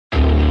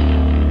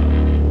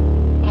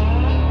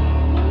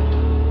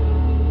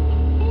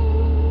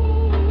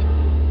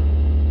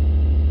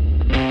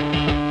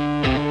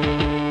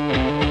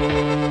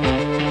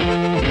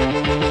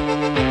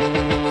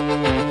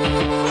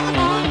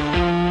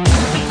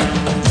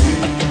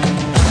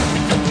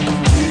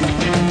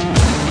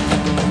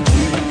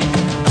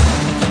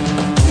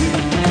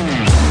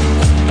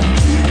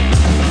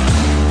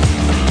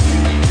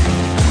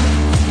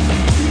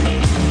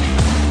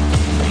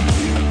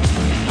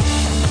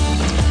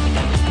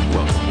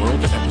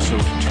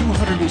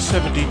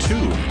72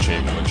 of the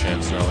Chamberlain,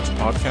 Chance and Alex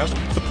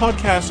podcast. The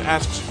podcast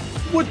asks,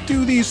 what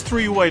do these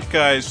three white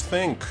guys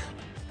think?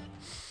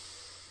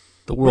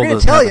 The world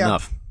doesn't have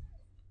enough.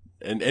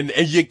 And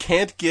you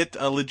can't get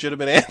a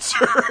legitimate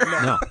answer.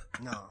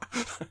 No.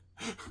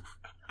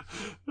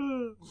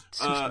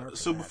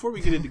 So before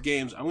we get into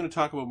games, I'm going to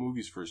talk about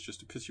movies first, just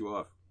to piss you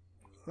off.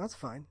 That's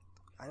fine.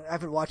 I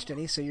haven't watched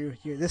any, so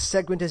this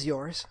segment is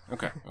yours.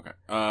 Okay.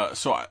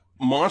 So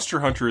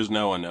Monster Hunter is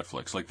now on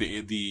Netflix. Like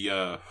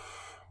the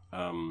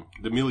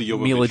Mila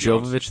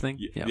Jovovich thing?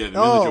 Yeah, the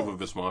Mila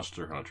Jovovich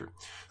Monster Hunter.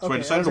 So okay, I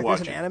decided to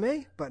watch it. It's an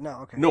anime? But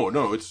no, okay.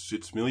 No,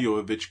 it's Mila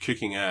Jovovich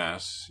kicking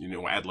ass,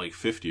 at like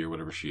 50 or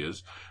whatever she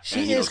is.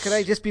 She is, can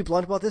I just be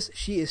blunt about this?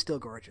 She is still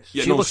gorgeous.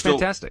 Yeah, she looks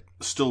fantastic.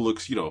 Still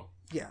looks,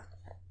 Yeah.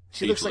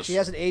 She looks like she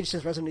hasn't aged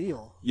since Resident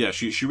Evil. Yeah,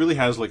 she really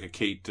has like a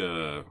Kate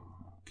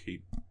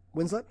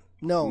Winslet?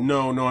 No,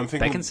 I'm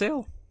thinking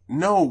Beckinsale?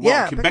 No,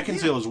 well,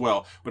 Beckinsale as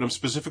well, but I'm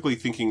specifically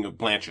thinking of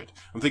Blanchett.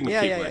 I'm thinking of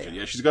Kate Blanchett.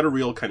 Yeah, she's got a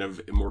real kind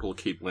of immortal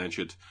Kate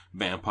Blanchett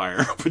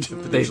vampire.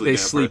 They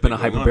sleep in a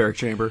hyperbaric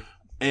chamber.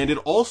 And it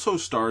also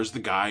stars the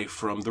guy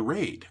from The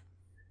Raid.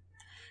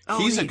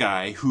 He's a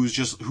guy who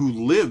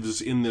lives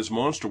in this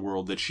monster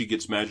world that she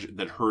gets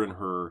that her and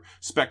her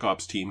Spec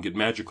Ops team get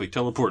magically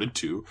teleported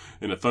to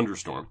in a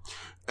thunderstorm.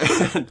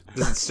 Does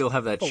it still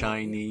have that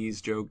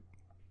Chinese joke?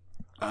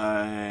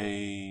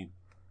 I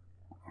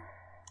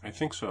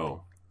think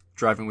so.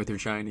 Driving with your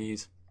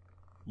Chinese.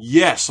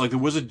 Yes, like there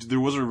was a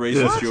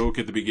racist joke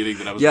at the beginning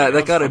that I was. Yeah,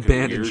 like, that got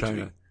banned in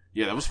China.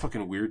 Yeah, that was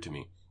fucking weird to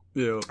me.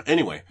 Yeah.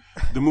 Anyway,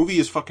 the movie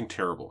is fucking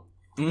terrible.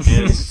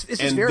 Is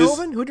this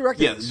Verhoeven? Who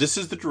directed this? Yeah, this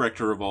is the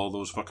director of all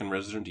those fucking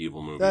Resident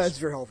Evil movies. It's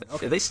Verhoeven.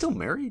 Okay. Are they still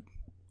married?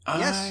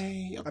 Yes,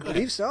 I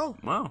believe so.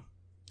 Wow.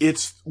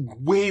 It's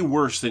way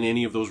worse than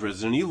any of those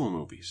Resident Evil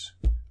movies.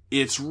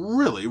 It's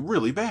really,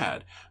 really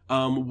bad.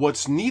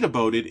 What's neat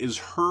about it is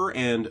her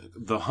and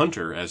the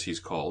Hunter, as he's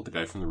called, the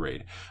guy from The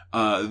Raid,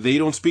 they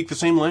don't speak the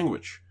same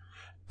language.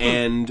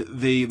 And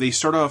they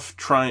start off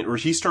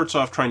he starts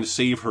off trying to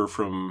save her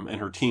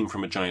and her team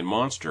from a giant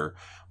monster,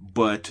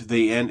 but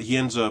he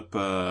ends up,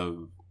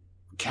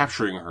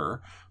 capturing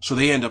her. So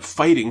they end up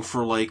fighting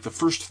for like the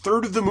first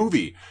third of the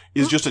movie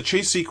is just a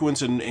chase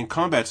sequence and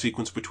combat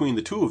sequence between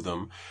the two of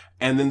them.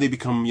 And then they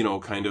become,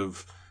 kind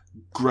of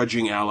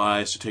grudging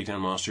allies to take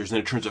down monsters. And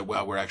then it turns out,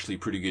 wow, we're actually a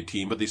pretty good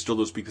team, but they still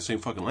don't speak the same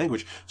fucking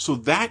language. So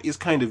that is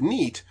kind of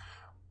neat.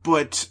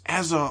 But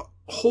as a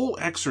whole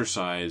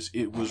exercise,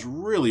 it was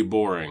really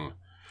boring.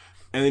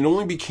 And it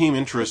only became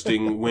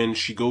interesting when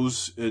she's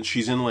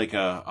in like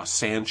a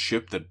sand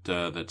ship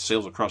that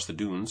sails across the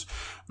dunes.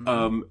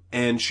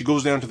 And she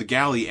goes down to the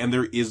galley and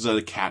there is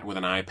a cat with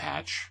an eye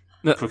patch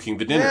cooking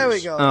the dinners. There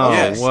we go. Oh,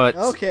 yes. What?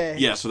 Okay.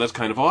 Yeah, so that's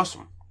kind of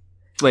awesome.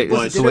 Wait,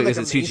 is it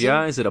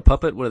CGI? Is it a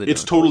puppet? What are they doing?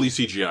 It's totally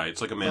CGI. It's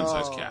like a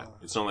man-sized cat.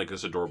 It's not like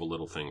this adorable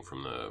little thing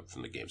from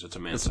the games. It's a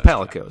man-sized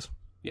cat. It's the Palicos.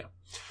 Yeah.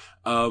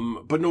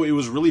 But no, it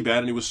was really bad,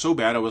 and it was so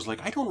bad, I was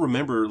like, I don't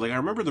remember, I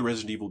remember the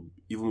Resident Evil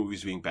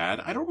movies being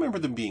bad. I don't remember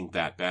them being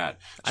that bad.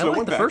 So I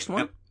went the first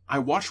one. I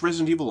watched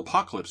Resident Evil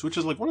Apocalypse, which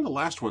is like one of the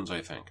last ones,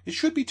 I think. It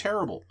should be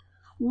terrible.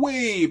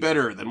 Way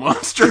better than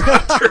Monster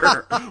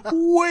Hunter.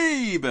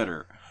 Way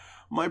better.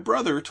 My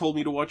brother told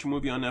me to watch a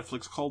movie on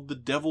Netflix called The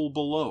Devil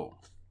Below.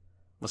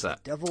 What's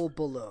that? Devil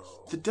Below.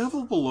 The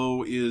Devil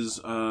Below is,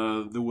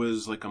 there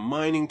was like a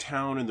mining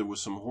town and there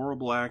was some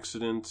horrible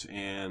accident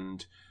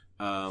and,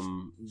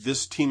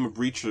 this team of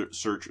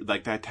research,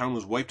 like that town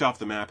was wiped off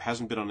the map,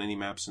 hasn't been on any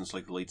map since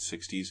like the late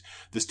 60s.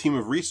 This team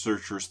of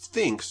researchers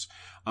thinks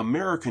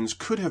Americans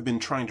could have been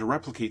trying to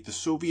replicate the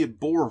Soviet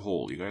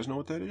borehole. You guys know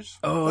what that is?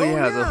 Oh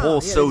yeah, the hole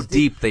so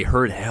deep they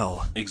heard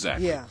hell.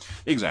 Exactly. Yeah.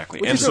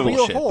 Exactly. Which and is so a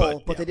real shit,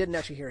 hole, but they didn't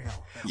actually hear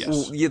hell. Yes.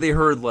 Well, yeah, they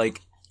heard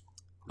like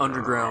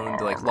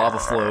underground like lava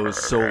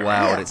flows so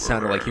loud it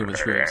sounded like human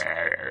screams.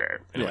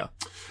 Anyway,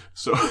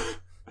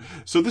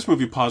 So this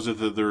movie posits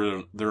that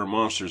there are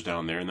monsters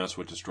down there, and that's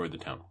what destroyed the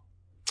town.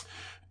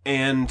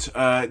 And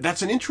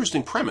that's an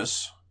interesting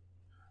premise.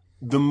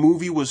 The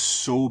movie was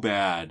so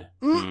bad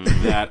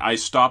that I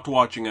stopped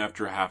watching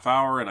after a half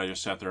hour, and I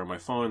just sat there on my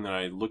phone, and then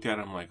I looked at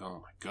it, and I'm like,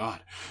 oh my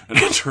god. And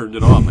I turned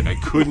it off. Like, I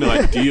could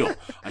not deal.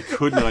 I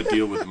could not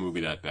deal with the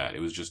movie that bad.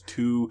 It was just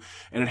too...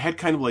 And it had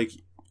kind of like...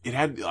 It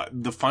had...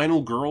 the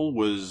final girl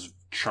was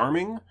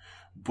charming,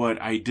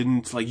 but I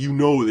didn't,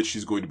 that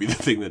she's going to be the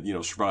thing that,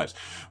 survives.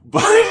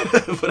 But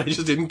I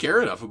just didn't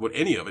care enough about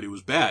any of it. It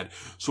was bad.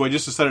 So I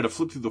just decided to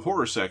flip through the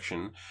horror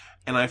section,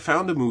 and I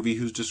found a movie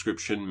whose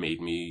description made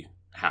me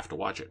have to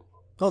watch it.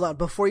 Hold on,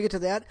 before you get to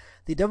that,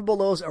 The Devil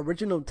Below's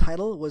original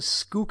title was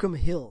Skookum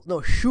Hills. No,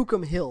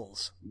 Shookum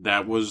Hills.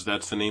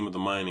 That's the name of the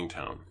mining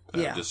town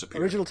that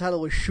disappeared. Original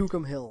title was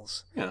Shookum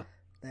Hills. Yeah.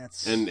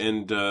 That's... And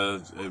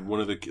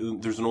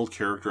there's an old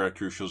character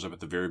actor who shows up at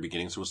the very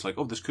beginning, so it's like,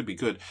 oh, this could be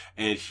good.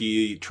 And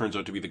he turns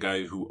out to be the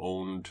guy who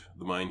owned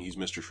the mine. He's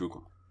Mr.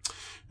 Shookum.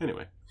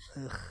 Anyway.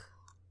 Ugh.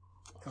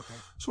 Okay.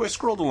 So I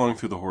scrolled along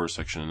through the horror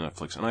section of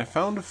Netflix, and I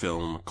found a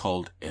film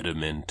called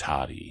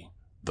Elementari,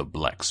 The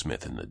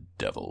Blacksmith and the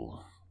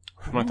Devil,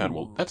 I thought,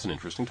 well, that's an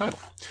interesting title.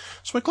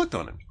 So I clicked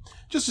on it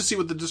just to see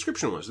what the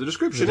description was. The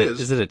description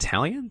is it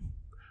Italian?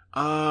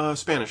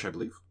 Spanish, I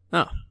believe.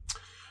 Oh.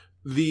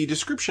 The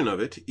description of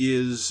it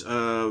is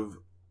a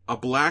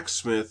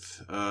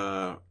blacksmith,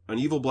 an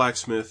evil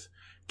blacksmith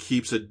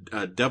keeps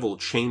a devil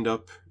chained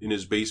up in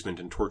his basement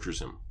and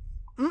tortures him.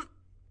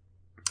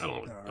 I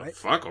don't know what the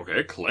fuck.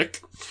 Okay,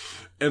 click.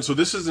 And so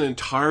this is an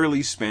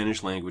entirely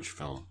Spanish language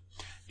film.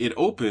 It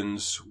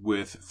opens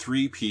with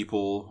 3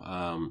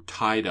 people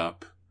tied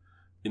up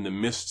in the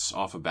mists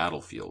off a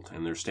battlefield,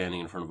 and they're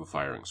standing in front of a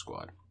firing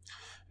squad.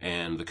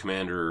 And the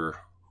commander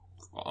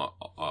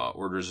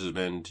orders his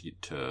men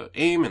to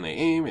aim, and they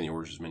aim, and he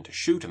orders his men to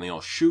shoot, and they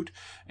all shoot.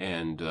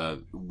 And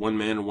one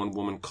man and one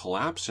woman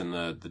collapse, and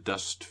the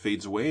dust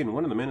fades away, and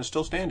one of the men is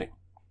still standing.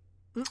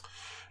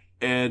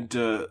 And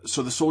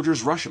so the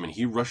soldiers rush him, and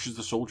he rushes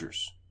the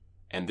soldiers.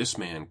 And this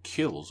man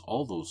kills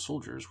all those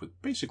soldiers with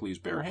basically his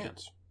bare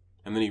hands.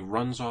 And then he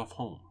runs off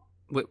home.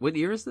 What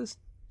year is this?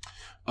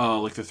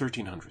 Like the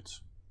 1300s.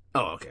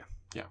 Oh, okay.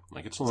 Yeah,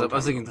 like it's a So long I was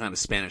time thinking ago. kind of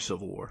Spanish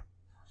Civil War.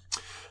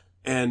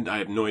 And I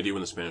have no idea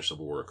when the Spanish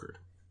Civil War occurred.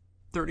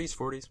 30s,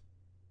 40s.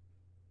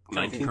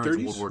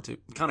 1930s?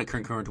 Kind of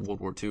concurrent to World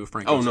War II.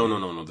 Oh,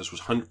 no. This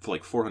was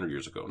like 400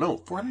 years ago. No,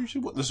 400 years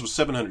ago? This was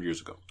 700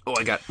 years ago. Oh,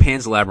 I got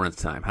Pan's Labyrinth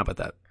time. How about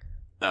that?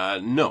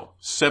 No,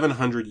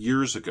 700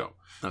 years ago.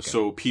 Okay.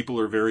 So people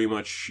are very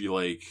much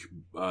like,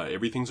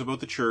 everything's about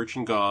the church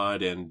and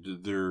God, and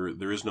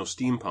there is no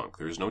steampunk.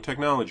 There is no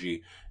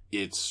technology.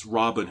 It's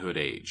Robin Hood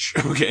age.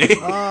 Okay?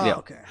 Oh, Yeah.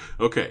 okay.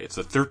 Okay, it's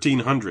the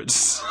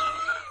 1300s.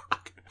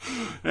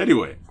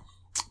 Anyway,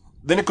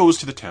 then it goes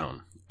to the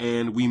town,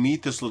 and we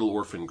meet this little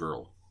orphan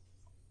girl.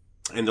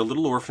 And the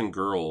little orphan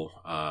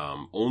girl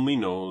only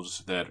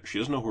knows that she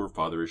doesn't know who her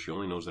father is. She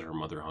only knows that her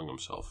mother hung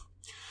himself.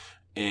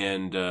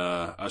 And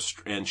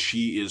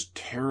she is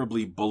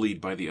terribly bullied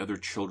by the other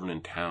children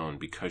in town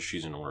because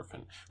she's an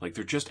orphan. Like,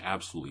 they're just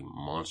absolutely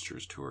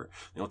monsters to her.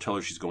 They'll tell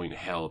her she's going to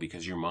hell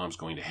because your mom's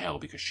going to hell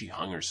because she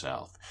hung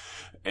herself.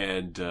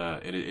 And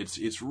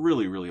it's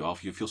really, really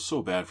awful. You feel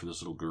so bad for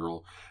this little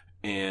girl.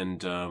 And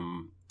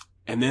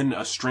then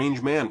a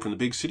strange man from the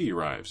big city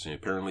arrives, and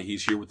apparently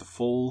he's here with the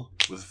full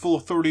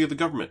authority of the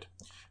government,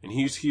 and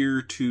he's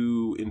here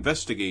to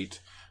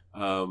investigate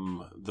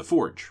the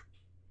forge.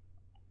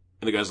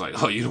 And the guy's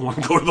like, "Oh, you don't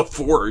want to go to the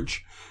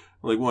forge?"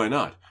 I'm like, why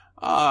not?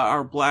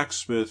 Our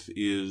blacksmith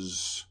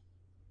is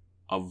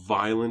a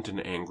violent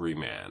and angry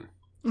man,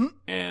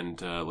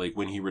 and like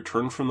when he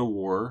returned from the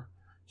war,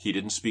 he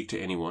didn't speak to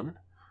anyone.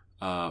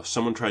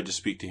 Someone tried to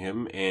speak to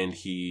him, and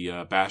he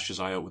bashed his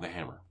eye out with a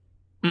hammer.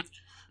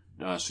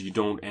 So you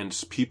don't, and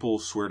people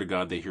swear to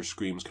God they hear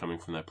screams coming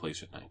from that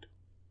place at night.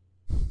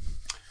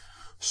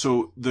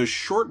 So the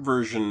short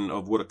version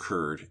of what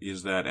occurred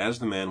is that as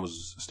the man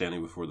was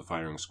standing before the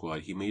firing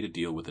squad, he made a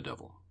deal with the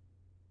devil.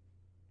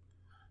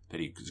 That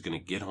he was going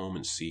to get home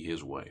and see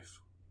his wife.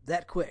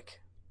 That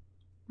quick.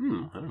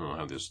 I don't know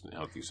how these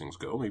things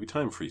go. Maybe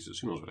time freezes.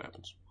 Who knows what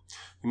happens?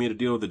 He made a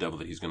deal with the devil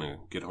that he's going to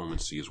get home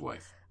and see his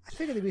wife. I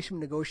figured there'd be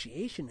some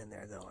negotiation in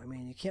there, though. I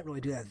mean, you can't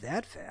really do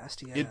that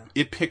fast.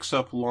 It picks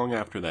up long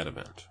after that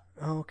event.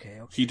 Oh,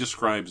 okay. He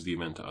describes the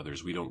event to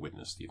others. We don't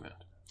witness the event.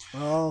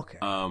 Oh, okay.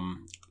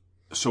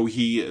 So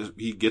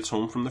he gets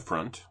home from the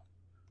front,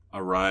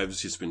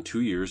 arrives. It's been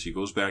 2 years. He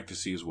goes back to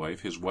see his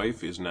wife. His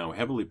wife is now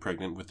heavily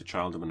pregnant with the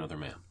child of another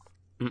man.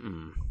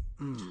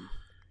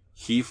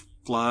 He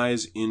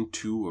flies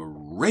into a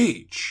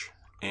rage,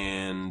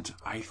 and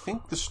I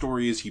think the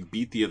story is he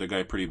beat the other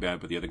guy pretty bad,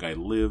 but the other guy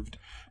lived.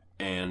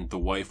 And the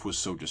wife was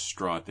so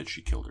distraught that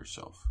she killed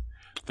herself.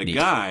 The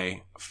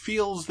guy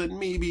feels that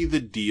maybe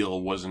the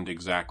deal wasn't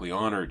exactly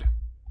honored.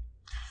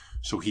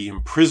 So he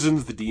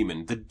imprisons the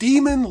demon. The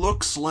demon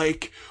looks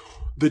like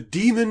the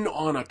demon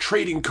on a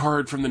trading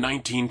card from the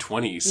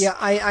 1920s. Yeah,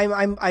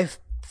 I've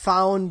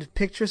found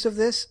pictures of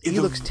this. He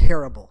looks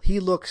terrible.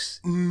 He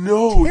looks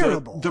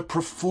terrible. The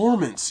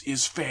performance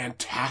is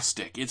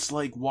fantastic. It's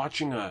like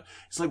watching a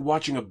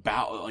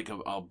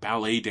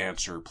ballet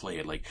dancer play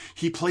it. Like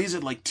he plays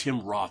it like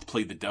Tim Roth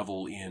played the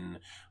devil in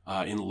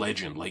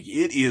Legend. Like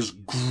it is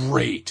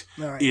great.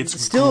 All right.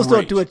 It's Stills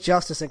great. don't do it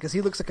justice because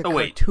he looks like a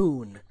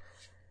cartoon.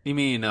 You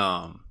mean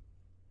Tim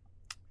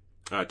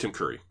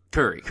Curry.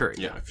 Curry?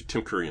 Yeah,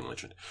 Tim Curry in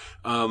Legend.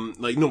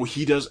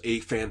 He does a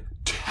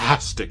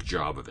fantastic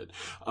job of it.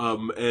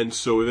 And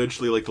so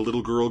eventually, like, the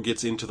little girl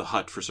gets into the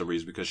hut for some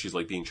reason because she's,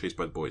 like, being chased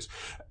by the boys.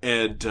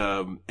 And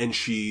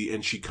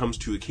she comes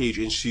to a cage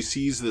and she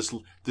sees this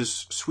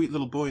sweet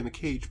little boy in the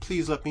cage.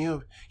 Please let me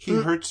out. He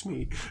hurts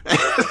me.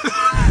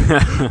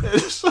 and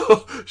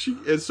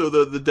so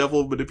the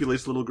devil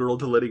manipulates the little girl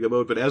to letting him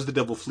out. But as the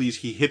devil flees,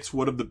 he hits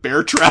one of the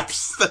bear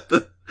traps that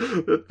the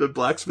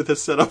blacksmith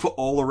has set up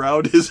all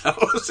around his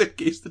house in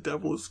case the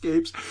devil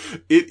escapes.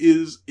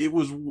 It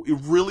was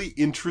really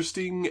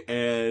interesting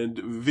and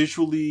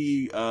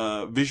visually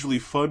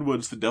fun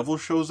once the devil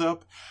shows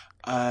up.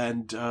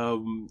 And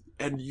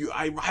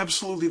I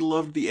absolutely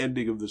loved the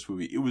ending of this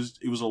movie. It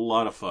was a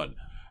lot of fun.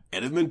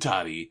 Edmund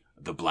Toddy,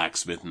 The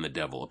Blacksmith and the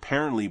Devil,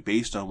 apparently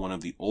based on one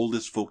of the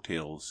oldest folk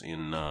tales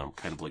in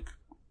kind of like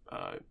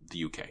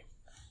the UK,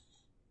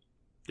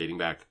 dating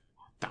back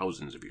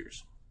thousands of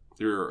years.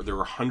 There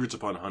are hundreds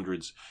upon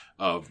hundreds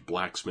of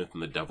Blacksmith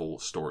and the Devil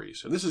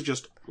stories, and this is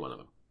just one of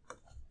them.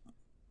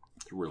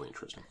 It's really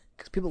interesting.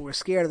 Because people were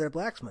scared of their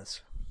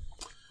blacksmiths,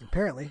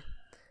 apparently.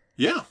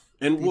 Yeah,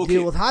 and They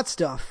deal with hot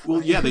stuff.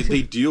 Well, yeah,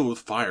 they deal with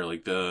fire.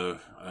 Like if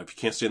you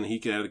can't stand the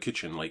heat, get out of the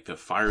kitchen. Like the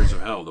fires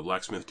of hell. The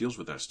blacksmith deals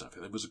with that stuff.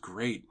 It was a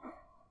great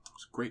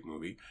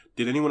movie.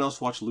 Did anyone else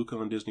watch Luca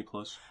on Disney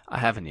Plus? I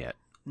haven't yet.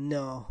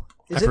 No.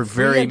 I've Is it heard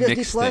free very on Disney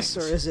mixed Plus,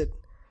 things. or is it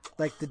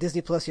like the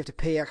Disney Plus you have to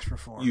pay extra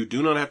for? You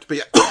do not have to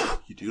pay.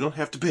 You do not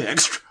have to pay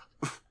extra.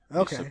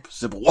 Okay.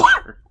 Sip of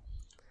water.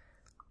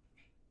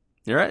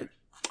 You're right.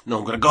 No,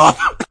 I'm gonna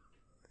cough.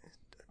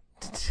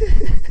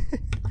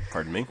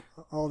 Pardon me.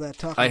 All that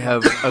talk. I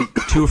have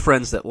two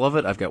friends that love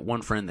it. I've got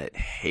one friend that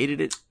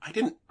hated it. I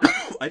didn't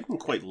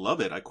quite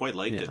love it. I quite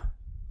liked it.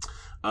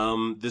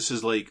 This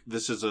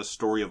is a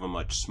story of a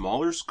much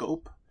smaller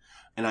scope,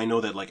 and I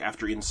know that like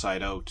after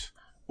Inside Out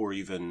or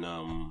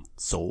even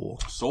Soul,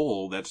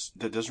 that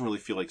doesn't really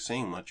feel like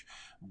saying much,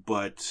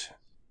 but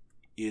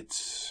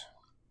it's,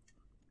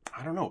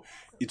 I don't know,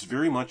 it's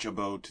very much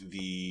about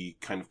the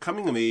kind of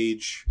coming of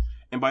age,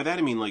 and by that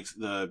I mean like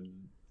the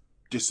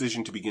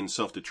decision to begin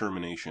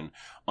self-determination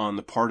on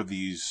the part of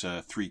these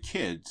three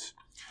kids,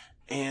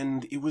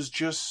 and it was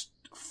just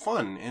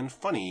fun and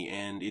funny,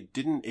 and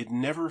it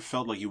never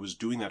felt like it was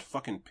doing that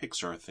fucking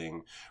Pixar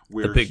thing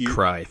where the big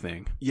cry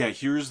thing. Yeah,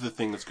 here's the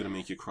thing that's going to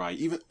make you cry.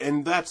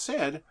 And that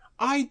said,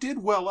 I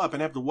did well up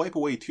and have to wipe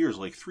away tears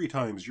like 3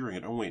 times during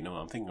it. Oh wait, no,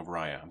 I'm thinking of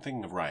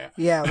Raya.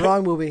 Yeah,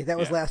 wrong movie. That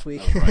was last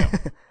week.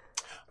 That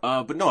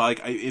was but no,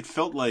 it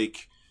felt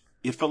like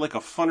a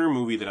funner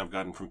movie than I've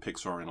gotten from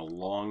Pixar in a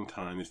long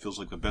time. It feels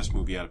like the best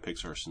movie out of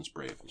Pixar since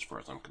Brave, as far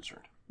as I'm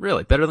concerned.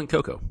 Really, better than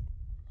Coco.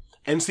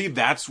 And see,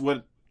 that's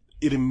what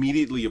it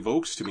immediately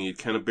evokes to me. It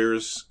kind of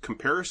bears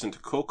comparison to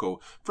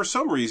Coco for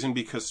some reason,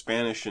 because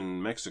Spanish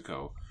and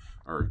Mexico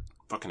are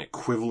fucking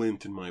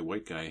equivalent in my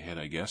white guy head,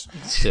 I guess.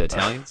 To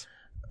Italians?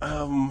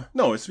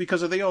 No, it's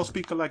because they all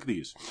speak like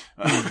these.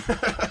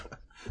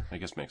 I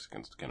guess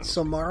Mexicans kind of.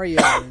 So Mario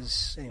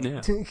is.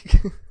 Anyway.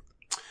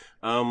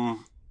 Yeah.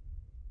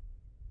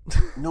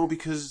 No,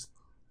 because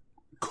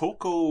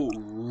Coco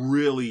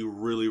really,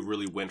 really,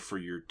 really went for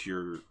your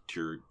tear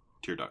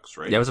ducts,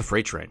 right? Yeah, it was a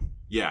freight train.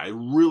 Yeah, it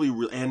really,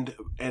 and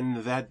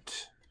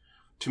that,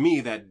 to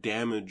me, that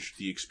damaged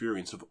the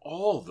experience of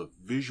all the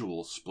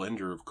visual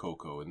splendor of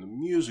Coco, and the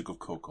music of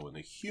Coco, and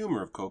the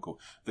humor of Coco,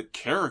 the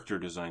character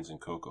designs in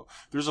Coco.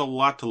 There's a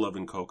lot to love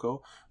in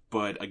Coco,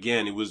 but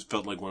again,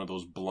 felt like one of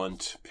those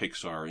blunt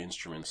Pixar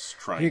instruments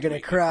trying You're to gonna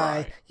make cry.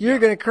 You cry. You're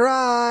gonna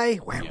cry.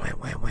 Wham, Yeah. wham,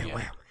 wham, wham, Yeah.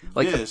 wham.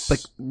 Like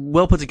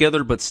well put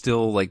together, but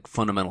still like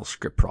fundamental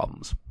script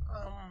problems.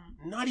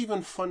 Not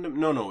even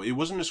No, it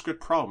wasn't a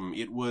script problem.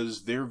 It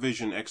was their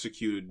vision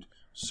executed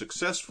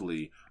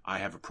successfully. I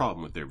have a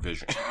problem with their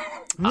vision.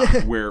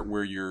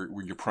 where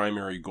your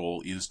primary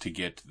goal is to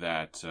get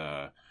that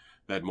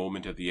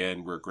moment at the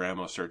end where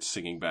Grandma starts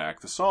singing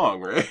back the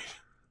song, right?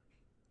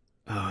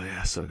 Oh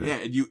yeah, so good. Yeah,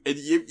 and you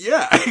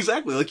yeah,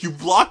 exactly. Like you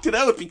blocked it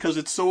out because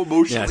it's so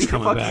emotionally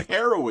coming fucking back.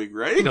 harrowing,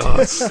 right? No,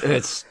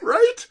 it's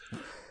right.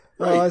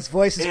 Oh, his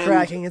voice is And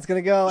cracking. It's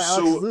gonna go. Alex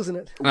so- is losing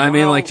it. I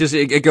mean, Wow. like just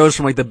it goes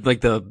from like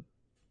the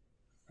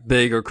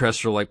big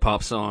orchestral like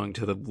pop song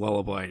to the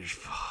lullaby. And just,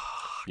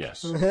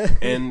 Yes.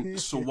 And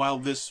so while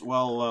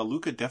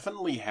Luca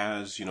definitely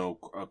has,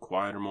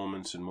 quieter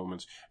moments, and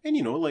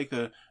like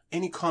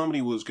any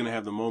comedy was going to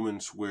have the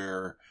moments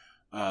where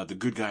the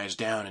good guy is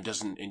down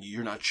and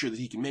you're not sure that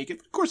he can make it.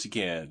 Of course he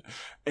can.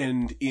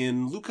 And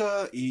in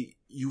Luca,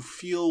 you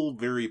feel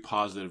very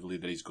positively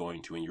that he's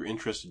going to, and you're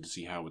interested to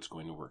see how it's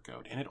going to work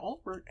out. And it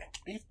all worked.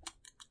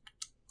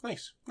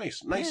 Nice,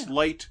 Yeah.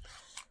 light,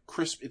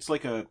 crisp. It's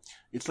like a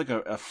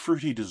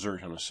fruity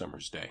dessert on a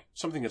summer's day.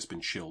 Something that's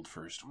been chilled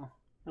first.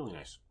 Really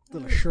nice.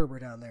 Little sherbet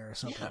down there or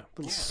something. Yeah,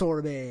 Little yeah.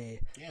 sorbet.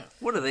 Yeah.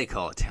 what do they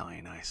call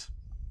Italian ice?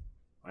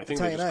 I think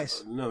Italian they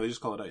ice. No, they just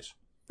call it ice.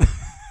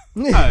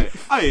 Yeah.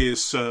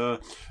 Ice.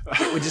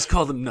 We just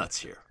call them nuts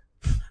here.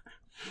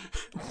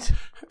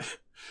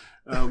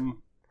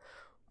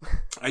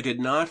 I did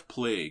not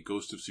play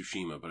Ghost of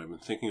Tsushima, but I've been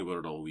thinking about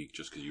it all week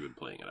just because you've been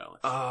playing it,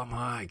 Alex. Oh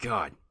my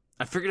god!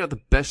 I figured out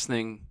the best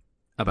thing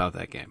about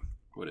that game,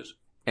 What is it?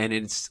 and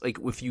it's like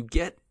if you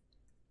get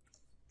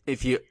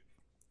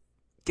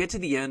to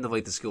the end of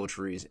like the skill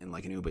trees in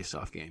like an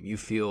Ubisoft game, you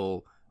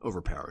feel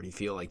overpowered. You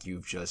feel like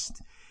you're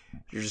just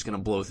gonna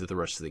blow through the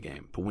rest of the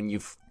game. But when you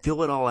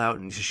fill it all out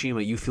in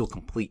Tsushima, you feel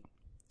complete.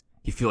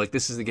 You feel like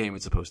this is the game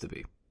it's supposed to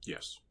be.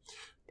 Yes.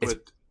 It's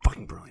But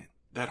fucking brilliant.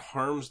 that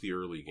harms the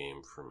early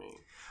game for me.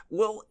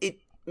 Well, it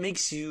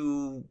makes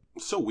you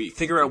It's so weak.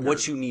 figure out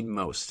what you need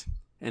most,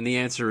 and the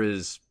answer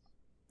is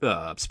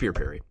spear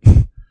parry.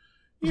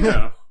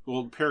 Yeah.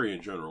 Well, parry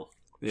in general.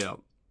 Yeah.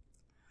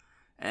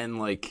 And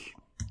like,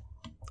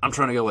 I'm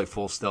trying to go like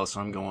full stealth, so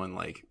I'm going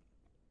like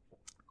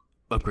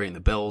upgrading the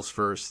bells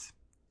first,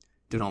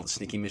 doing all the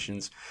sneaky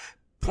missions.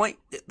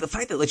 the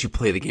fact that it lets you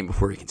play the game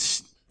before you can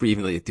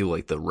even like, do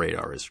like the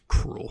radar is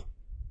cruel.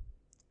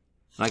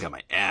 I got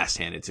my ass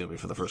handed to me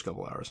for the first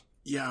couple hours.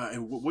 Yeah,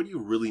 and what you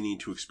really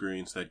need to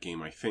experience that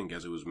game, I think,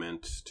 as it was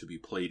meant to be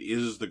played,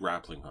 is the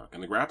grappling hook.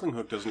 And the grappling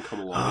hook doesn't come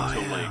along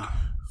until like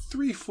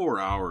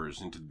 3-4 hours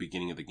into the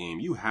beginning of the game.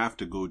 You have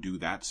to go do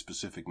that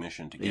specific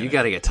mission to get it. You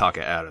got to get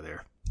Taka out of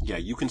there. Yeah,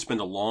 you can spend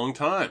a long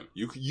time.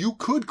 You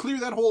could clear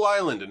that whole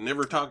island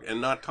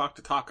and not talk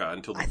to Taka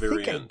until the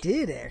very end. I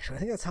did actually. I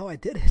think that's how I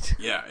did it.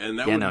 Yeah, and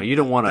that you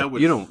don't want to. That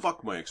would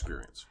fuck my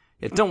experience.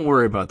 Yeah, don't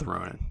worry about the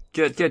Ronin.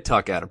 Get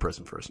Taka out of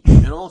prison first.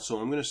 And also,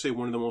 I'm going to say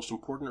one of the most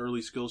important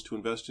early skills to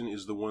invest in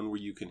is the one where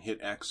you can hit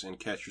X and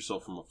catch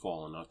yourself from a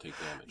fall and not take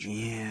damage.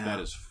 Yeah, that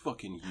is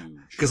fucking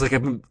huge. Because like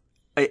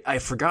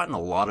I've forgotten a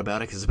lot lot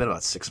because it's been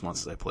about 6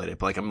 months since I played it.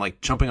 But like I'm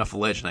like jumping off a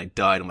ledge and I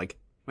died. I'm like,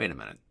 wait a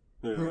minute.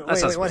 Yeah.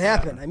 Wait, what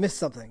happened? I missed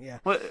something. Yeah.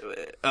 What?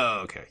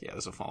 Oh, okay. Yeah,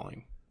 there's a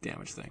falling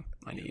damage thing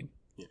I need.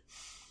 Yeah.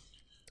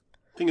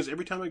 Thing is,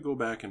 every time I go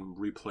back and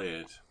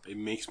replay it, it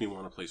makes me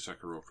want to play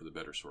Sekiro for the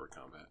better sword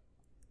combat.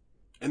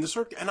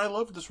 And I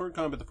loved the sword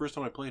combat the first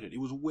time I played it. It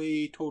was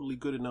way totally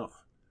good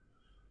enough.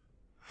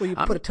 Well, you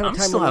put a ton of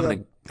time. I'm still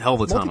having a hell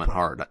of a time on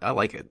hard. I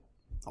like it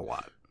a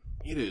lot.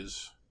 It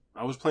is.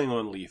 I was playing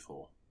on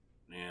lethal,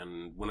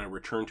 and when I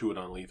returned to it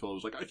on lethal, I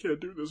was like, I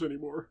can't do this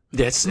anymore.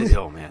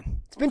 Oh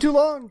man, it's been too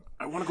long.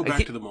 I want to go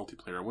back to the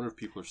multiplayer. I wonder if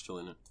people are still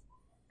in it.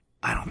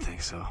 I don't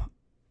think so.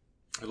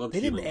 I love.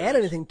 They didn't add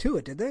anything to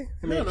it, did they?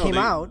 I mean, it came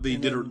out. They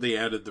did. They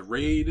added the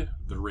raid.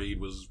 The raid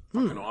was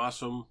fucking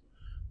awesome.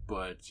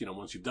 But,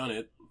 once you've done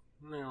it,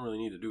 you don't really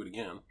need to do it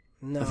again.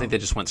 No. I think they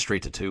just went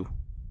straight to 2.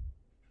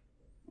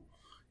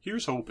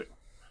 Here's hoping.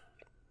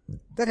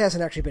 That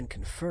hasn't actually been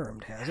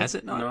confirmed, has it? Has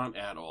it not? Not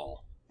at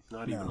all.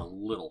 Not even a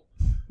little.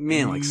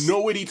 Man, like...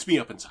 No, it eats me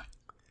up inside.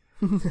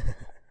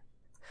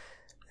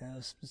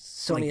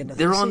 Sony like,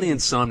 they're on the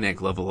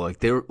Insomniac level. Like,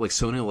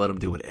 Sony will let them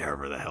do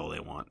whatever the hell they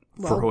want.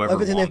 Well, for however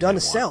everything long they've done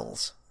they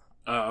sells.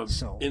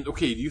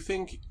 Okay, do you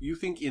think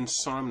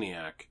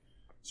Insomniac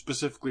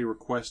specifically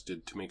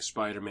requested to make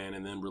Spider-Man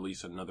and then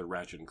release another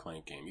Ratchet &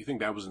 Clank game? You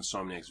think that was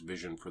Insomniac's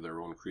vision for their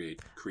own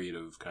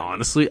creative kind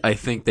Honestly, I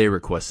think they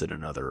requested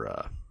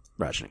another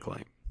Ratchet &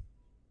 Clank.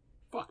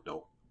 Fuck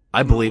no.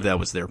 I believe that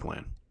was their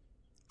plan.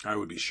 I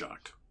would be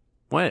shocked.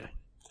 What?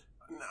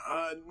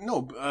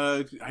 No,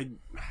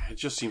 it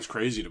just seems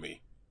crazy to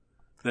me.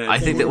 I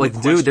think that,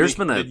 like, dude, there's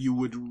been that you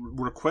would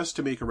request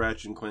to make a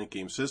Ratchet & Clank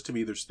game says to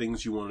me there's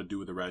things you want to do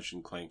with a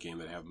Ratchet & Clank game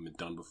that haven't been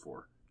done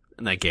before.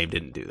 And that game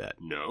didn't do that.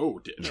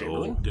 No.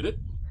 Chamberlain, did it?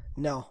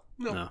 No.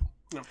 No.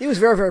 It was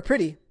very, very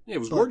pretty. Yeah, it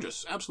was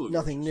gorgeous. Absolutely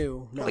nothing gorgeous.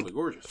 new. No. Totally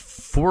gorgeous.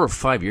 4 or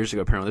 5 years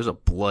ago, apparently, there's a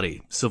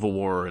bloody civil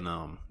war in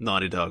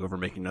Naughty Dog over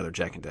making another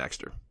Jak and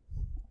Daxter.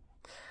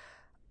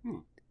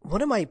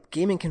 One of my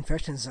gaming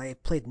confessions, I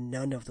played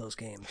none of those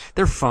games.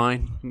 They're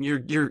fine. You're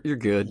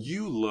good.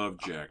 You love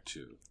Jak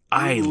 2.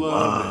 I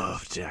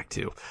love Jak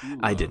 2.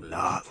 I did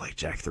not like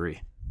Jak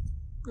 3.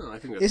 No, I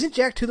think Isn't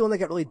Jak 2 the one that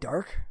got really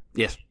dark?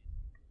 Yes.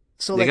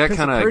 So they like got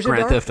kind of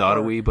Grand Theft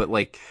Auto-y, but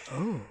like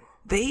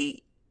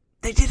they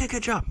did a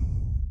good job.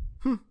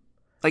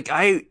 Like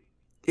I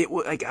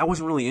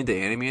wasn't really into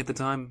anime at the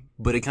time,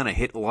 but it kind of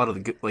hit a lot of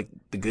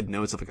the good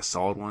notes of like a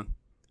solid one.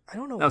 I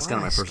don't know. That was kind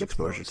of why my I first skipped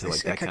exposure those. to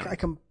like that kind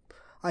of.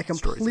 I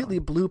completely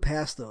blew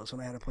past those when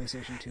I had a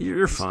PlayStation 2.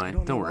 You're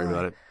fine. Don't worry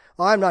about it.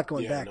 Well, I'm not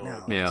going back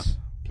now. Yeah.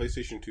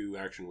 PlayStation 2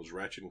 action was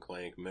Ratchet &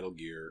 Clank, Metal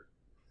Gear,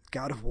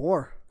 God of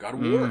War. God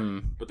of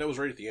War, but that was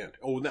right at the end.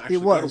 Oh,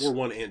 actually, God of War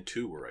 1 and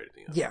 2 were right at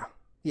the end.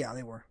 Yeah,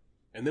 they were.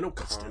 And then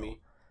Okami.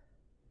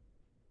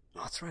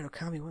 Oh, that's right.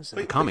 Okami was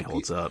there. Okami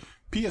holds up.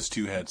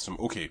 PS2 had some.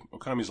 Okay,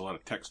 Okami's a lot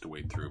of text to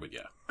wade through, but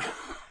yeah.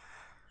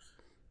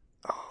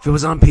 If it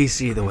was on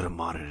PC, they would have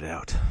modded it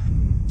out.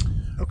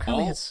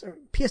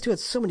 PS2 had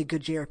so many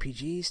good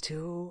JRPGs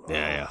too.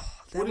 Yeah.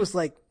 That was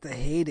like the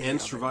heyday. And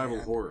survival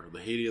horror.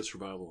 The heyday of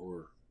survival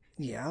horror.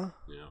 Yeah.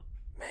 Yeah.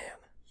 Man.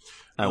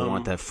 I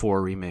want that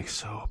 4 remake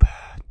so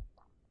bad.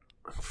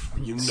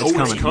 You know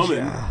it's coming.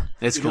 Yeah.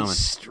 It's coming.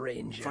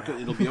 Strange.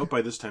 It'll be out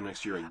by this time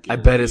next year. I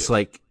bet it's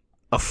like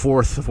a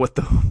fourth of what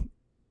the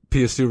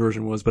PS2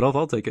 version was, but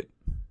I'll take it.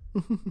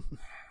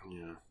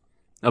 Yeah.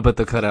 I bet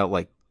they'll cut out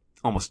like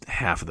almost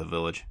half of the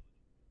village.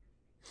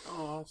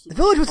 Oh, the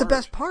village was the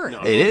best part.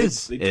 No, it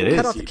is. They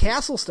cut out the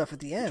castle stuff at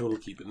the end.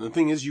 Totally keep it. And the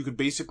thing is, you could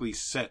basically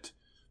set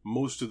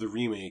most of the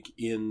remake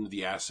in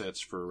the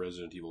assets for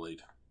Resident Evil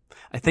 8.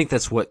 I think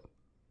that's what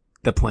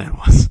the plan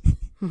was.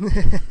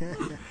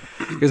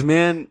 Because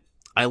man,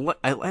 I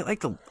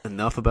liked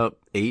enough about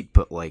 8,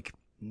 but like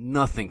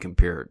nothing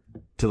compared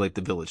to like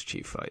the village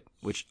chief fight,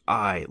 which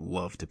I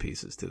love to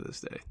pieces to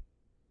this day.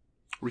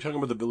 Were we talking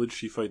about the village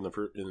chief fight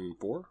in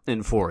 4?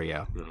 In 4,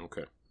 yeah. Oh,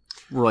 okay.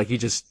 Where like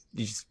he's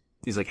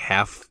like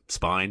half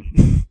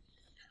spine.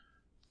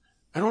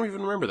 I don't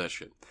even remember that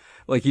shit.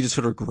 Like he just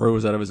sort of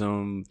grows out of his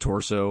own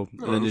torso,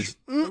 and then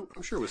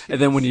I'm sure it was. And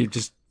then when you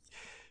just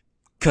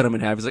cut him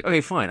in half, he's like,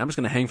 okay, fine, I'm just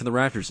gonna hang from the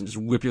rafters and just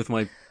whip you with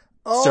my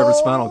Cerebral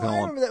spinal I column.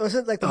 remember that.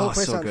 Wasn't like the whole Oh,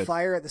 place so on good.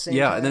 fire at the same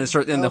Yeah, time? and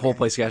then the whole Okay.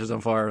 place catches on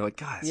fire. Like,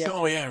 guys, Yeah.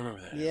 Oh yeah, I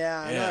remember that. Yeah,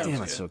 I know. that damn,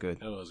 was it's so good.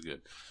 That was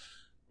good.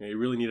 Yeah, you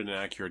really needed an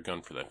accurate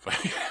gun for that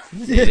fight.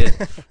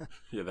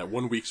 Yeah, that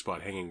 1 weak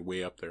spot hanging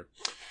way up there.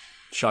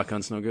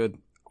 Shotgun's no good.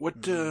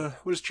 What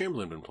has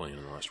Chamberlain been playing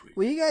in the last week?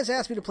 Well, you guys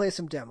asked me to play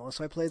some demos,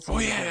 so I played some. Oh,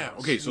 yeah.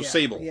 demos. Okay, so Yeah,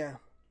 Sable. Yeah.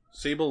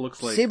 Sable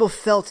looks like Sable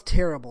felt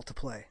terrible to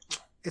play.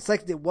 It's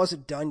like it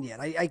wasn't done yet.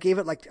 I gave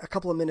it like a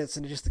couple of minutes,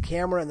 and just the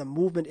camera and the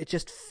movement, it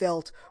just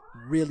felt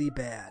really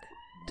bad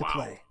to Wow.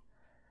 play.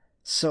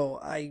 So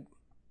I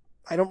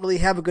don't really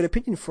have a good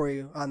opinion for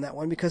you on that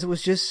one because it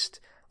was just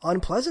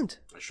unpleasant.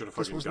 I should have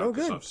This fucking was got no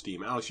this good. off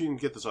Steam. Alex, you didn't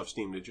get this off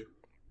Steam, did you?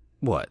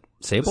 What?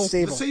 Sable?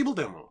 Sable. The Sable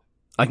demo.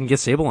 I can get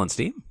Sable on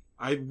Steam?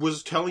 I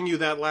was telling you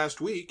that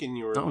last week, and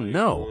you were Oh, like,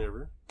 no.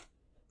 Never.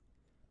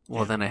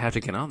 Well, then I have to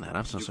get on that.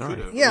 I'm so You sorry.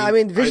 could've. Yeah, I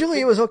mean, visually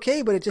think- it was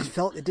okay, but it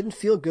didn't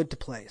feel good to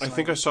play. So I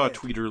think I saw a didn't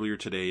play tweet earlier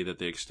today that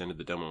they extended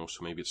the demo,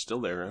 so maybe it's still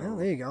there. I it. don't Well,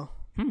 know. there you go.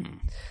 Hmm.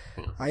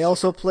 I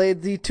also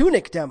played the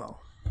Tunic demo.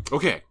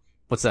 Okay.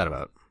 What's that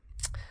about?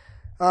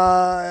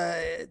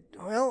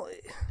 Well,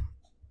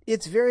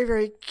 it's very,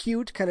 very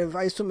cute, kind of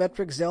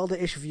isometric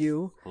Zelda-ish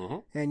view,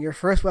 Mhm. and your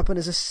first weapon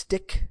is a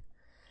stick,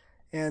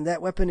 and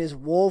that weapon is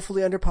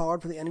woefully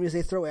underpowered for the enemies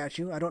they throw at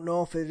you. I don't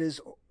know if it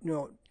is,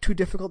 too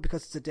difficult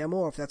because it's a demo,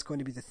 or if that's going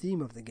to be the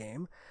theme of the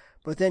game.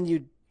 But then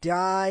you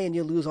die and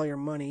you lose all your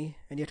money,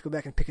 and you have to go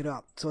back and pick it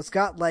up. So it's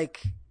got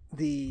like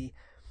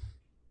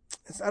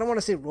I don't want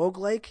to say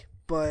roguelike,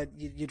 but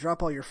you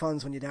drop all your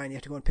funds when you die and you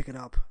have to go and pick it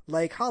up,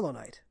 like Hollow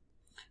Knight.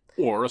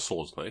 Or a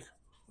Souls-like.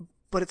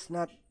 But it's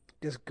not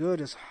as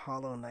good as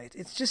Hollow Knight.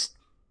 It's just,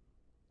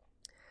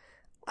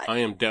 I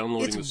am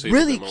downloading It's the Sable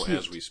really demo cute.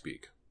 as we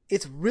speak.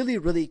 it's really,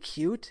 really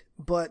cute,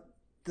 but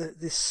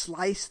the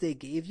slice they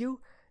gave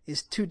you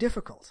is too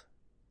difficult.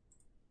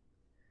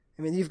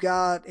 I mean, you've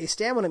got a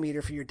stamina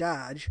meter for your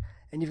dodge,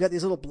 and you've got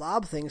these little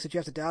blob things that you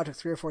have to dodge like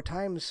 3 or 4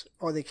 times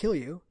or they kill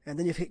you, and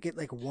then you get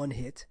like one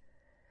hit.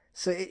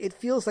 So it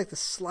feels like the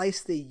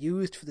slice they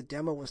used for the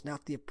demo was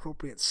not the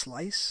appropriate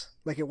slice.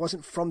 Like it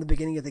wasn't from the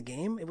beginning of the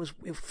game.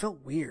 It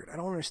felt weird. I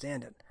don't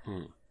understand it.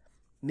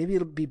 Maybe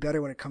it'll be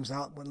better when it comes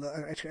out, when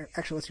it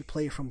actually lets you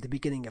play from the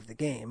beginning of the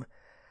game.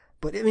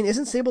 But I mean,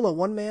 isn't Sable a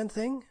one-man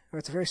thing? Or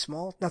it's a very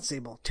small, not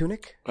Sable,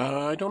 Tunic?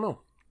 I don't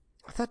know.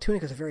 I thought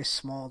Tunic was a very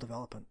small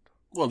development.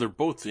 Well, they're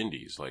both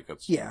indies. Like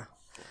that's Yeah.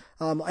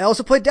 I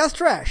also played Death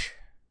Trash,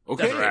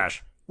 okay.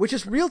 which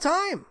is real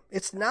time.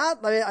 It's not,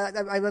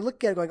 I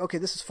look at it going, okay,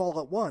 this is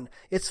Fallout 1.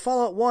 It's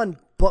Fallout 1,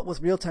 but with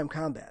real time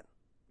combat.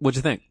 What'd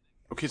you think?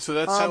 Okay, so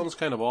that sounds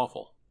kind of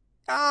awful.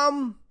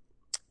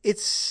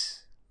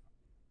 It's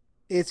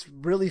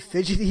really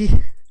fidgety,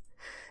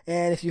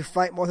 and if you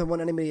fight more than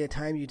one enemy at a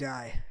time, you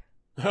die.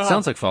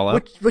 Sounds like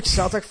Fallout. Which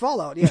sounds like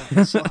Fallout,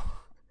 yeah. So,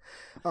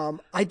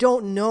 I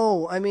don't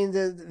know. I mean,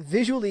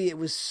 visually it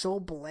was so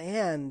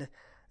bland.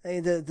 I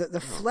mean,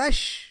 the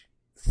flesh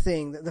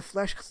thing, the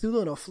flesh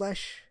Cthulhu, no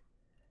flesh,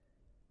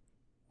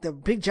 the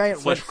big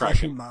giant Flesh red fleshy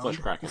Kraken. mound, Flesh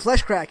Kraken.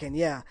 Flesh Kraken,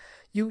 yeah.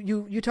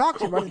 You talk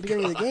to him right at the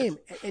beginning of the game,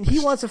 and he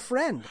wants a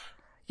friend.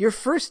 Your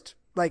first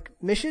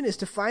mission is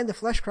to find the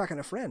Flesh Kraken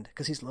a friend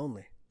because he's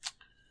lonely.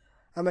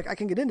 I'm like, I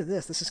can get into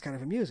this. This is kind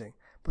of amusing.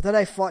 But then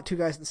I fought 2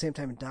 guys at the same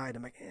time and died.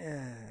 I'm like,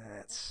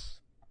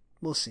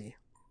 we'll see.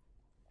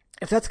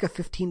 If that's like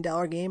a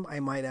 $15 game, I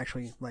might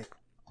actually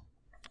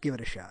give it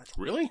a shot.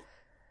 Really?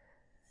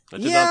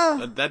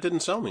 That that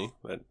didn't sell me.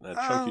 That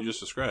chunk you just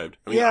described.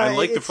 I mean, yeah, I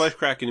like the Flesh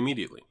Kraken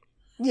immediately.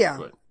 Yeah.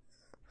 But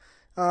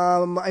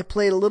I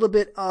played a little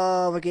bit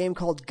of a game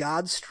called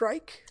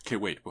Godstrike. okay,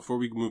 wait. Before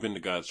we move into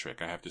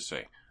Godstrike, I have to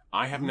say,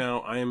 I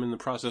am in the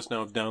process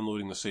now of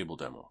downloading the Sable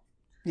demo.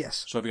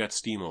 Yes. So I've got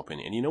Steam open,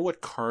 and you know what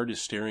card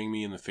is staring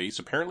me in the face?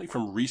 Apparently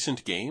from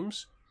recent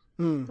games.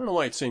 I don't know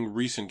why it's saying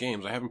recent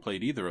games. I haven't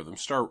played either of them.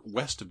 Star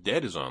West of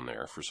Dead is on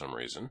there for some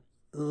reason.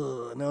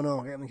 No,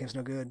 that game's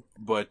no good.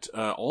 But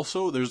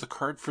also, there's the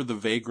card for the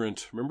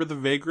Vagrant. Remember the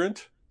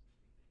Vagrant?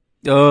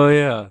 Oh,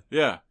 yeah.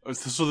 Yeah.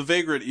 So the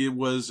Vagrant, it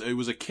was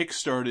a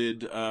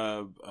kickstarted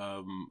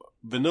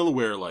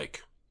Vanillaware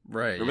like.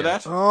 Right. Remember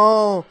that?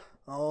 Oh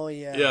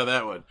yeah. Yeah,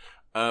 that one.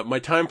 My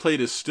time played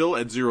is still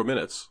at 0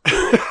 minutes.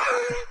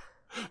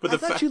 But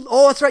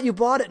that's right. You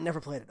bought it and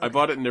never played it. I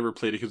bought it and never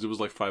played it because it was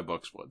like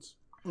 $5 once.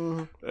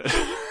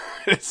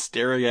 It's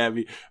staring at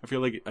me. I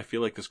feel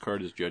like this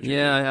card is judging.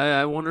 Yeah, me.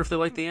 I wonder if they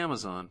like the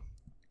Amazon.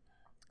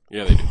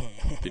 Yeah, they do.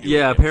 They do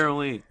Yeah, like it.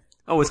 apparently.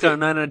 Oh, it's got a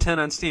 9 out of 10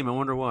 on Steam. I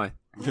wonder why.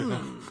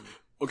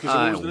 Okay,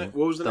 so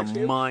what was the next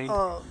game? mind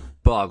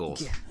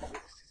boggles. Yeah.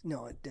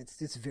 No,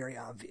 it's very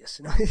obvious.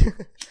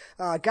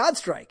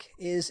 Godstrike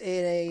is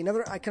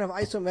another kind of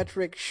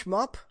isometric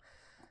shmup.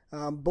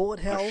 Bullet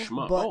hell.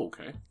 Shmup. But Oh,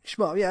 okay.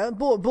 shmup, yeah,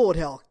 bullet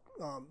hell,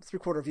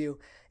 3/4 view.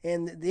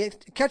 And the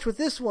catch with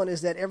this one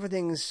is that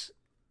everything's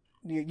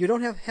you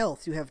don't have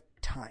health, you have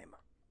time.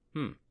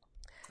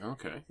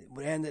 Okay.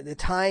 And the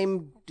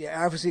time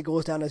obviously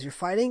goes down as you're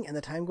fighting, and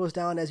the time goes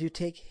down as you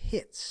take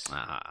hits.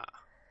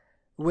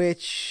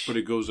 Which But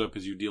it goes up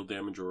as you deal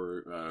damage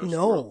or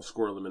No.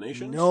 score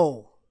eliminations?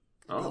 no,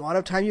 The Oh, amount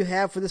of time you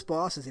have for this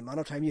boss is the amount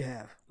of time you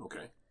have.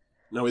 okay.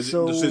 Now, is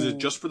it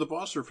just for the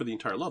boss or for the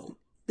entire level?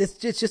 It's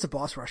just a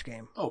boss rush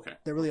game. Okay.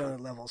 They're really on a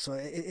level, so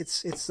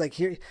it's like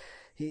here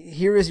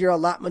is your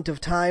allotment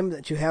of time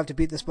that you have to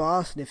beat this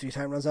boss, and if your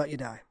time runs out, you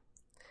die.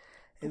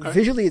 And Okay.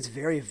 visually, it's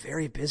very,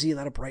 very busy. A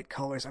lot of bright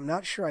colors. I'm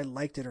not sure I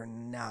liked it or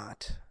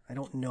not. I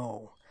don't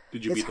know.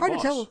 Did you It's beat the hard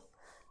boss? to tell.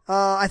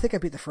 I think I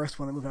beat the first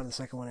one. I moved on to the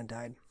second one and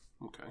died.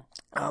 Okay.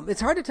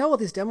 It's hard to tell with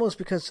these demos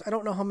because I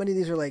don't know how many of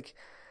these are like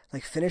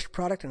finished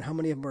product and how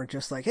many of them are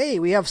just like, hey,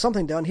 we have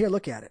something done here.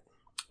 Look at it.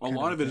 A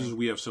lot of it is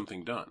we have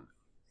something done.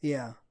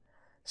 Yeah.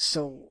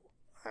 So,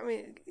 I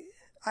mean,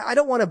 I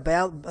don't want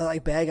to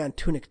bag on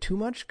Tunic too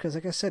much because,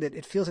 like I said,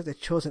 it feels like they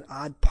chose an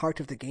odd part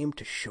of the game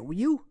to show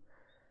you.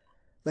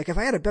 Like, if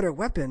I had a better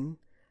weapon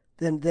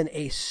than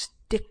a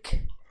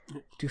stick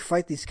to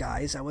fight these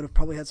guys, I would have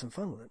probably had some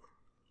fun with it.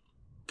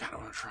 God, I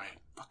want to try it.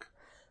 Fuck.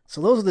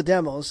 So those are the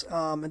demos.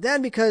 And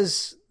then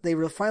because they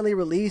finally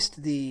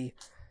released the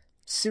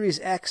Series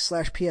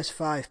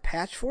X/PS5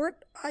 patch for it,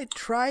 I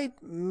tried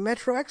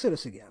Metro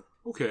Exodus again.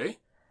 Okay.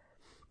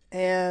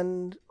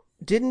 And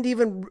didn't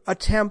even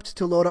attempt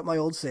to load up my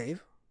old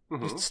save.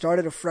 Just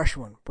started a fresh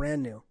one,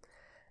 brand new.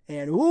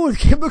 And, ooh, the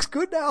game looks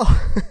good now.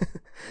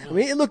 I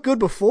mean, it looked good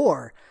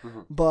before,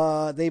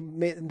 but they're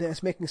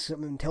making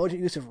some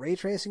intelligent use of ray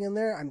tracing in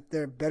there.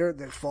 They're better.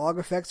 Their fog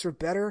effects are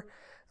better.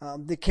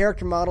 The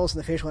character models and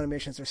the facial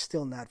animations are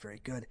still not very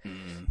good,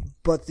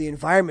 but the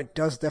environment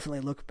does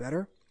definitely look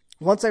better.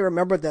 Once I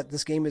remembered that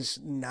this game is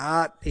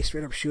not a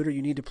straight up shooter,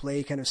 you need to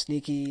play kind of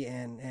sneaky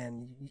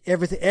and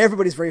everything.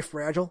 Everybody's very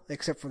fragile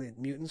except for the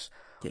mutants.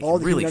 Yeah, All you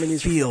the really human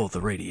enemies feel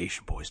the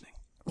radiation poisoning.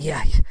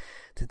 yeah,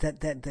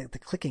 the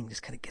clicking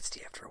just kind of gets to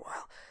you after a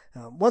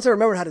while. Once I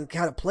remembered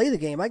how to play the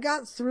game, I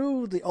got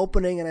through the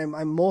opening, and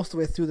I'm most of the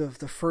way through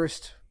the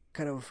first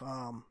kind of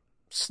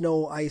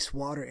snow, ice,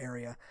 water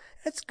area.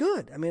 It's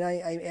good. I mean,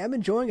 I am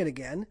enjoying it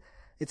again.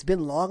 It's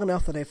been long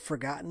enough that I've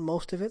forgotten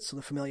most of it, so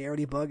the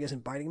familiarity bug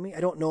isn't biting me. I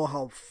don't know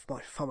how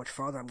much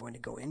farther I'm going to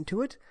go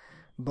into it,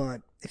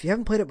 but if you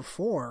haven't played it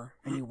before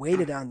and you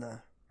waited on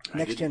the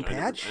next gen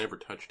patch, I never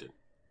touched it.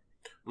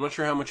 I'm not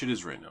sure how much it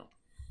is right now.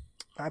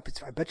 I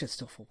bet you it's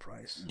still full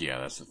price. Yeah,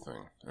 that's the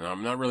thing. And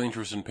I'm not really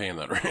interested in paying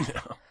that right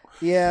now.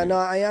 Yeah, no,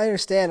 I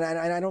understand.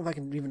 I don't know if I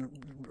can even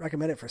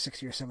recommend it for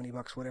 $60 or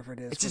 $70, whatever it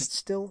is. It's just it's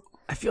still.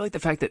 I feel like the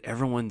fact that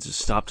everyone just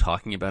stopped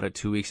talking about it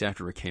 2 weeks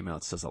after it came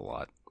out says a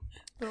lot.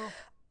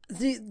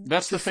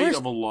 That's the fate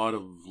of a lot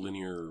of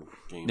linear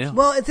games. Yeah.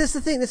 Well, this is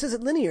the thing. This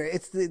isn't linear.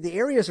 It's the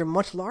areas are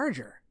much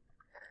larger.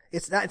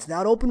 It's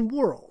not open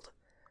world,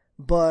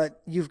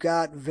 but you've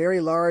got very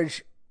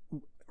large,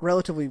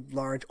 relatively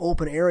large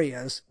open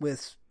areas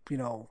with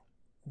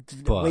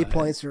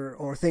waypoints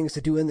or things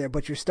to do in there.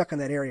 But you're stuck in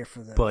that area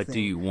for the. But thing.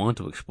 do you want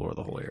to explore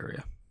the whole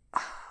area?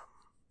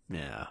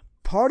 Yeah.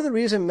 Part of the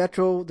reason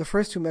the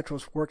first two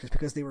Metros worked is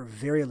because they were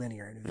very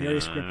linear and very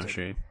scripted.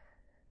 Sure.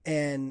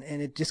 And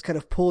it just kind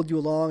of pulled you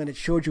along, and it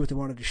showed you what they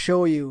wanted to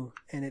show you,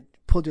 and it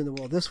pulled you in the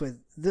world this way.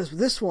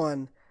 This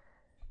one,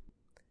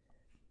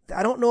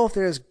 I don't know if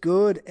they're as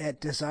good at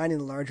designing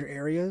larger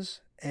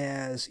areas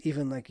as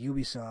even like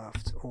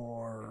Ubisoft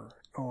or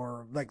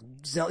like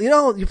Zelda.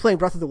 You're playing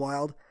Breath of the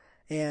Wild,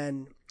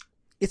 and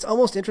it's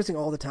almost interesting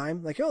all the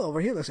time. Like, oh, over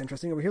here looks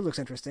interesting, over here looks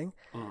interesting.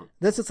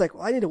 This, it's like,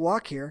 well, I need to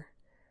walk here,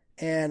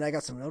 and I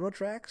got some Noto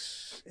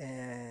tracks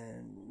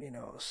and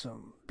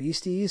some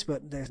beasties,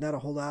 but there's not a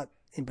whole lot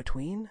in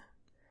between.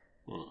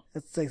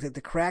 It's like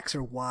the cracks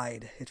are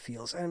wide, it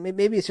feels. And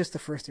maybe it's just the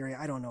first area.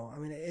 I don't know. I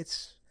mean,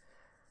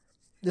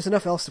 there's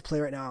enough else to play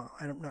right now.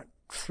 I'm not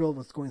thrilled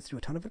with going through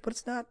a ton of it,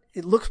 but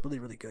it looks really,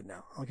 really good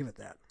now. I'll give it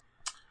that.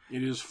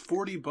 It is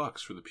 $40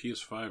 for the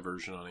PS5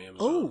 version on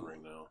Amazon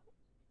right now.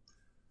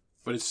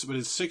 But it's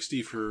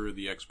 $60 for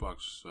the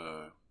Xbox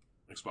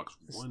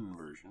One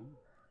version.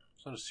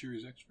 It's not a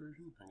Series X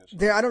version? I guess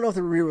not. I don't know if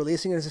they're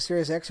re-releasing it as a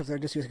Series X or if they're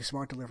just using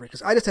smart delivery,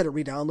 because I just had to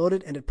re-download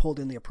it and it pulled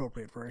in the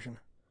appropriate version.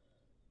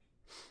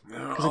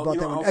 No, Because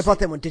I bought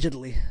that one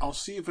digitally. I'll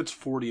see if it's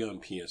 40 on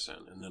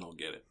PSN, and then I'll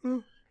get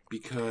it.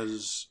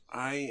 Because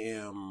I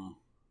am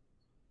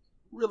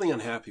really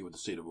unhappy with the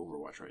state of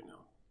Overwatch right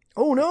now.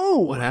 Oh no!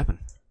 What happened?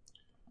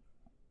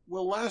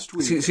 Well, last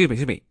week...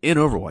 Excuse me. In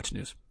Overwatch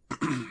news.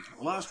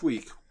 Last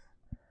week,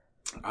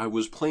 I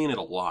was playing it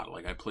a lot.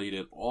 Like, I played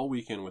it all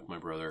weekend with my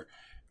brother,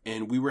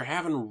 and we were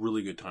having a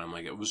really good time.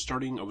 Like, I was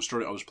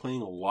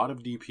playing a lot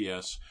of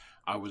DPS.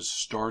 I was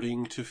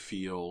starting to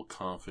feel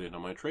confident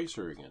on my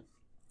Tracer again.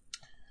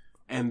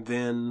 And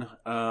then,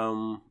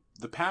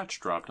 the patch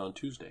dropped on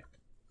Tuesday.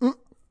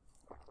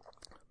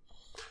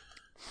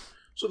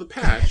 So the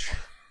patch,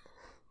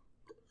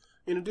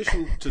 in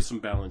addition to some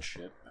balance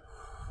shit,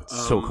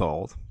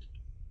 So-called.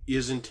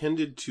 is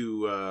intended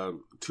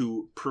to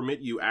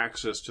permit you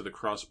access to the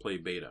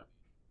crossplay beta.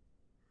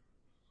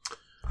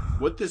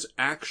 What this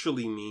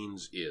actually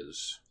means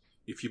is,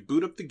 if you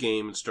boot up the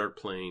game and start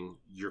playing,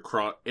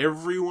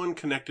 everyone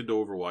connected to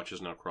Overwatch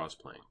is now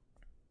cross-playing.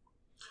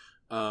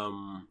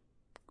 Can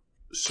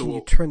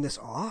you turn this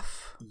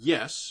off?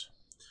 Yes,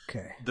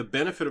 Okay. The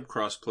benefit of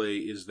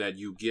crossplay is that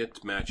you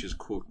get matches,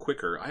 quote,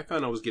 quicker. I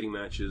found I was getting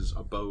matches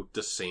about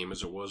the same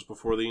as it was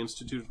before they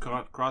instituted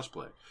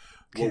crossplay.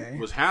 Okay. What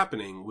was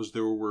happening was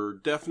there were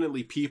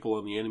definitely people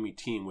on the enemy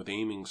team with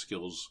aiming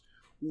skills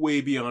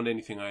way beyond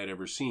anything I had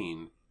ever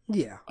seen.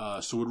 Yeah.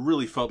 So it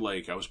really felt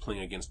like I was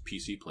playing against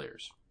PC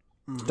players.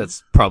 Mhm.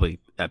 That's probably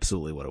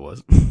absolutely what it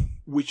was.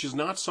 Which is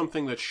not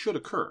something that should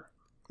occur.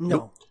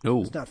 No.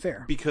 No. It's not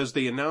fair. Because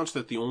they announced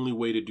that the only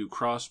way to do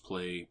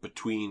crossplay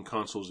between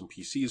consoles and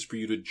PC is for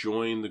you to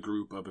join the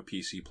group of a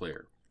PC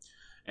player.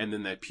 And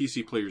then that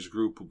PC player's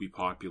group will be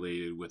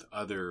populated with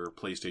other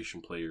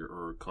PlayStation player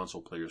or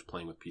console players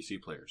playing with PC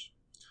players.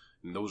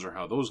 And those are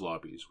how those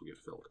lobbies will get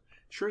filled.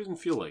 Sure doesn't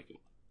feel like it.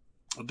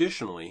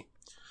 Additionally,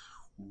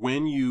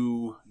 when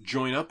you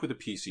join up with a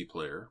PC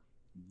player,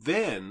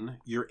 then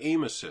your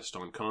aim assist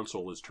on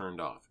console is turned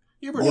off.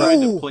 You ever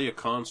tried to play a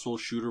console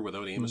shooter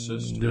without aim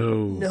assist?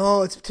 No.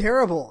 No, it's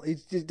terrible.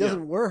 It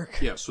doesn't work.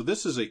 Yeah, so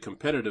this is a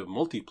competitive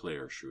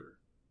multiplayer shooter.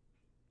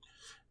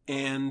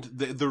 And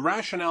the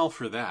rationale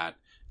for that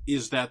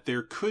is that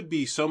there could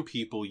be some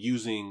people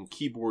using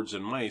keyboards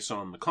and mice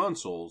on the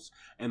consoles,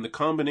 and the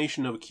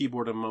combination of a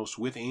keyboard and mouse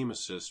with aim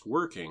assist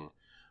working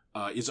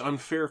is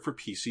unfair for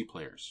PC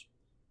players.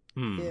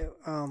 Yeah,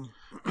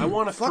 I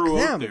want to fuck throw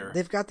them. out there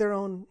They've got their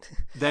own.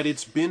 that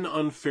it's been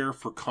unfair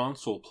for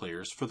console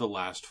players for the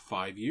last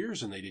 5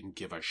 years, and they didn't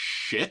give a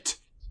shit.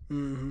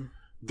 Mm-hmm.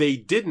 They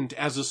didn't,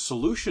 as a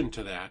solution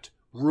to that,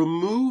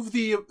 remove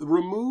the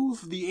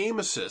aim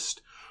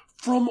assist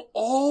from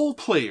all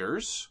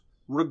players,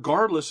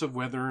 regardless of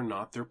whether or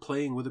not they're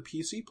playing with a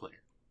PC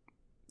player.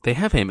 They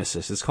have aim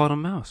assist. It's called a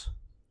mouse.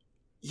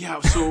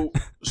 Yeah, so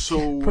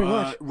Pretty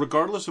much.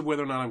 regardless of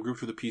whether or not I'm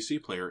grouped with a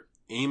PC player,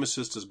 aim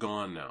assist is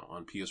gone now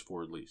on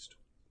PS4 at least.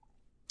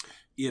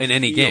 In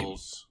any game?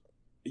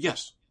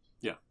 Yes.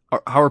 Yeah.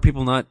 How are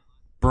people not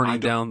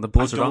burning down the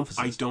Blizzard offices?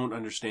 I don't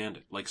understand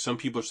it. Like, some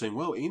people are saying,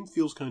 well, aim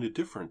feels kind of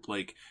different.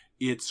 Like,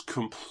 it's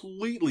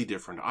completely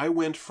different. I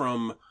went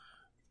from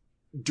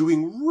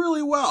doing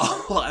really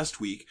well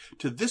last week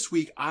to this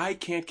week, I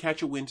can't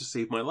catch a win to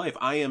save my life.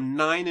 I am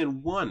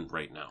 9-1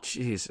 right now.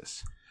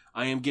 Jesus.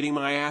 I am getting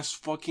my ass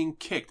fucking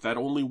kicked. That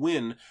only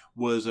win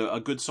was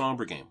a good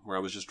Sombra game where I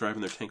was just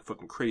driving their tank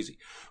fucking crazy.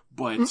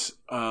 But,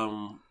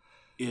 I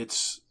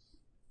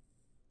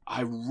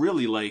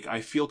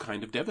feel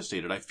kind of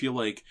devastated. I feel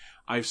like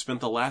I've spent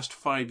the last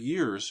 5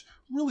 years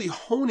really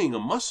honing a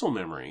muscle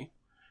memory,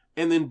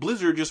 and then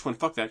Blizzard just went,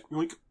 fuck that.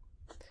 Like,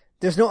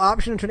 There's no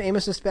option to turn aim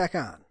assist back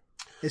on.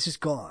 It's just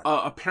gone.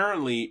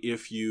 apparently,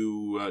 if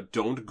you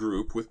don't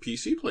group with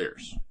PC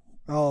players.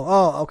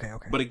 Okay.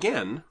 But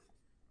again,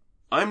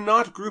 I'm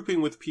not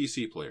grouping with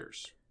PC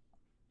players,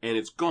 and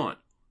it's gone.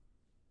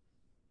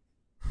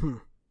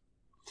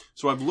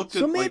 So I've looked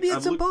at. So maybe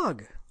it's a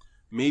bug.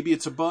 Maybe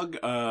it's a bug.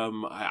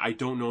 I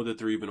don't know that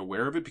they're even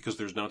aware of it because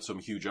there's not some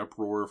huge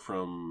uproar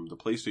from the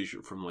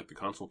PlayStation, from like the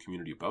console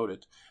community about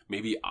it.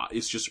 Maybe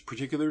it's just a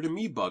particular to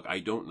me bug. I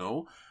don't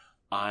know.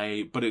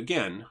 But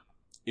again,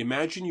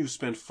 imagine you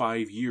spent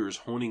 5 years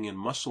honing in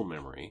muscle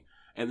memory,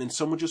 and then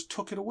someone just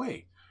took it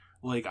away.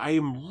 Like, I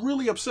am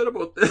really upset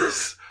about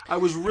this. I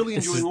was really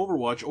enjoying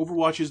Overwatch.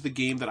 Overwatch is the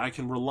game that I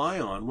can rely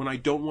on when I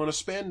don't want to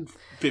spend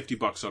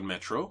 $50 on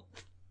Metro.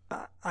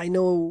 I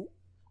know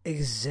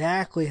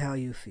exactly how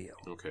you feel.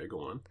 Okay, go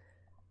on.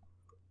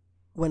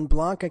 When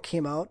Blanca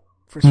came out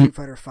for Street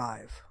Fighter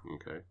V,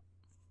 Okay.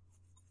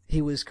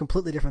 he was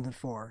completely different than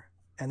 4,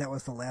 and that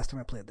was the last time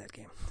I played that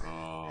game.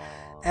 Oh.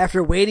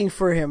 After waiting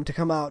for him to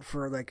come out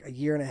for like a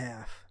year and a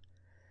half,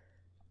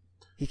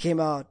 he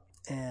came out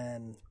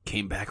and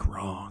Came back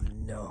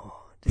wrong. no,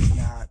 did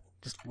not,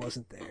 just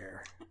wasn't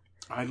there.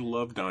 I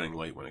loved Dying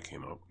Light when it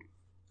came out.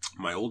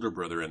 My older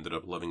brother ended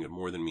up loving it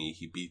more than me.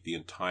 He beat the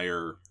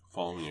entire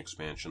following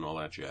expansion, all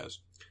that jazz.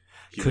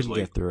 Couldn't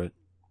get through it.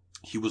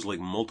 He was like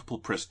multiple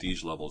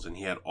prestige levels, and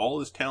he had all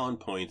his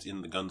talent points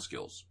in the gun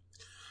skills.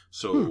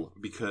 So,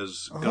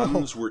 because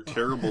guns were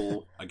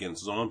terrible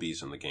against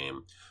zombies in the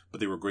game, but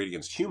they were great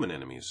against human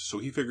enemies, so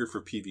he figured for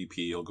PvP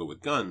he'll go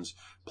with guns,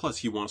 plus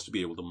he wants to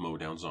be able to mow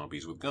down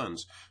zombies with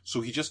guns.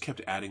 So he just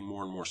kept adding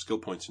more and more skill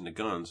points into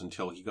guns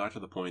until he got to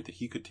the point that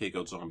he could take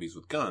out zombies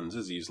with guns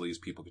as easily as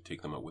people could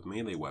take them out with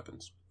melee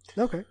weapons.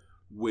 Okay.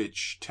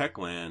 Which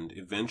Techland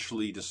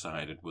eventually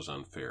decided was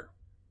unfair.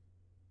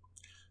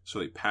 So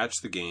they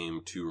patched the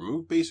game to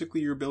remove basically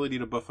your ability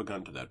to buff a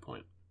gun to that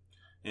point.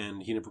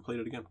 And he never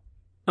played it again.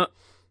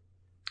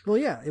 Well,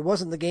 yeah, it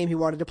wasn't the game he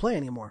wanted to play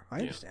anymore. I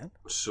understand.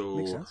 So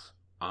Makes sense.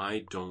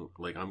 I'm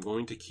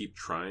going to keep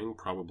trying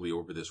probably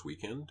over this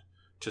weekend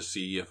to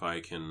see if I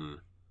can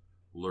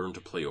learn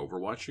to play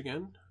Overwatch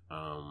again.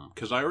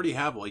 Because I already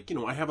have,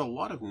 I have a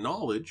lot of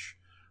knowledge.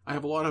 I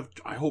have a lot of,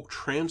 I hope,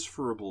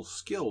 transferable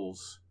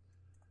skills.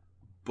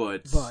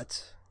 But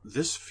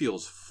this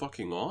feels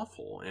fucking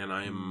awful, and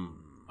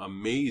I'm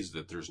amazed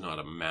that there's not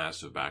a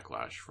massive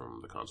backlash from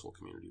the console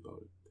community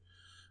about it.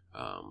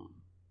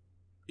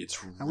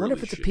 It's really I wonder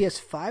if it's shitty. a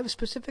PS5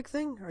 specific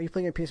thing. Are you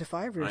playing on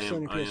PS5 or are you still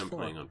on your PS4? I am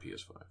playing on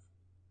PS5.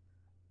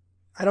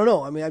 I don't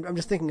know. I mean, I'm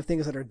just thinking of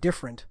things that are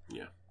different.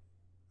 Yeah.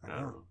 I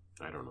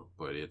don't know.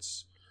 But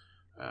it's,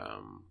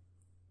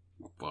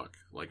 fuck.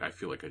 Like, I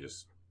feel like I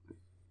just...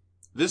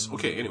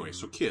 Okay, anyway,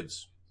 so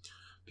kids,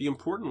 the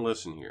important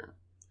lesson here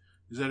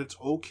is that it's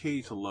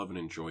okay to love and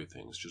enjoy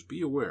things. Just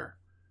be aware.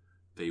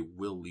 They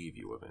will leave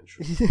you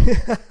eventually.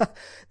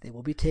 They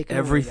will be taken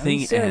Everything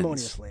away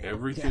unceremoniously.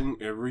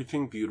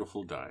 Everything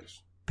beautiful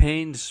dies.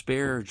 Pain,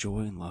 despair, joy,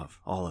 and love.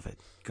 All of it.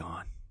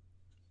 Gone.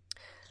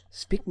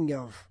 Speaking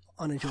of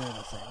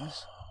unenjoyable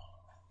things,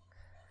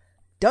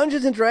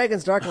 Dungeons &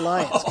 Dragons Dark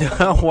Alliance.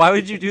 Why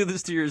would you do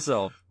this to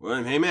yourself?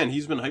 Well, hey man,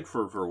 he's been hyped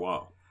for a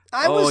while.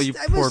 I was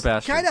poor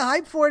bastard. kind of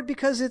hyped for it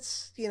because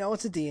it's,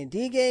 it's a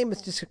D&D game.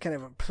 It's just kind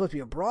of supposed to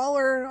be a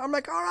brawler. I'm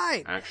like, all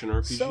right. Action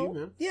RPG,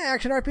 man. Yeah,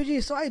 action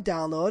RPG. So I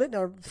downloaded it.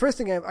 Now, first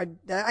thing,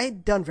 I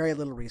had done very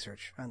little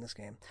research on this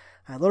game.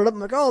 I loaded up, I'm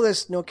like, oh,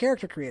 there's no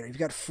character creator. You've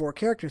got 4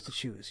 characters to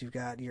choose. You've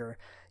got your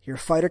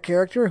fighter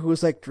character,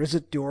 who's like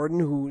Drizzt Do'Urden,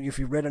 who, if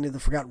you read any of the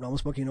Forgotten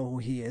Realms book, you know who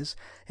he is.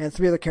 And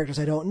 3 other characters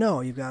I don't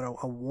know. You've got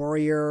a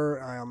warrior,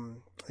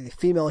 a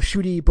female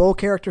shooty bow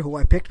character, who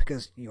I picked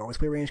because you always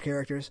play ranged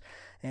characters,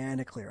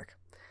 and a cleric.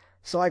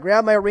 So I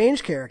grabbed my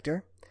ranged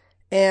character,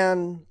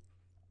 and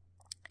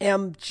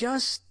am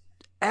just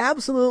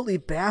absolutely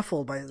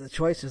baffled by the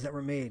choices that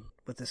were made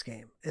with this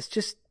game. It's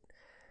just,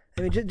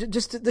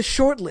 just the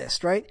short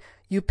list, right?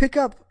 You pick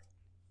up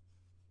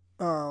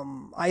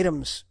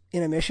items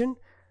in a mission.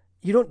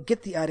 You don't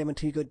get the item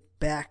until you go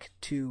back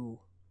to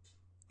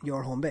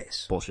your home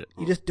base. Bullshit.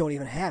 You just don't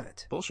even have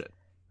it. Bullshit.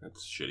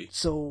 That's shitty.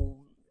 So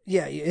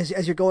yeah,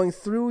 as you're going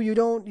through, you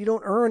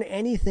don't earn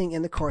anything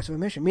in the course of a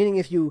mission. Meaning,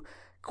 if you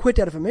quit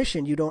out of a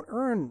mission, you don't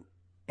earn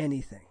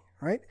anything,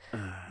 right?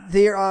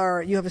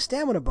 You have a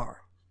stamina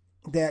bar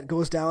that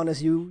goes down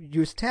as you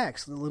use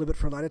attacks. A little bit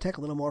for light attack,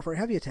 a little more for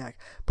heavy attack.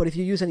 But if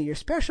you use any of your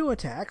special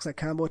attacks, like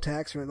combo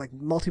attacks or like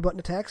multi-button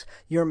attacks,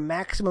 your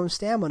maximum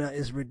stamina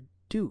is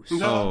reduced.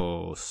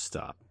 Oh,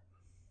 stop.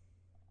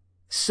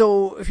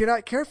 So if you're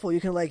not careful, you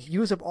can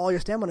use up all your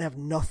stamina and have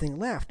nothing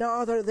left.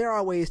 Now, there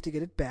are ways to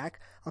get it back.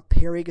 A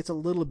parry gets a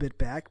little bit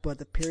back, but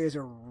the parries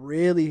are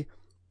really,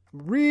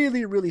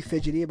 really, really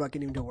fidgety about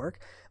getting to work.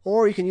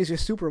 Or you can use your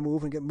super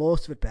move and get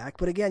most of it back.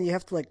 But again, you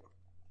have to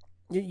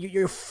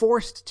you're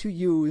forced to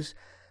use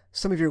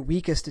some of your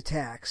weakest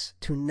attacks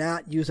to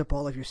not use up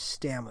all of your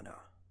stamina.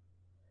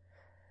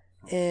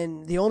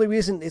 And the only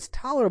reason it's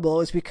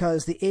tolerable is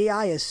because the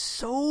AI is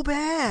so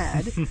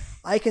bad,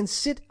 I can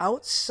sit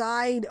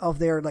outside of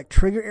their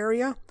trigger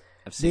area.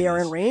 They are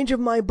in range of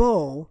my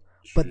bow,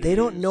 but they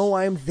don't know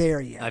I'm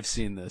there yet. I've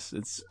seen this.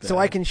 It's bad. So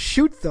I can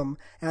shoot them,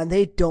 and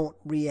they don't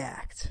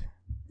react.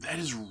 That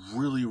is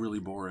really, really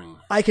boring.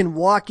 I can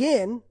walk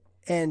in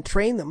and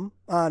train them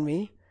on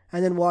me,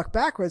 and then walk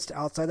backwards to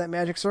outside that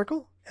magic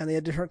circle, and they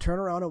had to turn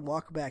around and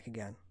walk back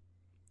again.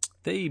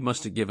 They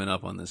must have given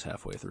up on this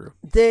halfway through.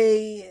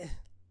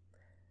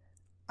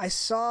 I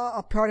saw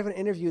a part of an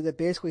interview that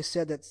basically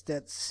said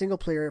that single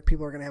player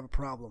people are going to have a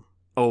problem.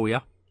 Oh,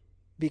 yeah?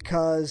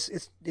 Because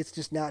it's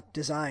just not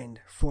designed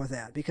for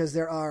that. Because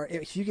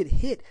if you get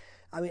hit,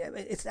 I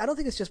don't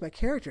think it's just my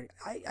character.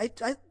 I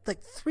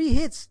 3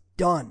 hits,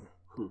 done.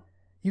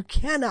 You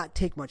cannot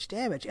take much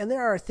damage. And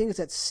there are things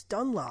that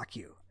stun lock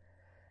you.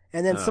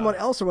 And then someone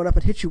else will run up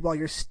and hit you while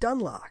you're stun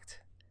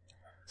locked.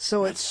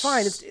 So it's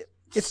fine.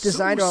 It's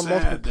designed around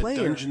multiple players.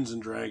 Dungeons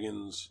and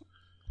Dragons.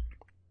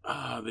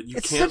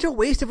 It's such a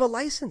waste of a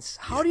license.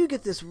 How do you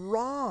get this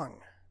wrong?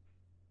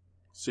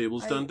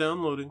 Sable's done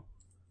downloading.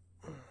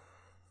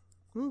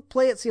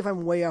 Play it, see if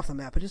I'm way off the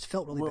map. It just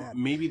felt really bad.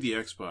 Maybe the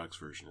Xbox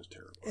version is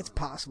terrible. It's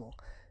possible.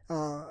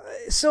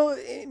 So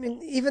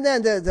even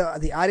then,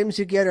 the items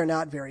you get are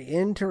not very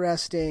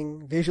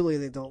interesting. Visually,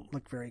 they don't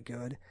look very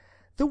good.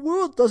 The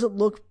world doesn't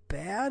look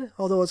bad,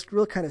 although it's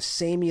real kind of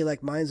samey,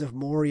 like Mines of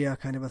Moria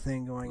kind of a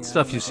thing going on.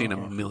 Stuff you've seen a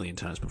million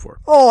times before.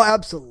 Oh,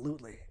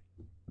 absolutely.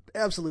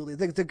 Absolutely.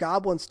 The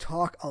goblins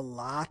talk a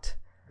lot,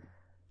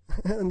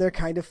 and they're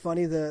kind of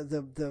funny. They're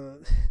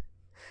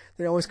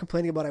always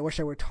complaining about, I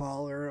wish I were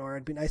taller, or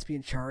it'd be nice to be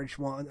in charge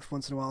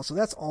once in a while. So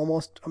that's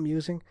almost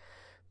amusing,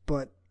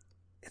 but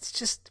it's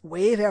just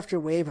wave after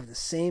wave of the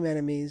same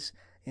enemies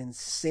in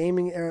same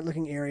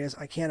looking areas.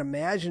 I can't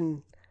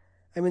imagine.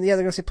 They're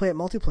going to say play it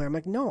multiplayer. I'm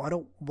like, no, I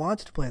don't want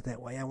to play it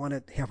that way. I want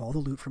to have all the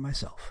loot for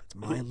myself. It's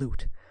my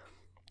loot.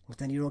 But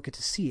then you don't get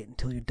to see it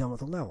until you're done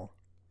with the level.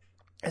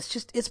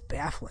 It's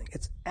baffling.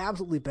 It's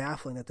absolutely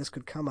baffling that this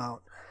could come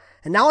out.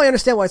 And now I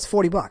understand why it's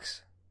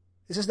 $40.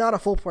 This is not a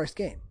full-priced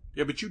game.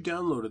 Yeah, but you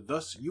downloaded,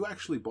 thus you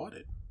actually bought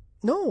it.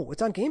 No,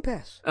 it's on Game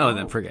Pass. Oh,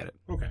 then forget it.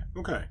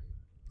 Okay.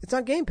 It's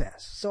on Game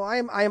Pass. So I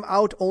am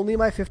out only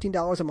my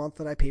 $15 a month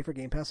that I pay for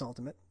Game Pass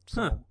Ultimate.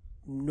 So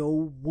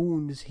no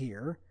wounds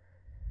here.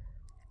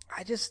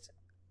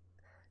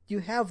 You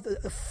have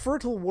the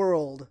fertile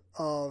world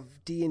of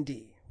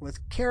D&D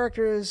with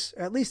characters,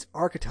 or at least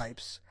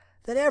archetypes,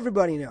 that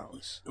everybody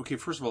knows. Okay,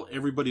 first of all,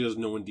 everybody doesn't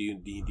know in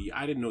D&D.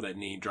 I didn't know that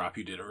name drop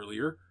you did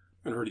earlier.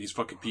 I haven't heard of these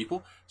fucking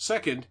people.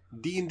 Second,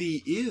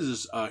 D&D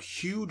is a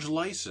huge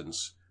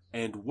license.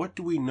 And what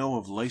do we know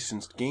of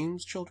licensed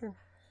games, children?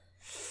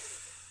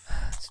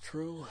 That's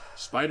true.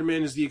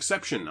 Spider-Man is the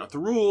exception, not the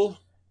rule.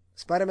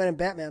 Spider-Man and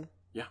Batman.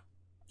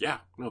 Yeah,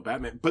 no,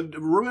 Batman. But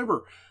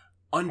remember,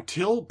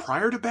 until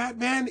prior to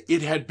Batman,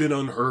 it had been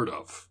unheard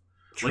of.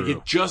 True. Like,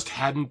 it just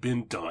hadn't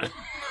been done.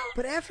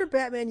 But after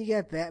Batman, you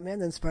got Batman,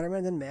 then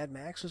Spider-Man, then Mad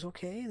Max was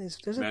okay.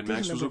 Mad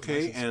Max was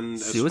okay, and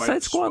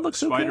Suicide Squad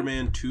looks okay.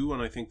 Spider-Man 2,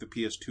 and I think the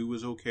PS2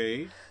 was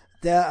okay.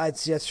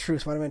 That's true.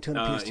 Spider-Man 2 and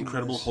the PS2.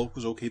 Incredible was. Hulk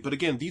was okay, but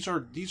again, these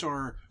are Those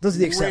are rare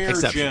the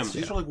exceptions, gems.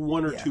 yeah. These are like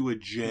one or Yeah. two a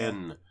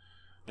gen,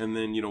 and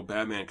then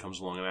Batman comes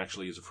along and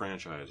actually is a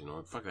franchise.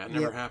 Fuck that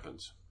never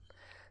happens.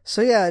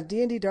 So yeah,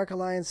 D&D Dark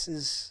Alliance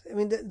is. I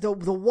mean, the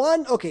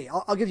one. Okay,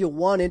 I'll give you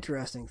one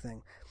interesting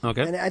thing.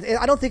 Okay. And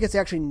I don't think it's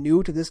actually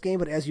new to this game,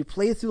 but as you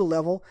play through the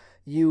level,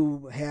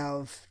 you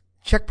have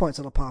checkpoints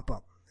that'll pop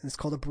up, and it's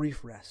called a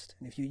brief rest.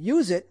 And if you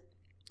use it,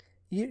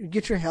 you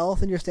get your health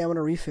and your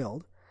stamina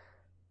refilled.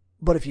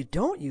 But if you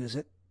don't use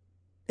it,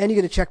 and you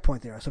get a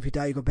checkpoint there. So if you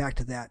die, you go back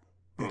to that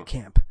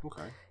camp.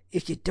 Okay.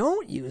 If you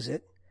don't use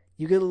it,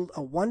 you get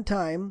a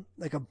one-time,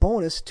 like a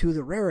bonus to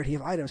the rarity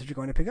of items that you're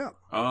going to pick up.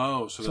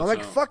 Oh, so I'm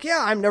like, fuck yeah,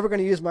 I'm never going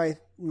to use my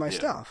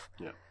stuff.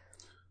 Yeah.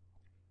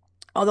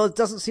 Although it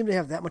doesn't seem to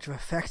have that much of an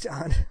effect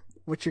on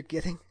what you're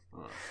getting.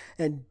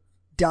 And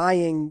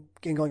dying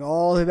and going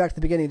all the way back to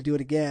the beginning to do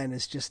it again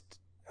is just,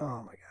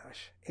 oh my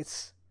gosh.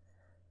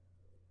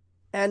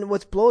 And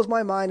what blows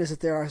my mind is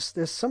that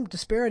there's some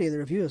disparity in the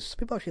reviews. Some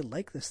people actually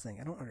like this thing.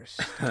 I don't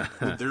understand.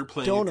 But they're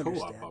playing Don't in co-op,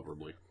 understand.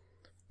 probably.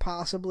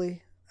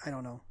 Possibly. I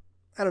don't know.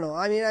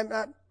 I mean, I'm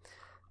not.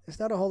 There's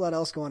not a whole lot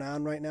else going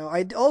on right now.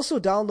 I also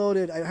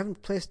downloaded. I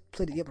haven't played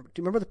it yet. But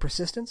do you remember the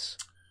Persistence?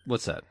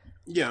 What's that?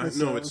 Yeah, It's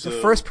it's a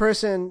first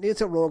person.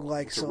 It's a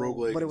roguelike. It's a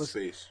roguelike but it in was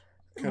space.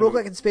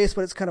 roguelike in space,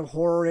 but it's kind of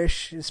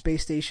horror-ish,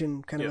 space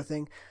station kind of Yeah. a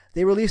thing.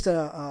 They released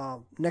a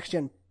next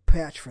gen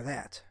patch for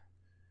that,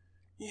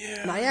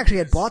 Yeah. and I actually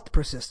had bought the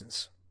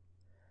Persistence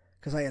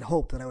because I had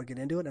hoped that I would get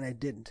into it, and I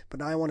didn't. But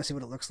now I want to see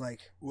what it looks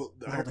like. Well,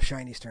 With all the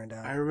shinies turned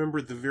on. I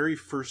remember the very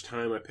first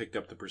time I picked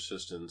up the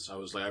Persistence,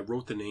 I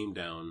wrote the name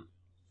down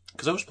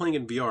because I was playing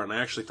in VR, and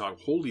I actually thought,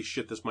 holy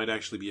shit, this might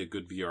actually be a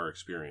good VR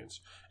experience.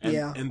 And,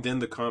 Yeah. And then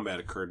the combat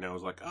occurred, and I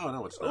was like, oh,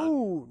 no, it's not.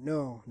 Oh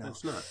no.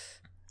 It's not.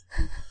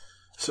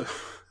 So,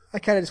 I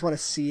kind of just want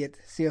to see it,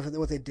 see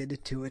what they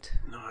did to it.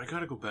 no, I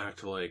gotta go back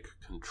to,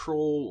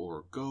 Control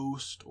or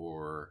Ghost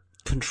or...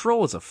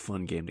 Control is a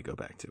fun game to go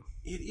back to.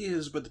 It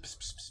is, but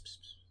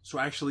so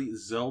actually,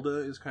 Zelda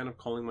is kind of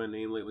calling my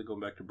name lately, going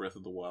back to Breath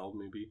of the Wild,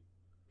 maybe.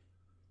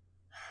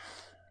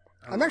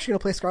 I'm actually going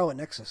to play Scarlet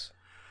Nexus.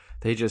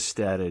 They just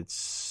added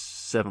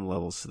 7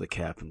 levels to the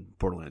cap in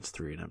Borderlands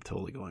 3, and I'm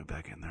totally going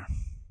back in there.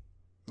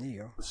 There you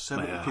go.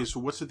 7. Yeah. Okay, so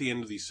what's at the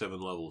end of these 7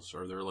 levels?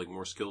 Are there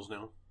more skills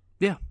now?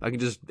 Yeah, I can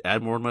just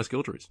add more to my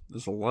skill trees.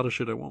 There's a lot of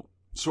shit I won't.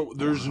 So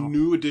there's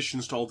new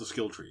additions to all the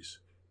skill trees.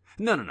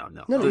 No. No,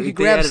 They- you they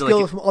grab added,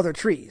 skills from other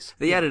trees.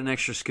 They added an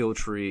extra skill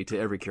tree to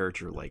every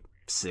character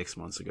 6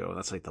 months ago.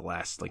 That's the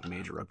last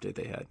major update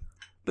they had.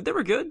 But they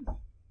were good.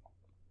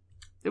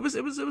 It was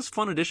a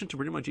fun addition to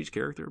pretty much each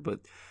character,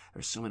 but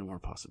there's so many more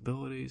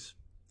possibilities.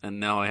 And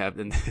now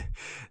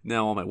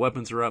now all my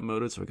weapons are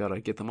outmoded, so I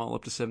gotta get them all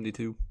up to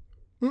 72.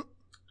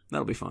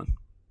 That'll be fun.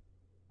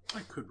 I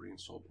could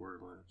reinstall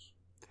Borderlands.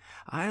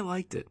 I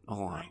liked it a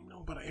lot. I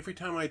know, but every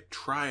time I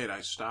try it,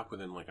 I stop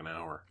within an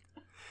hour.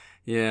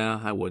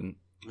 Yeah, I wouldn't.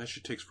 And that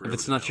shit takes forever. If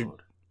it's not your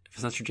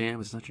jam,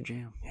 it's not your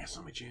jam. Yeah, it's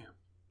not my jam.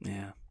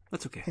 Yeah,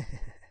 that's okay.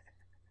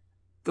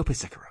 Go play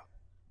Sekiro.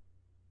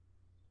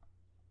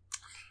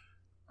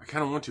 I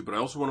kind of want to, but I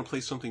also want to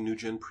play something new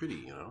gen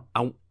pretty,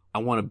 I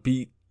want to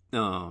beat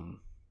oh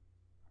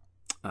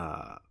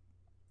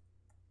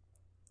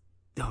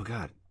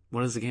god,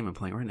 what is the game I'm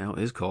playing right now?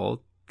 It's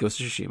called Ghost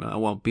of Tsushima. I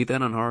want to beat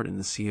that on hard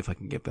and see if I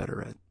can get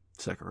better at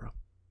Sekiro.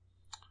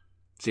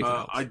 See if it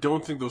helps. I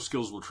don't think those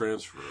skills will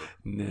transfer.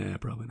 Nah,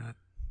 probably not.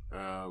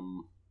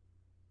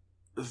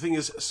 The thing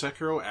is,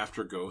 Sekiro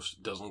after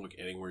Ghost doesn't look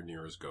anywhere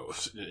near as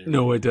Ghost.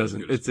 No, it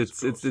doesn't. As good as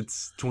It's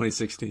Ghost.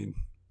 2016.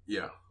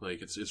 Yeah,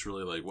 it's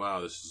really wow,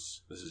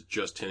 this is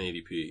just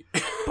 1080p.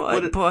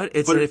 But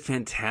it's a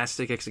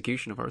fantastic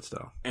execution of art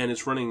style. And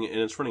it's running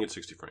at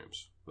 60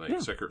 frames. Yeah.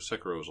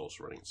 Sekiro is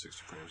also running at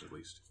 60 frames at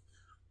least.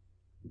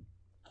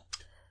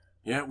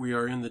 Yeah, we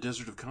are in the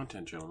desert of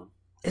content, gentlemen.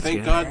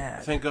 Thank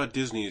God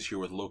Disney is here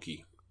with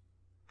Loki.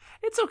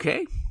 It's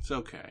okay. It's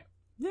okay.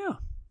 Yeah.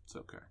 It's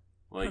okay.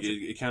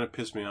 It kind of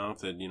pissed me off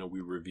that, we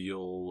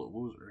reveal, what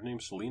was her name,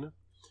 Selena?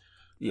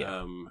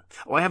 Yeah.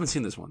 I haven't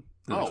seen this one.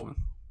 The next one.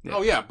 Yeah.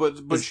 Oh yeah, but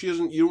she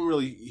doesn't. You don't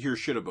really hear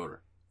shit about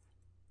her.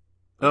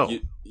 Oh,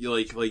 they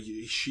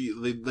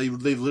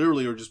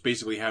literally are just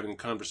basically having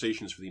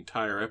conversations for the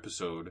entire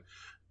episode,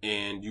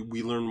 and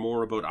we learn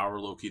more about our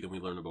Loki than we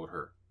learn about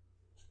her.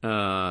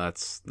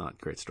 that's not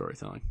great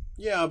storytelling.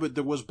 Yeah, but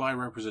there was bi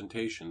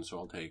representation, so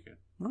I'll take it.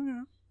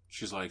 Okay.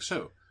 She's like,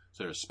 so is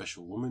there a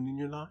special woman in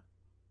your life?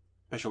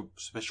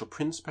 Special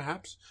prince,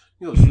 perhaps?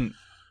 He goes,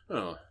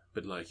 oh, a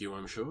bit like you,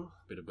 I'm sure.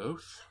 A bit of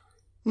both.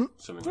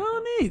 Something like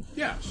that. Neat.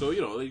 Yeah, so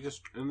they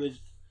just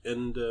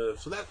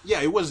so that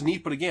it was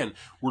neat, but again,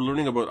 we're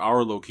learning about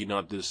our Loki,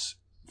 not this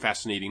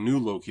fascinating new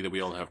Loki that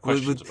we all have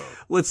questions about.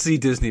 Let's see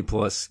Disney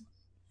Plus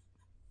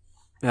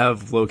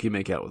have Loki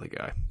make out with a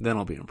guy. Then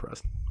I'll be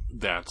impressed.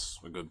 That's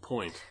a good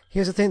point.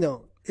 Here's the thing,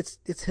 though. It's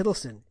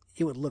Hiddleston.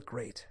 It would look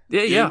great.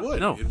 Yeah. It would.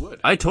 No, It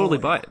would. I totally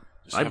buy it.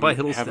 Just I'd buy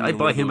have Hiddleston. him I'd in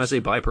buy one of him those- as a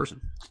bi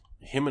person.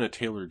 Him in a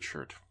tailored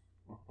shirt.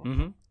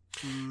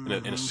 Mm-hmm.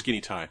 And a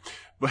skinny tie.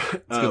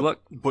 But Good luck.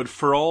 But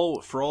for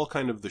all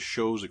kind of the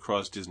shows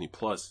across Disney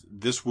Plus,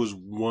 this was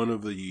one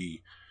of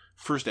the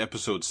first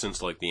episodes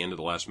since like the end of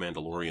The Last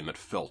Mandalorian that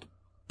felt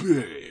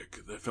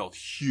big, that felt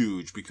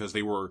huge, because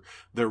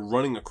they're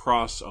running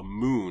across a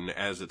moon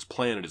as its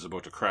planet is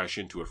about to crash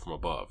into it from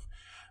above.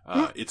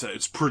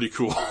 It's pretty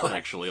cool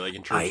actually, like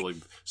in terms of like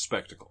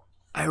spectacle.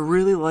 I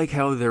really like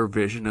how their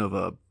vision of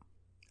a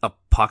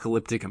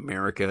apocalyptic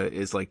America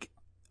is like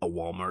a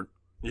Walmart.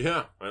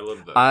 Yeah, I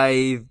love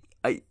that.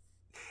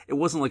 It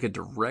wasn't like a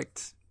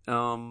direct,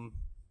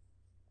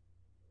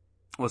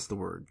 what's the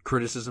word?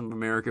 Criticism of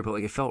America, but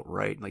like it felt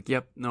right. Like,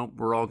 yep, no,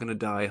 we're all gonna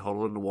die,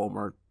 huddled into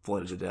Walmart,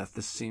 flooded to death.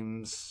 This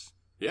seems,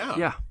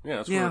 Yeah,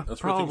 that's where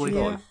probably.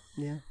 things are going.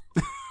 Yeah.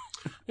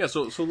 Yeah,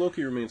 so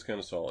Loki remains kind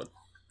of solid.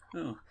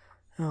 Oh.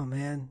 Oh,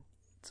 man.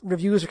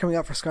 Reviews are coming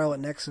out for Scarlet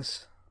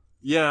Nexus.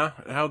 Yeah,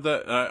 how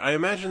that? I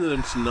imagine that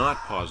it's not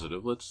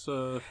positive. Let's.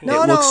 No,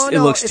 It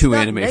looks it's too not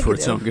anime for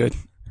its own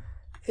negative.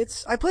 good.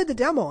 I played the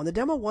demo, and the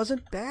demo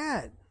wasn't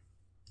bad.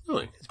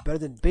 Really? It's better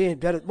than being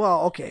better.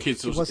 Well, okay. Okay,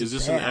 so it wasn't is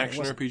this bad. an It action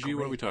wasn't RPG? What are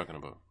great. we talking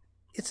about?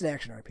 It's an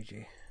action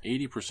RPG.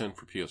 80%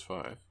 for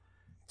PS5.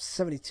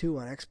 72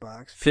 on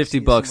Xbox. $50,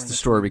 somewhere the in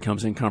story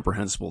becomes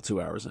incomprehensible 2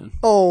 hours in.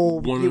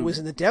 Oh, One it of- was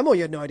in the demo.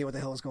 You had no idea what the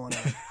hell was going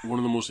on. One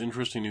of the most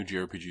interesting new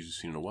JRPGs you've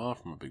seen in a while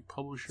from a big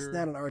publisher. It's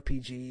not an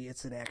RPG.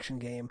 It's an action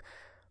game.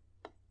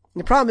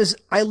 And the problem is,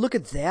 I look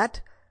at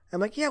that. I'm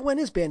like, yeah, when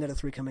is Bayonetta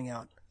 3 coming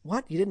out?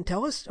 What? You didn't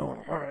tell us? Oh,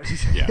 all right.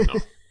 Yeah,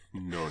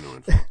 no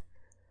info.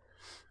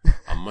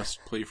 A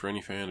must-play for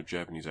any fan of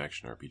Japanese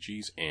action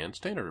RPGs and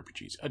standard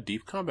RPGs. A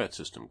deep combat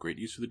system, great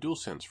use of the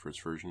DualSense for its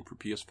version for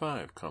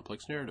PS5.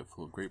 Complex narrative,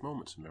 full of great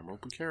moments and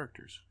memorable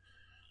characters.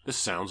 This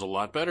sounds a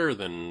lot better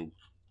than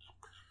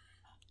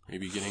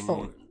maybe getting.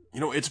 Oh.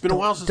 It's been a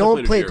while since I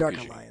Don't played play a JRPG.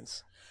 Dark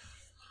Alliance.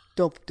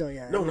 Don't,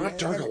 yeah. No, not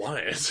Dark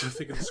Alliance. I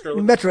think it's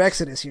Scarlet Metro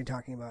Exodus you're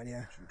talking about,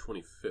 yeah.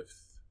 June 25th.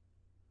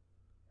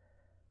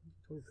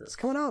 It's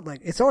coming out,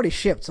 it's already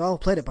shipped, so I'll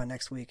play it by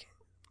next week.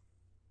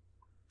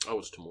 Oh,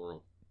 it's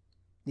tomorrow.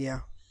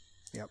 Yeah.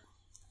 Yep.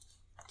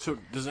 So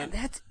does that? And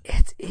that's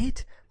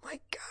it.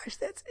 My gosh,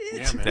 that's it.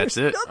 Yeah, man. That's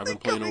There's it. I've nothing been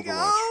playing coming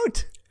Overwatch.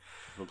 out.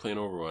 I've been playing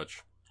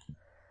Overwatch.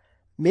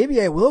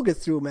 Maybe I will get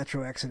through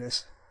Metro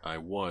Exodus. I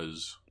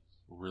was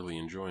really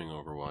enjoying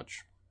Overwatch.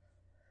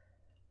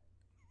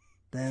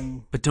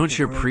 Then. But don't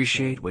you the world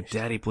appreciate what changed.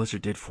 Daddy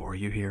Blizzard did for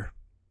you here?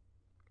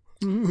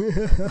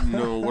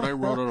 No, what I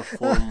wrote on a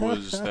forum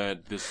was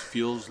that this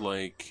feels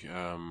like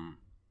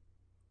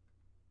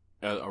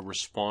a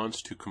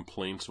response to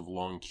complaints of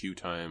long queue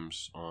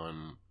times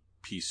on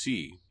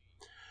PC.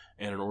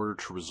 And in order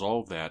to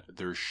resolve that,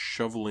 they're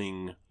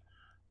shoveling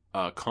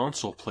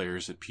console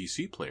players at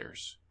PC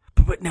players.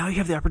 But now you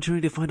have the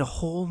opportunity to find a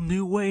whole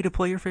new way to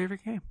play your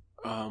favorite game.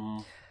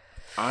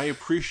 I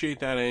appreciate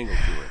that angle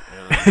to it,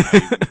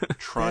 and I'm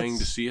trying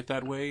to see it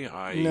that way.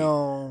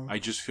 No. I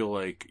just feel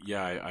like,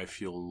 I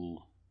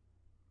feel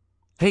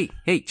Hey,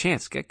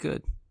 Chance, get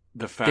good.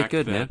 the fact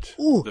good, man. that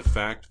Ooh. the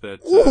fact that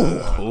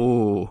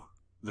Oh.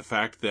 the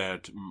fact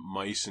that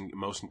mouse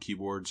and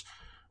keyboards,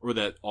 or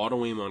that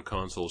auto aim on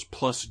consoles,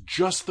 plus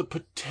just the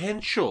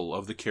potential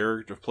of the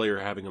character player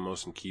having a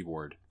mouse and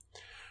keyboard,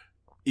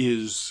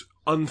 is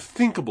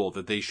unthinkable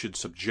that they should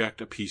subject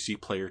a PC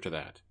player to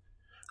that.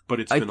 But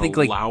it's been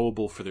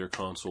allowable for their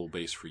console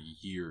base for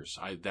years.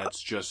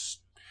 That's just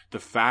the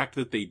fact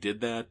that they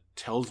did that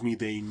tells me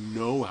they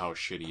know how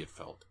shitty it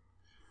felt,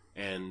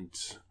 and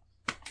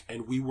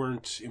we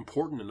weren't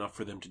important enough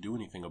for them to do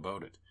anything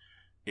about it.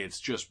 It's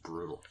just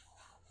brutal.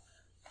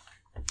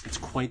 It's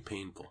quite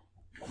painful.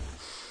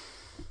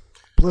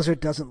 Blizzard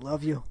doesn't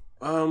love you.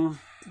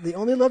 They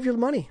only love your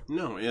money.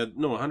 No,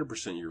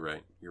 100%.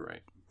 You're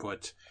right.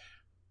 But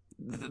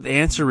The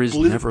answer is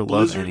never love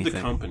Blizzard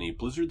anything.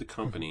 Blizzard the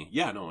company.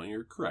 Yeah, no,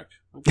 you're correct.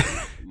 Okay.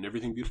 And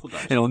everything beautiful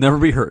dies. It'll never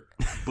be hurt.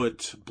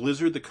 But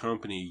Blizzard the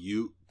company,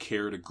 you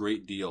cared a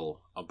great deal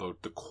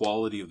about the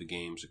quality of the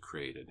games it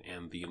created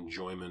and the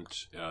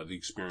enjoyment, the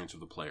experience of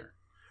the player.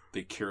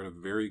 They cared a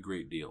very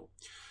great deal.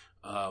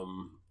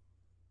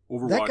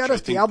 Overwatch, That got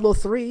us Diablo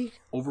 3.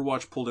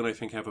 Overwatch pulled in, I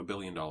think, $500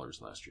 million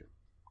last year.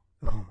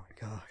 Oh my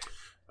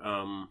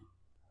gosh.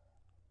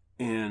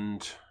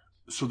 And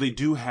so they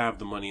do have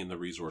the money and the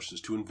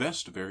resources to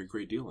invest a very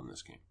great deal in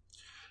this game.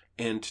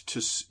 And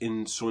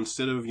so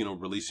instead of,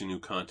 releasing new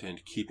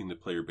content, keeping the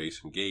player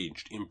base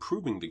engaged,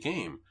 improving the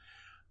game,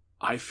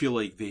 I feel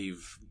like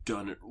they've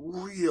done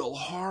real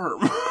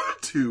harm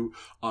to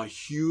a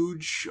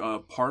huge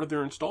part of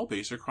their install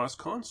base across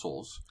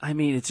consoles. I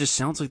mean, it just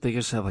sounds like they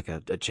just have like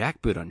a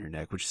jackboot on your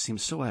neck, which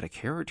seems so out of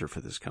character for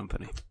this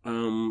company.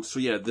 So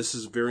yeah, this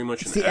is very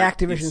much It's the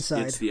Activision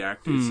side. It's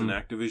an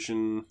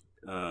Activision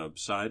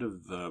side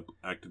of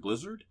Active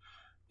Blizzard,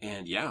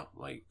 And yeah,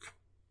 like,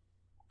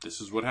 this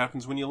is what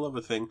happens when you love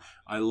a thing.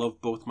 I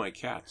love both my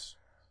cats,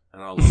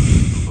 and I'll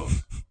love them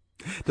both.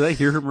 Did I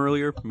hear him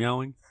earlier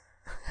meowing?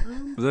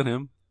 Was that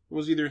him? It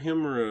was either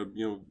him or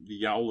the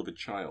yowl of a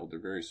child. They're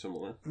very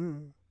similar.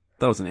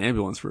 That was an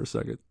ambulance for a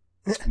second.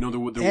 No,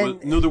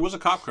 there was a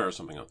cop car or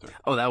something out there.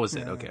 Oh, that was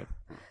it. Okay.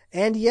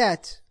 And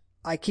yet,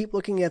 I keep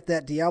looking at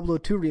that Diablo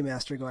 2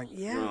 remaster going,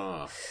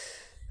 Ugh.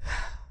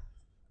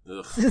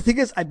 The thing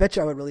is, I bet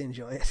you I would really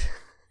enjoy it.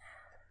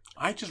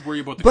 I just worry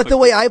about the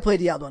way I play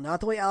Diablo, not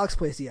the way Alex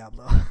plays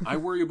Diablo. I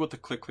worry about the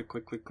click,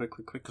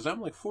 because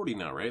I'm like 40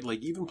 now, right? Like,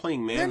 even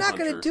playing Manhunter. They're not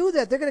going to do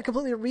that. They're going to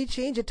completely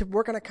rechange it to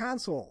work on a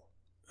console.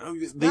 Oh,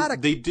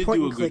 they did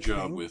do a good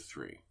job with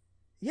 3.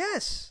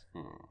 Yes.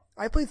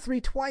 I played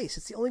 3 twice.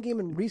 It's the only game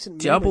in recent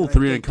memory Diablo that I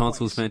 3 played on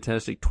console twice. is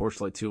fantastic.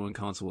 Torchlight 2 on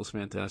console is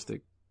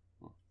fantastic.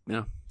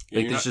 Yeah.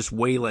 Like, there's just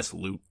way less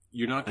loot.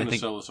 You're not going to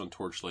sell us on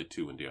Torchlight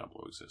 2 when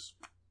Diablo exists.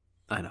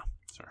 I know.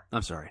 Sorry.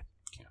 I'm sorry.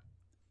 Yeah.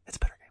 It's a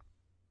better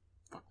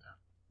game. Fuck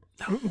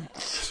that.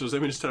 So does that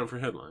mean it's time for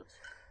headlines?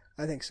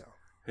 I think so.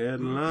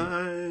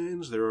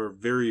 Headlines. There are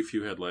very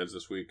few headlines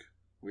this week.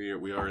 We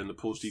are in the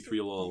post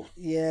E3 lull.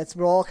 Yeah,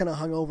 we're all kind of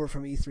hungover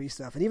from E3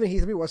 stuff, and even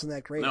E3 wasn't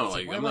that great. No, It's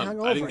like, why I'm am I not.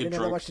 hungover? I didn't get have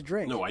drunk. that much to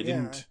drink. No, I Yeah.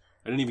 didn't.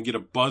 I didn't even get a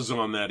buzz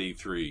on that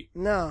E3.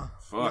 No.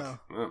 Fuck.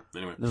 No. Oh,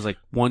 anyway, There was like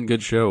one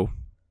good show.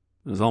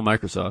 It was all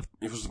Microsoft.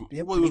 it was Yep,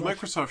 it was pretty much.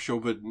 Microsoft show,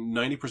 but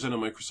 90% of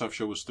Microsoft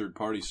show was third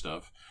party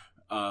stuff.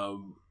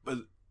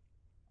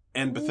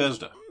 And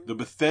Bethesda, the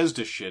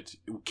Bethesda shit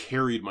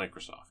carried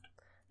Microsoft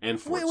and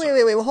Forza.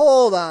 Wait,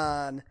 hold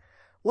on.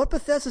 What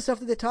Bethesda stuff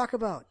did they talk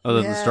about? Other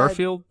You than had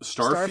Starfield?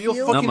 Starfield,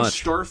 Not fucking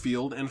much.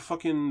 Starfield, and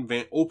fucking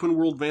open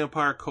world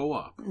vampire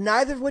co-op.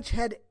 Neither of which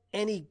had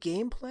any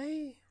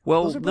gameplay?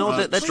 Well, Those are no, both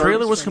that trailers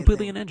trailer was for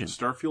completely anything. an engine.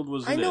 Starfield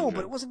was. I an know, engine.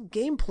 but it wasn't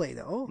gameplay,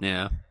 though.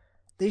 Yeah.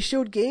 They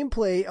showed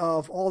gameplay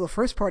of all the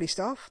first-party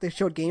stuff. They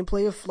showed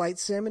gameplay of Flight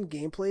Sim and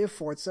gameplay of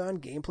Forza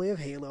and gameplay of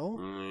Halo.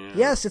 Yeah.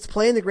 Yes, it's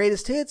playing the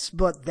greatest hits,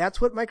 but that's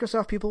what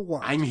Microsoft people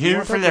want. I'm They here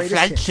want for our the greatest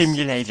flight hits.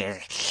 simulator.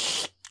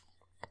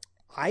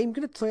 I'm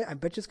gonna play. I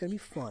bet you it's gonna be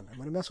fun. I'm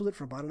gonna mess with it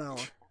for about an hour.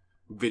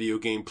 Video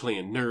game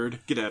playing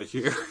nerd. Get out of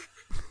here.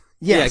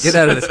 Yes. Yeah,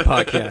 get out of this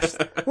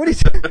podcast. What are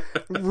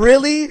you?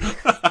 Really?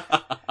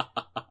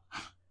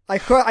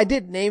 I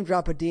did name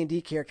drop a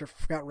D&D character for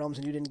Forgotten Realms,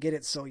 and you didn't get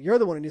it. So you're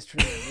the one who needs to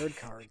turn in a nerd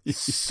card,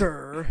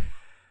 sir.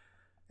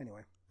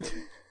 Anyway.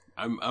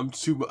 I'm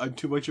too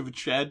much of a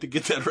Chad to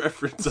get that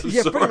reference. I'm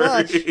Yeah, sorry. pretty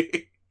much.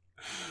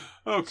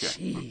 Okay.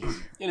 Jeez.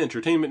 In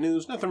entertainment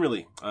news, nothing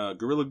really.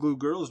 Gorilla Glue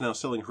Girl is now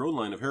selling her own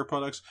line of hair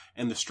products,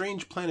 and the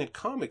Strange Planet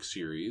comic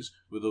series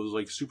with those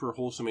like super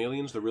wholesome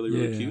aliens, they're really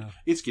Yeah. cute.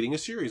 It's getting a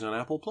series on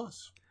Apple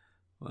Plus,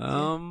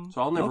 so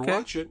I'll never okay.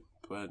 watch it,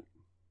 but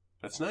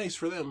that's nice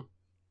for them.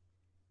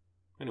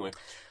 Anyway,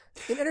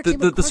 In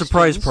entertainment The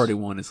surprise questions, party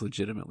one is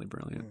legitimately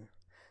brilliant.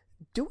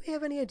 Do we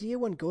have any idea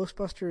when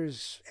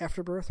Ghostbusters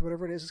Afterbirth, or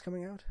whatever it is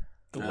coming out?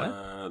 The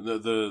what?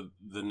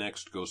 the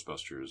next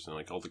Ghostbusters and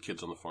like all the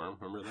kids on the farm.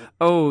 Remember that?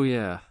 Oh,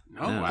 yeah.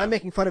 No, Yeah. I'm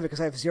making fun of it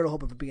because I have zero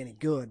hope of it being any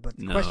good. But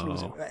the question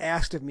was No.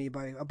 asked of me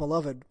by a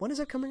beloved. When is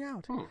that coming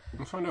out? We'll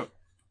find out.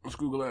 Let's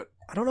Google that.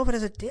 I don't know if it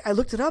has a date. I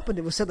looked it up and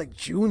it was said like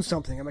June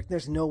something. I'm like,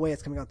 there's no way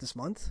it's coming out this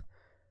month.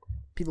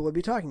 People would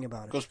be talking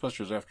about it.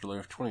 Ghostbusters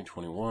Afterlife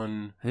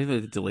 2021. I think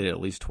they delayed it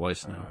at least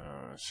twice now.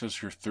 It says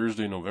here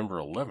Thursday, November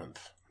 11th.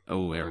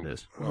 Oh, there it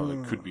is. Well,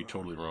 that could be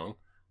totally wrong.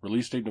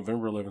 Release date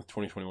November 11th,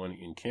 2021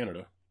 in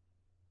Canada.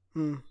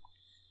 Hmm.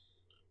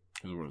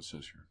 Is what it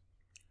says here.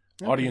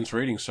 Okay. Audience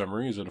rating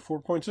summary is at a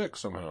 4.6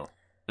 somehow.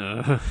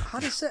 How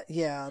does that?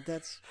 Yeah,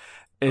 that's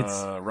It's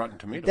Rotten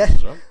Tomatoes That-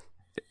 is up.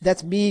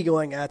 that's me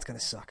going. It's gonna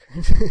suck.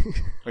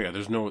 Oh yeah,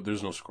 there's no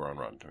score on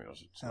Rotten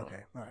Tomatoes. It's not.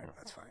 Okay, all right,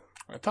 that's fine.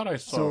 I thought I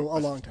saw. So a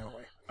long time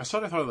away. I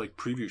thought like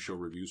preview show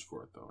reviews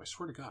for it though. I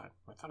swear to God,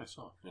 I thought I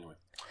saw. Anyway,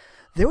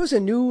 There was a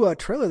new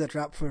trailer that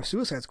dropped for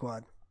Suicide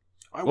Squad.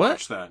 I What?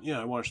 watched that. Yeah,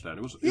 I watched that.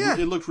 Yeah.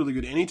 It looked really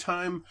good.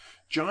 Anytime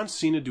John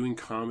Cena doing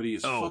comedy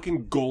is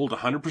fucking gold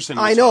 100%.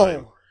 I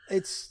know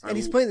and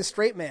he's playing the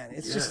straight man.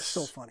 It's Yes. just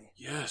so funny.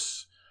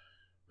 Yes.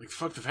 Like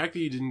fuck the fact that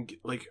you didn't get,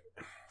 like.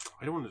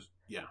 I don't want to.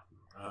 Yeah.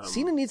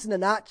 Cena needs to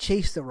not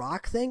chase the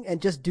Rock thing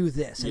and just do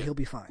this, and Yeah. he'll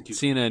be fine.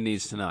 Cena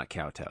needs to not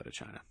kowtow to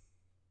China.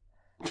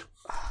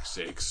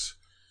 Sakes.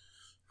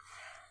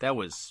 That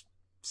was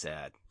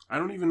sad. I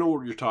don't even know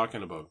what you're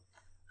talking about.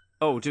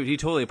 Oh, dude, he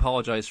totally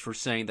apologized for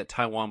saying that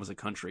Taiwan was a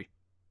country.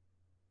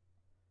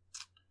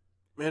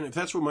 Man, if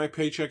that's what my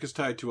paycheck is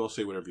tied to, I'll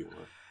say whatever you want.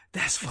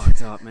 That's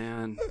fucked up,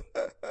 man.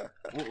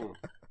 Mm-mm.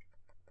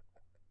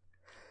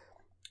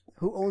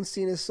 Who owns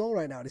Cena's soul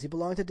right now? Does he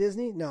belong to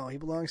Disney? No, he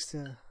belongs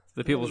to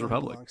The People's who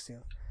Republic. Belongs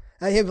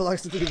to. He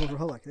belongs to the People's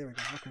Republic. There we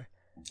go. Okay.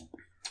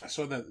 I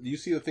saw that. Do you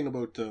see the thing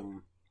about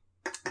them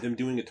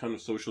doing a ton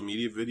of social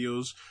media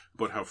videos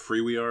about how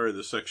free we are in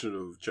the section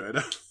of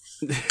China?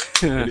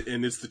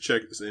 and it's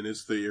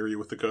the area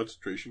with the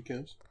concentration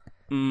camps.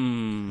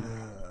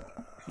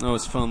 Oh,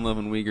 it's fun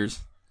loving Uyghurs.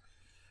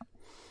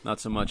 Not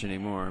so much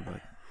anymore,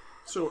 but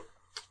So,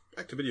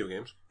 Back to video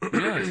games.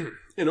 Yes.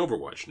 In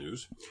Overwatch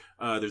news,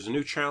 there's a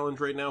new challenge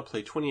right now.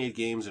 Play 28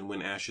 games and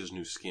win Ash's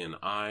new skin.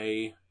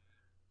 I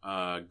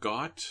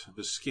got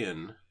the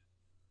skin.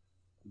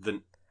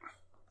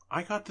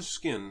 I got the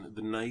skin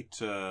the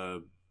night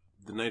of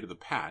the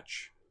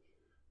patch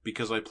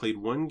because I played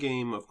one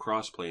game of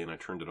crossplay and I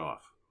turned it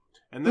off.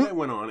 And then I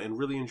went on and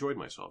really enjoyed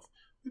myself.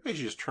 Maybe I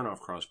should just turn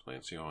off crossplay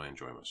and see how I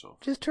enjoy myself.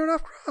 Just turn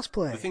off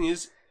crossplay. The thing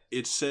is,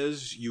 it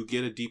says you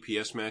get a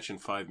DPS match in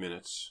 5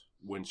 minutes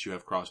once you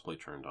have crossplay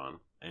turned on,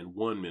 and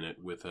 1 minute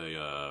with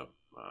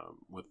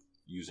with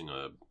using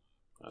a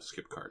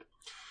skip card.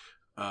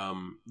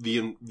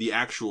 The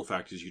actual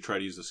fact is, you try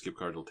to use the skip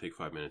card, it'll take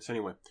 5 minutes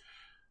anyway.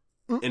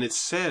 And it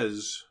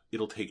says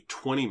it'll take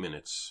 20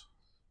 minutes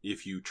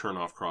if you turn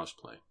off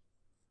crossplay,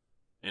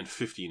 and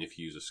 15 if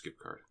you use a skip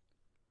card.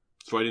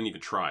 So I didn't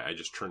even try. I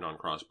just turned on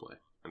crossplay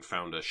and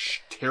found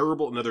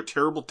another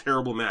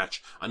terrible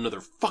match,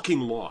 another fucking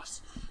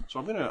loss. So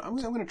I'm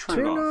gonna turn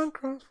it off. Turn on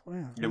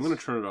crossplay. Yeah, I'm gonna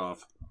turn it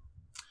off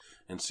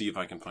and see if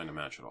I can find a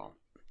match at all.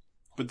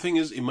 But the thing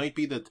is, it might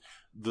be that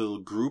the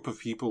group of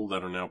people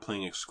that are now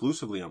playing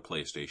exclusively on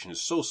PlayStation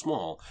is so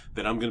small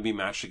that I'm gonna be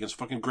matched against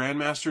fucking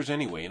grandmasters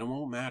anyway, and it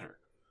won't matter.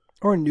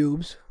 Or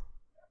noobs.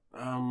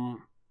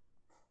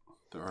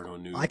 There are no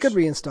news. I could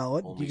reinstall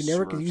it. Only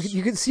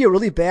You could see a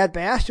really bad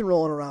Bastion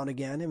rolling around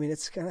again. I mean,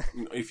 it's kind of.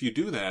 If you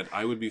do that,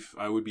 I would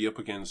be up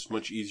against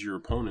much easier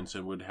opponents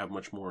and would have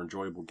much more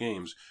enjoyable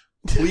games.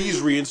 Please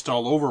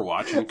reinstall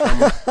Overwatch and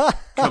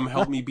come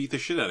help me beat the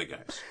shit out of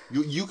guys.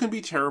 You can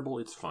be terrible.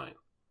 It's fine.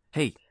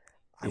 Hey,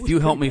 if you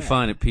help me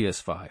find a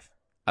PS5,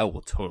 I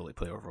will totally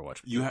play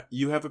Overwatch.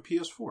 You have a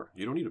PS4.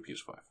 You don't need a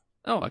PS5.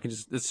 Oh, I can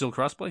just. It's still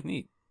crossplay.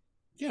 Neat.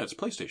 Yeah, it's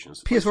PlayStation.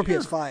 It's PS4,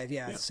 PlayStation. PS5.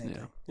 Yeah, it's the same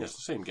thing. Yeah, it's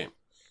the same game.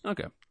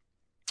 Okay.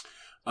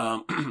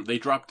 They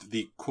dropped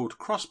the, quote,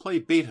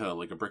 crossplay beta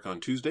like a brick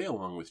on Tuesday,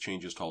 along with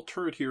changes to all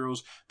turret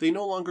heroes. They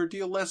no longer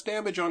deal less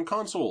damage on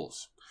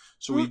consoles.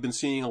 So we've been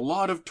seeing a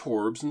lot of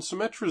Torbs and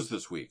Symmetras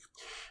this week.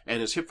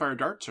 And as hipfire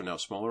darts are now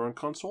smaller on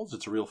consoles,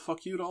 it's a real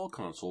fuck you to all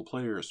console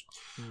players.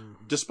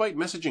 Mm-hmm. Despite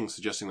messaging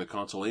suggesting the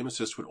console aim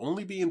assist would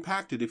only be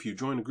impacted if you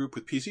join a group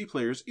with PC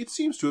players, it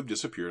seems to have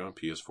disappeared on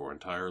PS4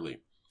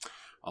 entirely.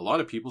 A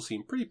lot of people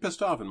seem pretty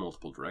pissed off in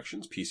multiple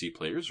directions. PC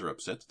players are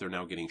upset that they're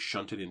now getting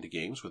shunted into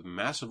games with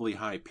massively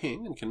high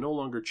ping and can no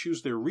longer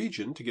choose their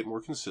region to get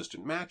more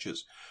consistent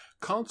matches.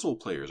 Console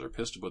players are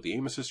pissed about the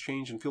aim assist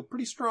change and feel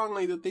pretty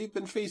strongly that they've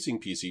been facing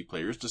PC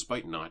players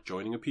despite not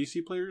joining a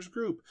PC players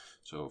group.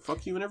 So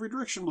fuck you in every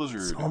direction,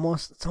 Blizzard.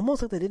 It's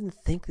almost like they didn't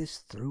think this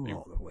through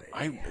all the way.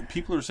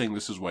 People are saying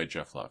this is why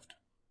Jeff left.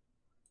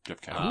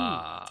 Jeff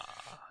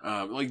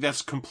Kaplan. Like,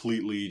 that's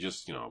completely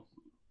just, out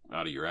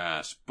of your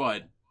ass,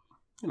 but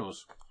who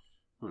knows?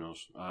 Who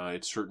knows?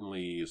 It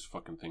certainly is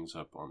fucking things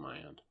up on my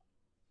end.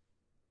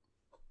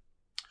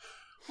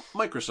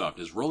 Microsoft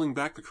is rolling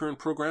back the current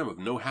program of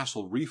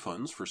no-hassle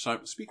refunds for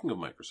Speaking of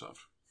Microsoft,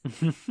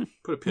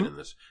 put a pin in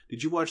this.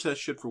 Did you watch that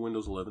shit for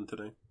Windows 11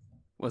 today?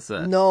 What's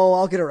that? No,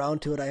 I'll get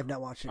around to it. I have not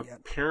watched it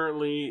yet.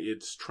 Apparently,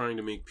 it's trying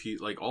to make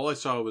all I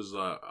saw was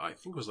I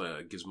think it was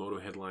a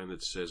Gizmodo headline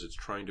that says it's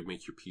trying to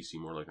make your PC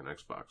more like an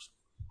Xbox.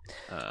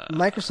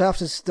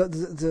 Microsoft is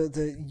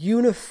the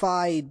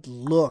unified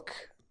look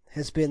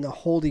has been the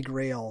holy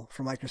grail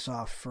for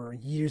Microsoft for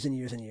years and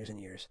years and years and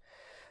years.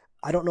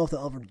 I don't know if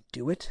they'll ever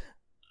do it,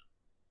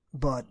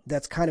 but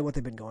that's kind of what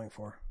they've been going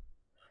for,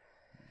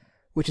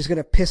 which is going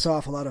to piss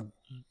off a lot of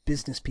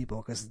business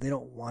people because they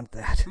don't want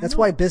that. That's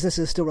why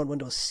businesses still run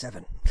Windows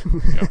 7.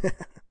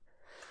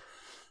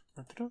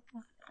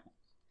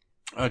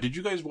 Did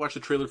you guys watch the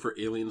trailer for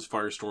Aliens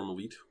Firestorm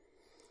Elite?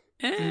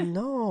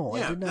 No,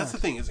 I did not. That's the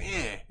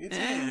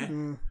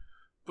thing.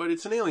 But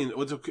it's an Alien.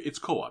 It's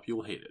co-op.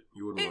 You'll hate it.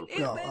 You wouldn't want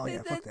to play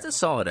it. It's a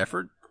solid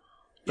effort.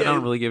 But I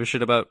don't really give a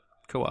shit about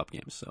co-op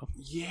games, so.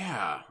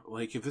 Yeah.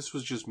 Like, if this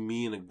was just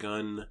me and a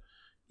gun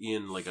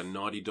in, like, a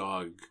Naughty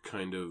Dog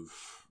kind of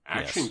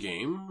action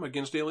game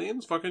against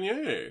aliens, fucking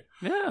yay.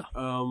 Yeah.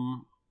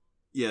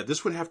 Yeah,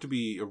 this would have to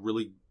be a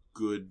really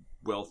good,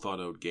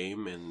 well-thought-out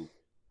game, and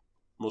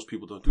most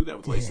people don't do that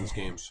with licensed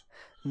games.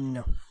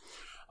 No.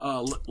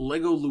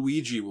 Lego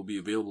Luigi will be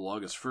available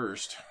August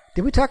 1st.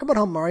 Did we talk about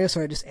how Mario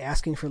started just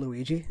asking for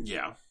Luigi?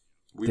 Yeah.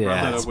 We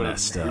brought that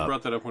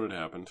up when it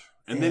happened.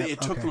 And then it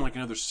took them like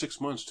another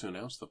 6 months to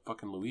announce the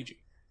fucking Luigi.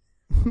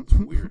 It's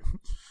weird.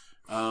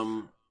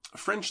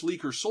 French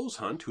leaker Souls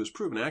Hunt, who has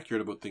proven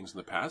accurate about things in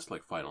the past,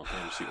 like Final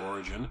Fantasy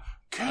Origin,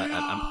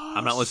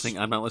 I'm not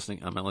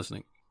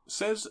listening.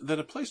 Says that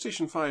a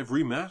PlayStation 5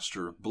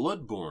 remaster of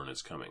Bloodborne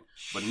is coming,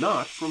 but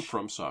not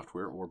from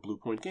Software or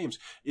Bluepoint Games.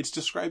 It's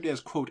described as,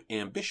 quote,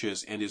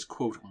 ambitious and is,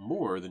 quote,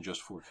 more than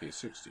just 4K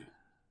 60.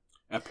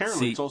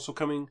 Apparently, it's also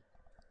coming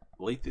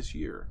late this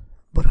year.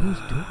 But who's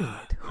doing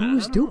it?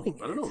 Who's doing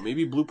it? I don't know.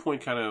 Maybe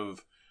Bluepoint kind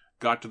of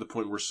got to the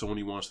point where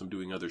Sony wants them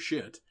doing other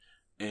shit,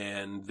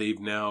 and they've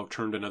now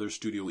turned another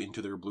studio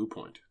into their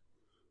Bluepoint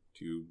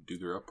to do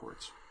their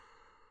upports.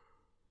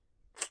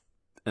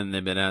 And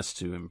they've been asked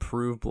to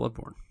improve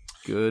Bloodborne.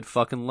 Good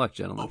fucking luck,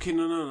 gentlemen. Okay,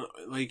 no.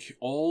 Like,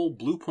 all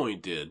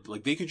Bluepoint did,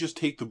 like, they could just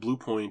take the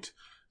Bluepoint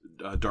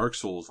Dark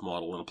Souls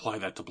model and apply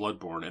that to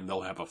Bloodborne, and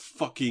they'll have a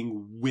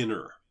fucking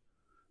winner.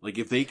 Like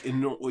if they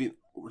can,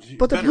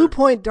 But the better. Blue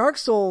Point Dark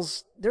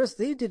Souls,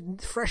 they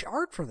did fresh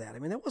art for that. I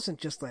mean, it wasn't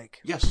just like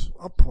Yes,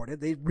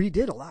 upported. They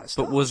redid a lot of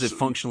stuff. But was it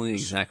functionally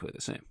exactly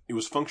the same? it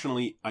was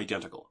functionally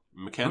identical,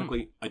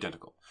 mechanically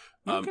identical.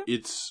 Okay.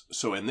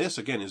 And this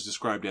again is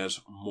described as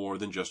more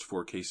than just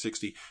 4K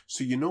 60.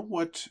 So you know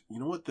what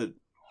the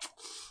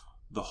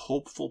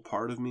hopeful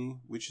part of me,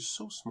 which is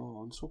so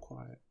small and so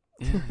quiet.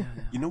 Yeah.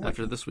 You know what?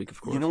 After this week,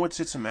 of course. You know what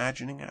it's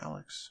imagining,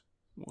 Alex?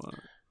 What?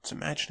 It's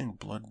imagining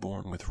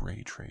Bloodborne with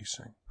ray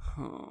tracing.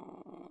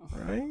 Oh.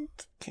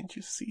 Right? Can't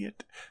you see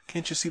it?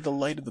 Can't you see the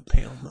light of the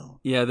pale moon?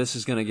 Yeah, this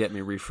is going to get me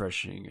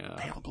refreshing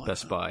Pale blood.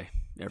 Best Buy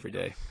every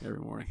day, every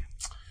morning.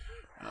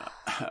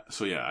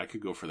 So yeah, I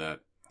could go for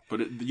that.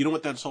 But you know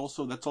what? That's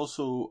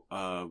also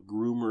a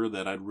rumor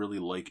that I'd really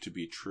like to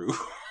be true.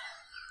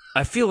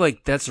 I feel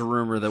like that's a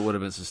rumor that would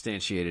have been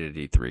substantiated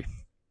at E3.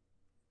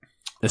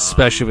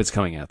 Especially if it's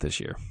coming out this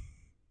year.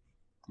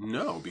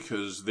 No,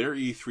 because their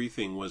E3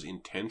 thing was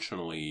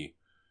intentionally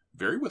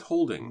very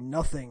withholding.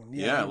 Nothing.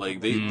 Yeah,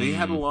 like they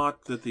had a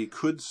lot that they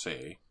could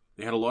say.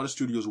 They had a lot of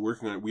studios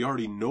working on it. We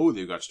already know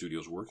they've got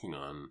studios working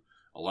on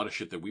a lot of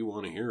shit that we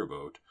want to hear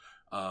about.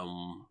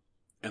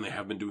 And they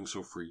have been doing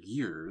so for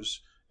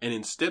years. And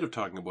instead of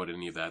talking about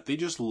any of that, they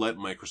just let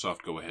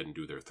Microsoft go ahead and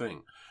do their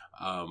thing.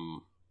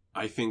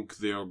 I think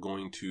they're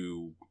going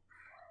to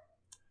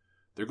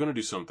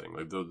do something.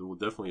 Like they'll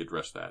definitely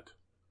address that.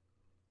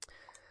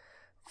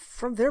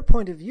 From their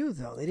point of view,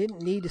 though, they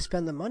didn't need to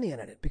spend the money on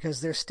it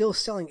because they're still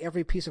selling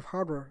every piece of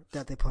hardware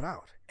that they put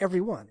out.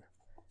 Every one.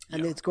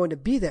 And it's going to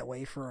be that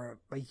way for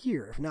a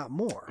year, if not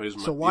more.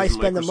 So why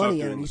spend the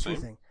money on an E3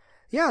 thing?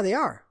 Yeah, they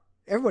are.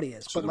 Everybody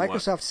is. So but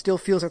Microsoft still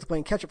feels like they're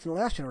playing catch-up from the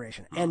last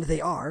generation. And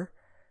they are.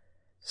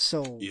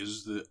 So...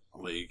 Is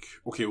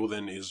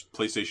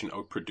PlayStation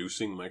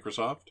outproducing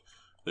Microsoft?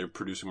 They're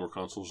producing more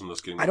consoles and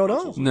thus getting more I don't know.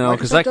 consoles? No,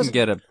 because I can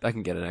get an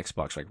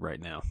Xbox like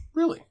right now.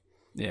 Really?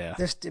 Yeah.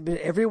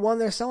 Every one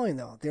they're selling,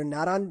 though. They're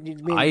not on...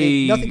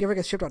 nothing ever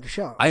gets shipped out to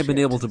show. I've been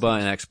able to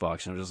buy an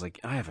Xbox, and I'm just like,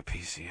 I have a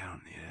PC. I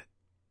don't need it.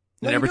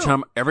 No, And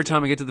every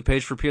time I get to the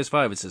page for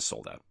PS5, it says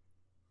sold out.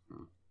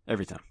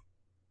 Every time.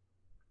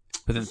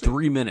 Within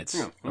 3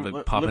 minutes of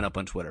it popping up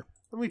on Twitter.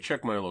 Let me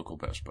check my local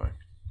Best Buy.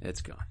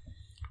 It's gone.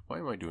 Why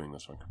am I doing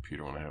this on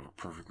computer when I have a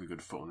perfectly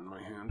good phone in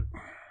my hand?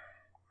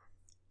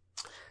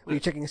 Are you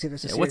checking to see if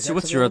there's a Yeah, Series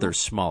what's X your available? other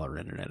smaller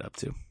internet up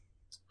to?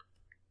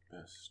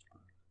 Best Buy.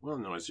 Well,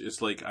 no,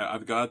 it's like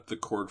I've got the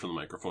cord from the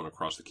microphone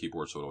across the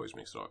keyboard, so it always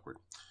makes it awkward.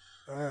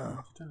 Oh.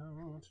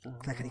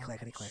 Clackety,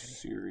 clackety, clackety.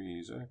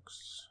 Series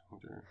X.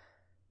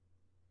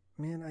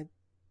 Man,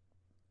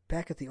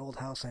 back at the old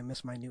house, I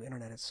miss my new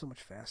internet. It's so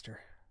much faster.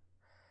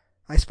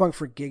 I sprung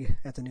for gig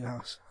at the new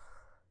house.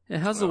 Yeah,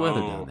 how's the weather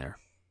down there?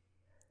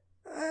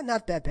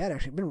 Not that bad,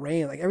 actually. It's been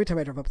raining. Like, every time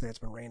I drive up there, it's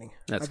been raining.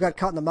 I've got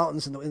caught in the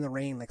mountains in the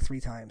rain like 3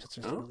 times. It's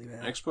just really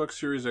bad. Xbox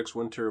Series X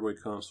 1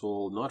 terabyte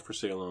console, not for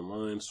sale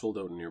online, sold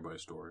out in nearby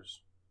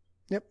stores.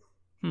 Yep.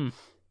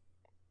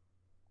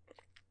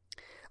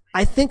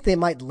 I think they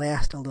might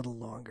last a little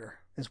longer,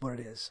 is what it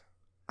is.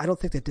 I don't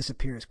think they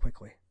disappear as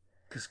quickly.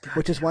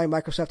 Which is why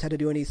Microsoft had to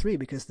do an E3,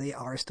 because they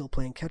are still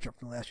playing catch-up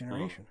from the last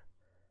generation.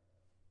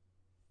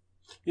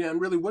 Yeah,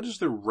 and really, what is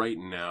there right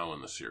now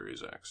in the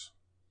Series X?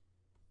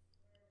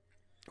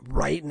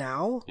 Right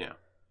now? Yeah.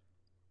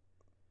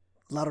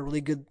 A lot of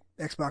really good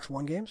Xbox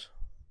One games.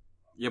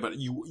 Yeah, but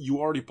you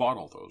already bought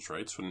all those,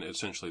 right? So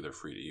essentially they're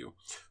free to you.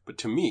 But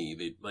to me,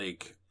 they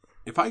like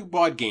if I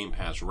bought Game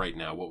Pass right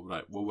now,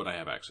 what would I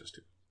have access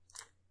to?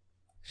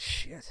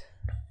 Shit.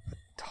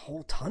 A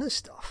whole ton of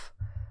stuff.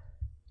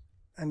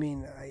 I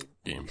mean,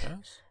 Game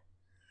Pass?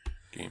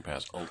 Game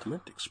Pass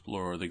Ultimate,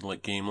 explore the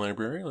game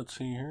library. Let's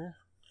see here.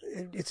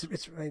 It's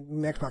my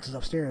Xbox is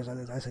upstairs.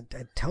 I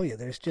tell you,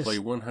 there's just play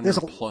 100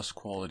 plus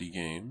quality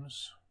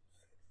games.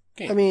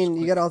 I mean,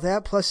 you got all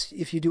that. Plus,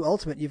 if you do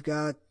Ultimate, you've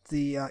got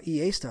the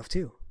EA stuff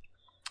too.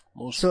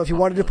 So if you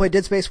wanted to play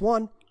Dead Space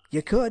 1,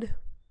 you could.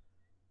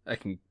 I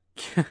can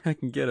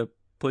get a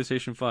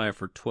PlayStation 5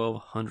 for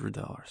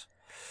 $1,200.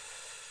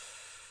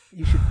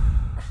 You should.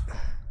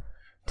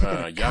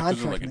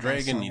 Yakuza Like a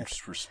Dragon, Need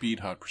for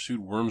Speed, Hot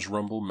Pursuit, Worms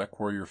Rumble,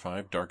 Mech-Warrior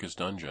 5, Darkest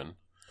Dungeon.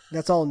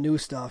 That's all new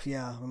stuff,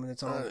 yeah. I mean,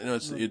 it's all. No,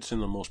 it's in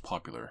the most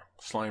popular.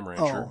 Slime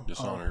Rancher,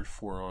 Dishonored,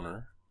 For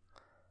Honor,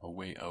 A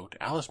Way Out,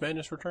 Alice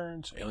Madness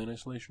Returns, Alien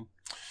Isolation.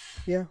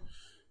 Yeah,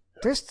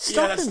 there's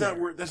stuff. Yeah, in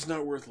there. That's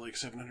not worth like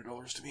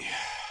 $700 to me.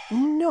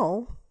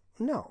 No.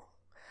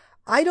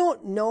 I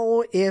don't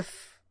know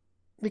if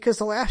because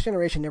the last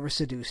generation never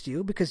seduced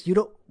you because you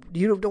don't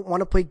want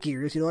to play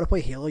Gears, you don't want to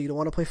play Halo, you don't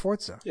want to play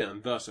Forza. Yeah,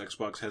 and thus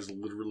Xbox has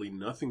literally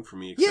nothing for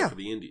me except for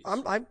the indies.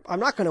 I'm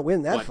not going to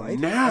win that fight.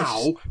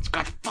 Now it's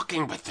got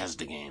fucking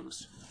Bethesda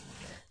games.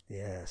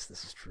 Yes,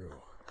 this is true.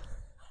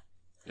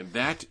 And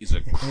that is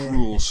a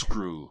cruel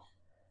screw.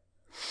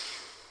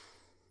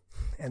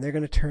 And they're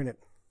going to turn it.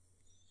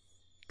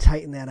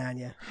 Tighten that on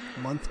you.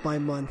 Month by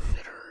month.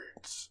 It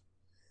hurts.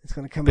 It's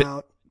going to come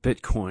out.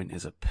 Bitcoin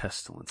is a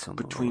pestilence on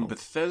Between the world.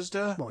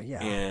 Bethesda Well,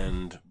 yeah.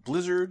 and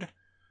Blizzard,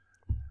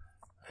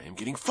 I am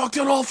getting fucked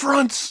on all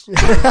fronts.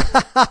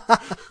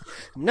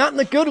 Not in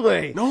a good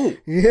way. No.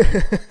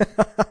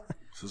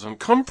 This is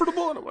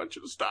uncomfortable and I want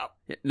you to stop.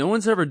 Yeah, no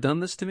one's ever done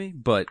this to me,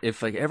 but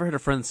if I ever had a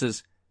friend that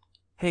says,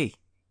 "Hey,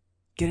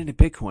 get into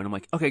Bitcoin," I'm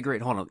like, "Okay,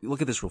 great. Hold on.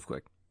 Look at this real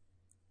quick.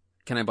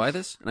 Can I buy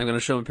this?" And I'm going to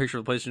show him a picture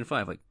of the PlayStation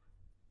 5. Like,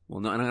 well,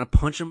 no, and I'm going to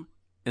punch him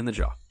in the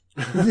jaw.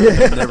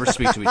 Never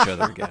speak to each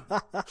other again.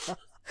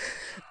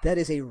 That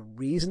is a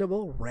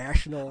reasonable,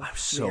 rational I'm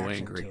so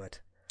reaction angry. to it.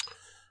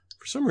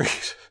 For some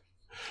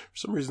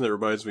reason, that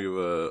reminds me of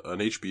an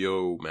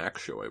HBO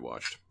Max show I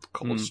watched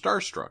called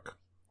Starstruck.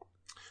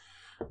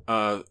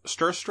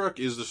 Starstruck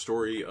is the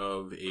story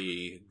of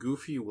a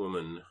goofy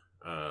woman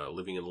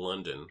living in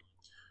London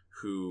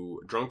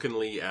who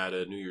drunkenly at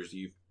a New Year's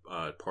Eve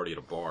party at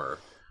a bar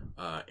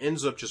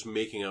ends up just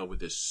making out with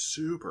this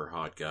super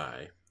hot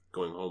guy,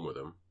 going home with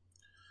him,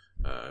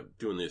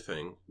 doing their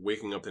thing,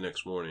 waking up the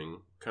next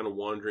morning, kind of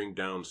wandering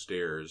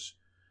downstairs,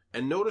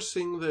 and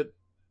noticing that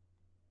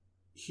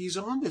he's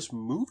on this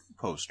movie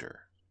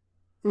poster.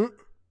 Mm.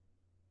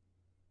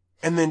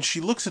 And then she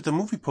looks at the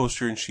movie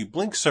poster and she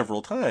blinks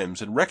several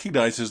times and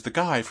recognizes the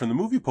guy from the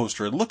movie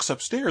poster and looks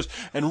upstairs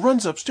and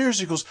runs upstairs.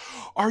 She goes,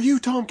 "Are you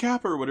Tom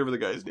Capper?" or whatever the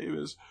guy's name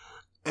is.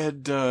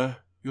 And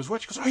he goes,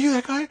 "What?" She goes, "Are you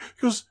that guy?" He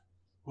goes,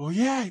 "Well,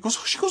 yeah." He goes,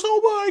 she goes,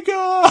 "Oh my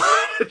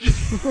God." She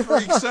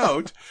freaks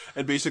out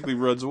and basically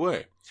runs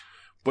away.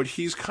 But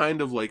he's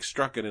kind of like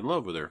struck and in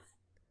love with her.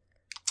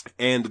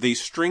 And they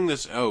string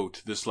this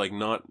out, this like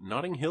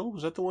Notting Hill?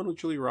 Was that the one with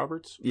Julia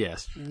Roberts?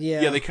 Yes.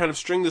 Yeah. Yeah, they kind of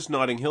string this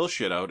Notting Hill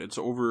shit out. It's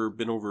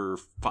been over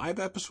 5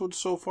 episodes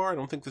so far. I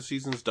don't think the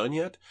season's done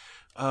yet.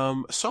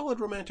 Solid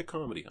romantic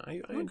comedy.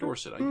 I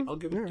endorse it. I'll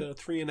give it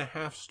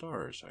 3.5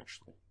 stars,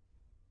 actually.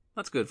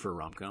 That's good for a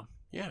rom-com.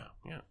 Yeah,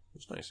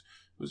 it's nice.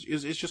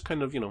 It's just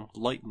kind of,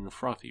 light and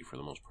frothy for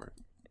the most part.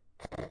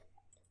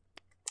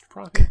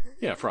 Frothy?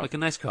 Yeah, frothy. Like a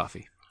nice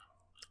coffee.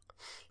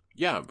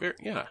 Yeah, Like,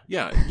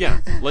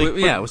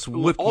 Yeah, with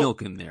some whipped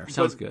milk in there.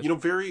 Sounds good.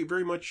 Very,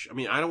 very much. I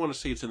mean, I don't want to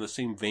say it's in the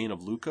same vein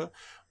of Luca,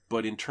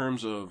 but in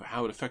terms of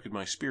how it affected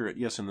my spirit,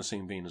 yes, in the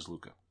same vein as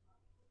Luca.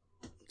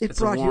 It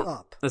brought you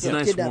up. That's It a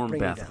nice did not warm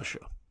bring you bath down. of a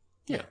show.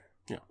 Yeah.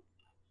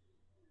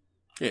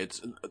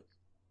 It's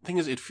thing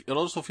is, it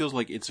also feels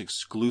like it's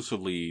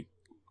exclusively.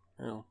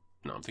 Well,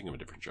 no, I'm thinking of a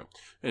different show.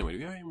 Anyway, do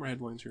we have any more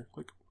headlines here?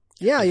 Quick.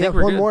 Yeah, you think have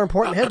we're one good. more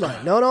important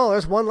headline. No,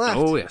 there's one left.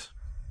 Oh, yes.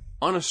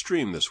 On a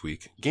stream this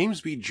week,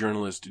 GamesBeat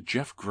journalist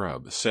Jeff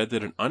Grubb said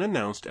that an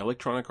unannounced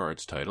Electronic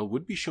Arts title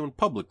would be shown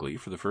publicly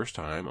for the first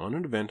time on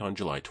an event on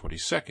July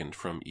 22nd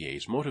from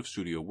EA's Motive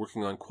Studio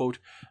working on, quote,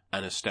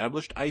 "an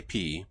established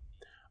IP.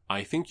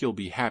 I think you'll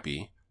be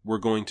happy. We're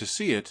going to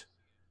see it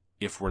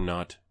if we're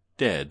not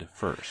dead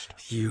first."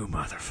 You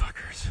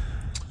motherfuckers.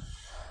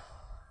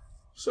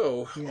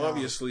 So, Yeah.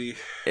 obviously...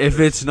 If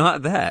it's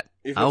not that,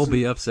 If I'll it's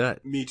be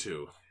upset. Me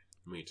too.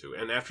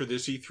 And after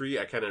this E3,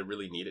 I kind of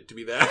really need it to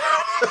be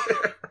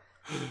that.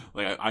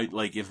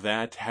 Like if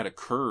that had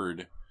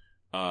occurred,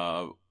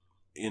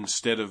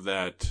 instead of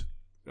that,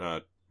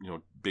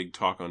 big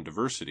talk on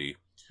diversity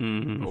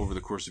Mm-hmm. over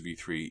the course of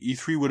E3,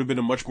 E3 would have been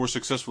a much more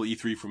successful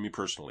E3 for me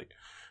personally.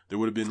 There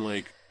would have been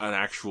like an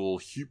actual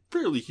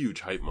fairly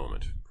huge hype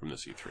moment from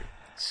this E3.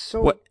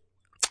 So,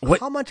 What?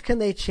 how much can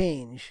they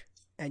change,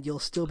 and you'll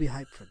still be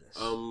hyped for this?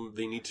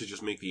 They need to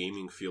just make the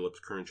aiming feel up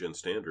to current gen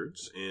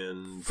standards,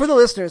 and For the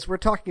listeners, we're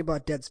talking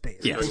about Dead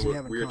Space. Yes. in case you we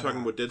haven't are caught talking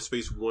on. about Dead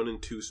Space 1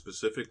 and 2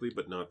 specifically,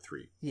 but not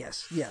 3.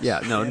 Yes. Yeah,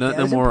 no That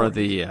is more important. of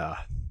the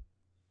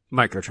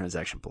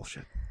microtransaction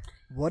bullshit.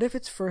 What if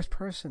it's first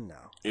person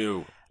now?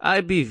 Ew.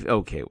 I'd be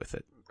okay with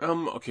it.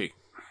 Okay.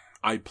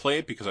 I play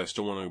it because I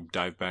still want to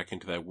dive back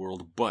into that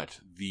world, but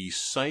the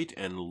sight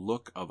and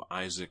look of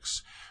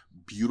Isaac's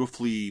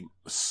beautifully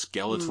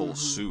skeletal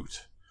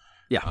suit,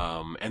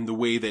 and the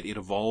way that it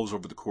evolves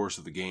over the course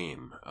of the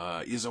game,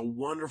 is a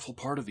wonderful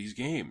part of these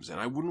games, and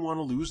I wouldn't want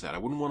to lose that. I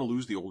wouldn't want to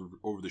lose the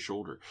over the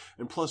shoulder.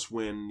 And plus,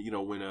 when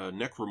a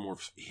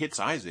necromorph hits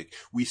Isaac,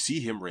 we see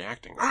him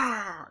reacting.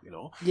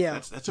 Yeah.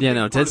 That's a big Yeah,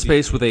 no, part Dead of these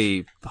Space with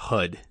games. a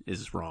HUD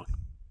is wrong.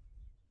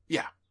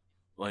 Yeah,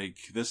 like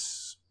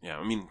this. Yeah,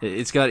 I mean,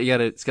 It's got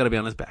to be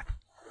on his back.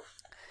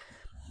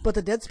 But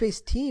the Dead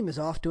Space team is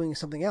off doing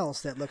something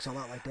else that looks a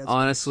lot like Dead Space.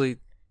 Honestly,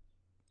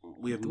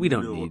 we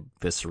don't need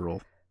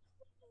visceral.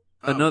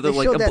 Um, Another they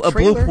like showed that a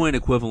trailer. Blue Point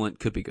equivalent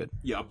could be good.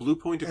 Yeah, a Blue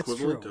Point That's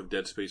equivalent true. of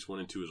Dead Space 1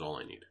 and 2 is all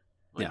I need.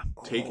 Like, Yeah.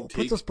 Take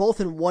Puts us both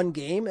in one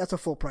game. That's a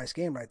full price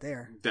game right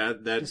there.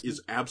 that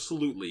is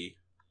absolutely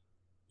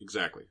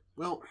exactly.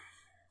 Well,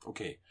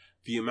 okay.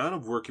 The amount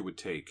of work it would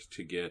take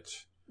to get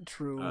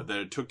True. that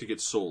it took to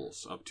get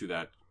Souls up to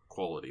that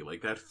quality,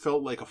 like that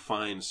felt like a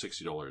fine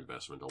 $60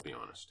 investment, I'll be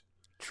honest.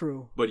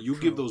 True. But you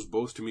True. give those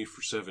both to me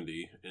for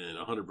 70 and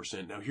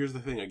 100%. Now here's the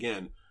thing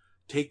again,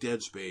 take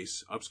Dead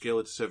Space, upscale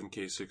it to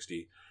 7K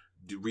 60,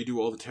 redo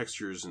all the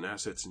textures and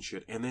assets and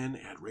shit, and then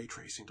add ray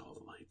tracing to all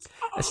the lights.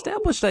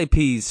 Established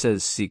IP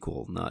says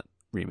sequel, not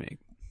remake.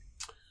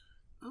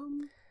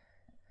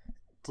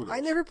 Who knows? I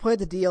never played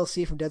the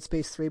DLC from Dead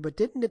Space 3, but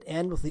didn't it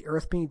end with the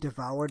Earth being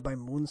devoured by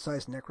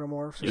moon-sized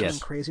necromorphs or Yes.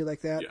 something crazy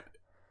like that?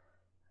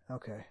 Yeah.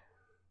 Okay.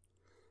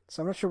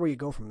 So I'm not sure where you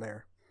go from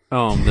there.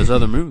 There's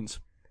other moons.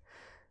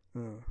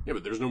 Yeah,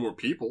 but there's no more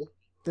people.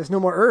 There's no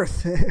more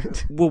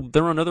Earth. Well,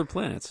 they're on other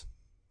planets.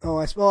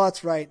 well,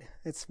 that's right.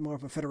 It's more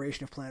of a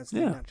federation of planets,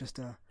 thing, Yeah. not just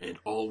a... And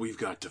all we've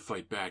got to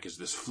fight back is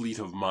this fleet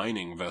of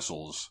mining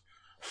vessels.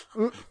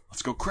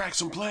 Let's go crack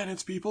some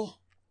planets, people.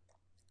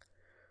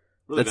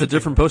 Really, That's a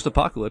different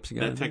post-apocalypse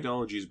again. That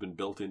technology has been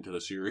built into the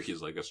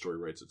series like a story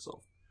writes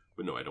itself.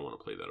 But no, I don't want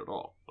to play that at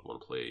all. I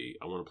want to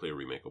play a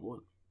remake of 1.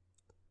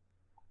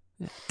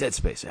 Yeah. Dead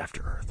Space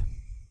After Earth.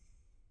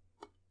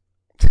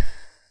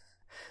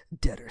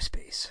 Deader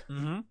space.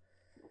 Mm-hmm.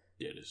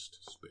 Deadest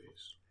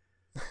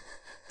space.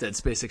 Dead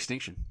Space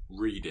Extinction.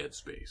 Re-Dead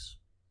Space.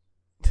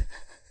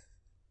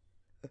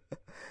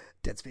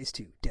 Dead Space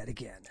 2. Dead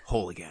again.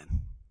 Whole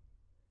again.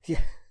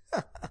 Yeah.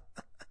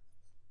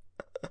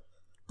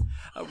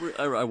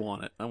 I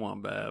want it. I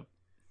want bad.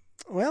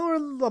 Well,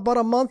 we're about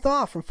a month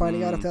off from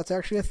finding out if that's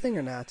actually a thing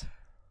or not.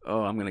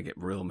 Oh, I'm gonna get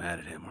real mad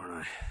at him, aren't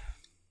I?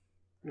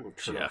 I'm going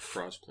to turn off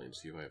Crossplay and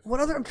see if I have...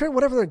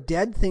 Whatever their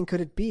dead thing could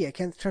it be? I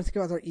can't try to think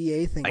of other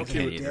EA thing. I if they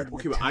were can't either. dead,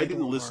 Okay, but I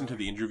didn't listen to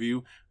the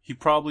interview. He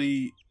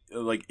probably,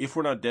 like, if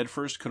we're not dead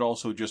first, could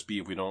also just be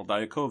if we don't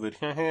die of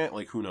COVID.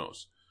 Like, who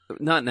knows?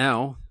 Not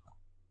now.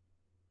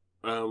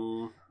 I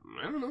don't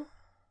know.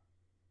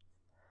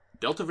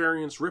 Delta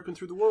variant's ripping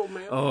through the world,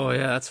 man. Oh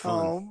yeah, that's fun.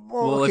 Oh,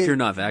 well, okay, if you're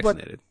not but-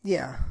 vaccinated.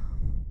 Yeah.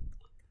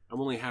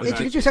 I'm only half Wait,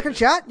 you get your second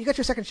shot? You got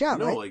your second shot,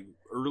 No, right? like,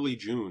 early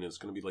June. It's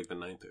going to be like the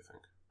 9th, I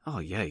think. Oh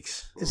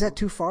yikes! Is that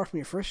too far from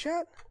your first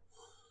shot?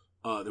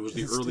 That was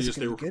the Is it earliest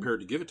they gonna were be good? prepared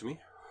to give it to me.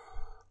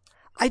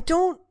 I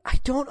don't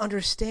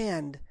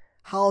understand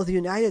how the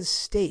United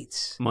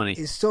States Money.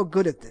 is so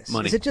good at this.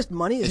 Money. Is it just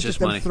money? Is It's it just just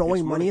them money. throwing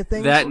It's money money. at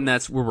things? That and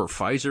that's where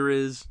Pfizer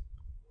is.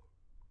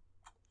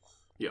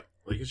 Yeah,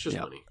 like, it's just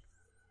Yeah. money.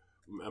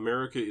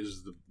 America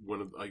is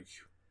one of, like,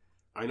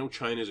 I know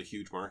China is a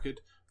huge market,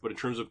 but in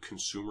terms of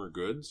consumer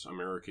goods,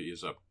 America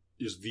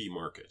is the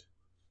market.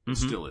 It Mhm.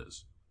 still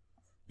is.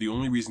 The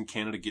only reason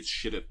Canada gets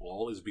shit at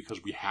all is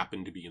because we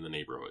happen to be in the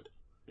neighborhood.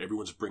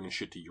 Everyone's bringing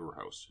shit to your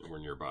house, and we're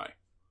nearby.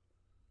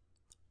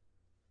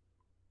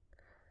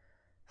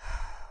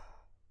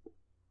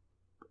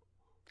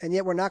 And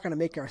yet we're not going to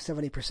make our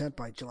 70%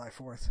 by July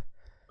 4th.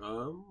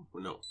 No,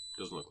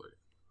 doesn't look like it.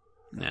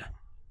 Nah.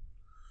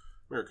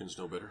 Americans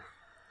know better.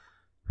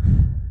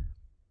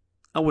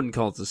 I wouldn't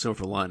call it the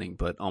silver lining,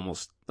 but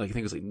almost, like, I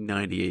think it was like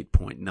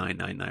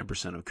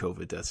 98.999% of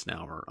COVID deaths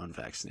now are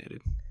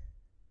unvaccinated.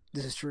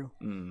 This is true.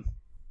 Mm.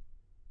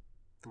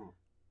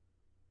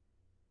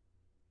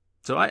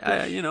 So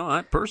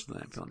I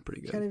personally, I'm feeling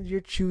pretty good. Kind of, you're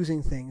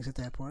choosing things at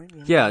that point. You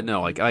know? Yeah,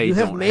 no, like You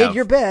have made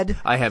your bed.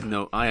 I have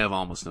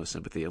almost no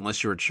sympathy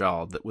unless you're a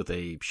child with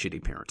a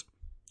shitty parent.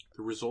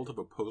 The result of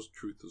a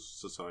post-truth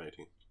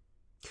society.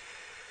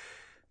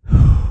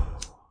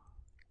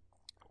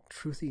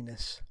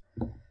 Truthiness.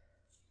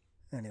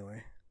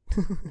 Anyway.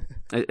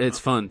 It's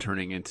fun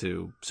turning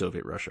into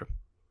Soviet Russia.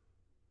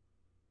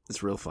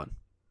 It's real fun.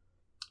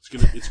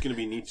 It's gonna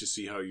be neat to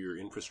see how your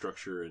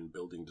infrastructure and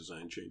building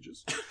design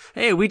changes.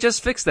 Hey, we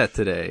just fixed that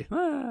today.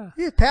 Ah.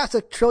 You passed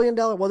 $1 trillion.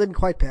 Well, didn't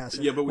quite pass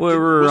it. Yeah, but Well,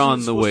 we're wasn't it on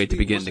the supposed way to be-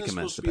 begin wasn't to it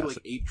commence supposed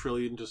to to be pass like $8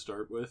 trillion to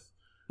start with.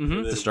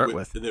 Mm-hmm, to start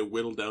with. And then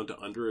whittled down to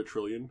under $1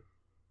 trillion.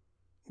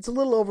 It's a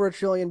little over $1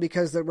 trillion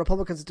because the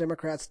Republicans and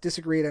Democrats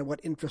disagreed on what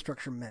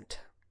infrastructure meant.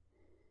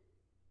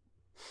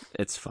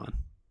 It's fun.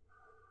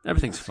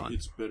 Everything's fun.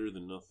 It's better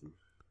than nothing.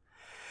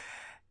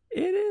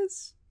 It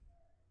is.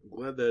 I'm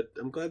glad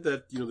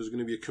that there's going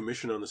to be a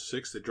commission on the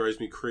 6th. That drives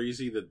me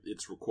crazy that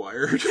it's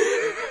required.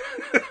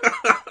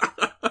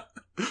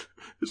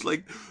 It's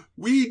like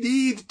we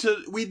need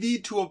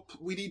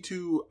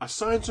to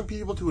assign some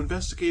people to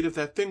investigate if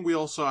that thing we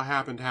all saw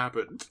happened.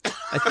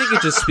 I think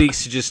it just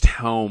speaks to just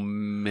how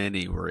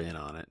many were in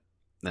on it,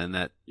 and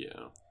that Yeah,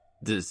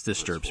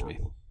 disturbs that's me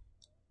horrible.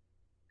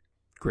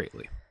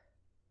 greatly.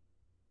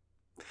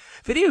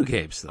 Video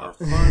games, Are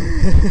though.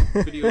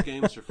 fun. Video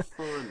games are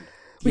fun.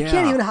 We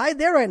can't even hide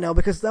there right now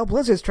because now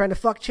Blizzard's trying to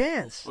fuck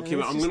Chance. Okay,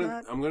 And but it's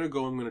I'm just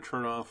gonna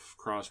turn off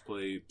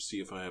crossplay.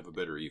 See if I have a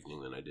better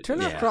evening than I did.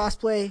 Turn off Yeah.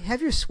 crossplay,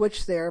 have your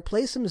Switch there,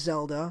 play some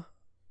Zelda,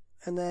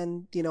 and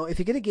then, if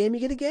you get a game, you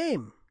get a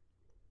game.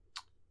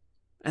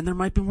 And there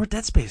might be more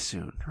Dead Space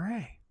soon.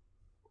 Hooray.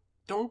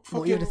 Don't fucking.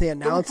 Well, even if they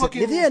announce it.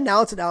 If they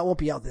announce it now, it won't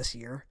be out this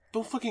year.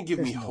 Don't fucking give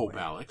me There's no hope,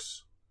 way.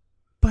 Alex.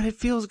 But it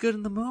feels good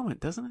in the moment,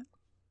 doesn't it?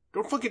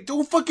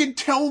 Don't fucking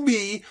tell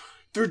me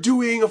they're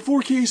doing a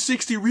 4K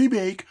 60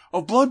 remake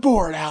of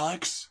Bloodborne,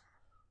 Alex.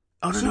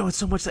 Oh, no, it's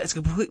so much that it's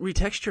a complete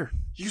retexture.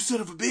 You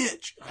son of a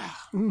bitch.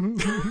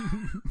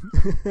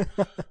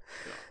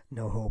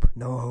 No hope.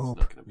 No It's hope.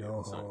 not gonna be No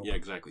it's not- hope. Yeah,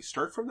 exactly.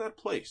 Start from that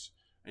place,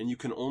 and you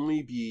can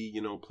only be,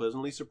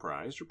 pleasantly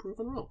surprised or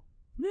proven wrong.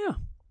 Yeah.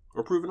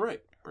 Or proven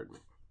right. Pardon me.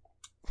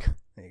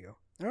 There you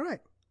go. All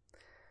right.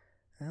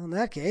 Well, in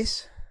that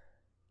case,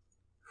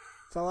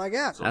 that's all I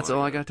got. That's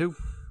all I got, too.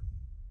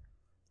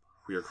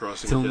 We are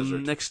crossing Till the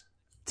desert. next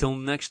Till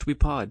next we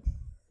pod.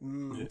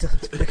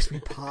 Next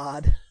week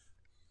pod.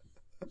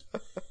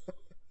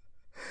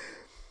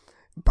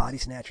 Body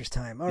snatchers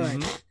time. All right.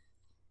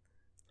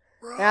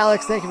 Mm-hmm.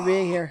 Alex, thank you for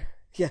being here.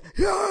 Yeah.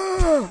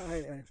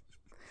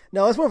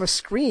 No, it's more of a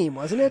scream,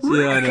 wasn't it? Yeah, I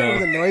can't know.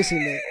 remember the noise he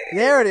made.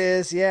 There it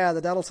is. Yeah, the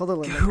Donald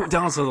Sutherland.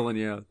 Donald Sutherland,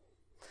 yeah.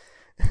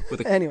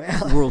 With the Anyway,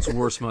 Alex. world's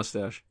worst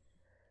mustache.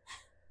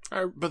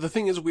 But the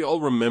thing is, we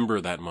all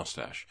remember that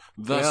mustache.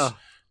 Thus, Yeah.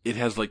 it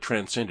has like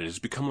transcended. It's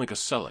become like a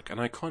Selleck, an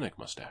iconic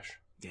mustache.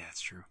 Yeah,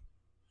 it's true.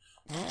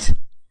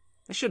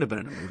 They should have been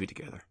in a movie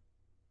together.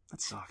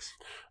 That sucks.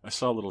 I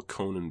saw a little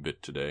Conan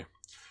bit today.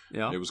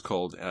 Yeah. It was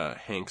called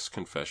Hank's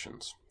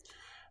Confessions.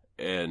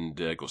 And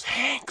it goes,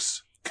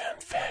 Hank's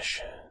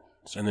Confessions.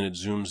 And then it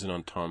zooms in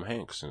on Tom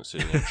Hanks and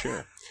sitting in a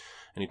chair.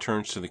 And he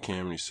turns to the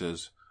camera and he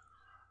says,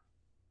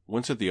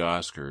 once at the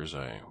Oscars,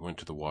 I went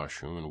to the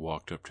washroom and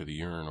walked up to the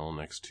urinal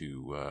next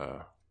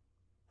to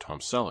Tom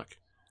Selleck.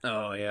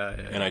 Oh, yeah.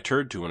 And I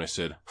turned to him and I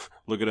said,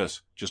 look at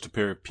us, just a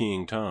pair of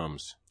peeing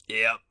Toms.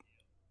 Yep.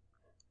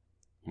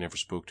 He never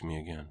spoke to me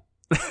again.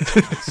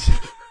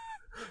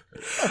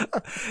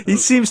 He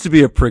seems to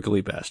be a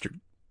prickly bastard.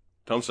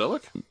 Tom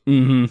Selleck?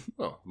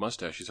 Mm-hmm. Oh,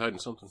 mustache. He's hiding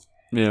something.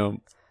 Yeah.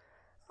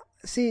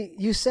 See,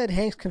 you said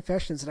Hank's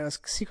Confessions, and I was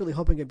secretly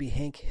hoping it'd be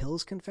Hank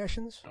Hill's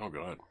Confessions. Oh,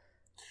 God.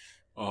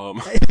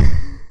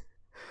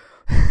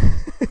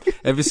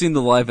 Have you seen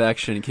the live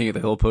action King of the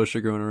Hill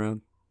poster going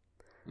around?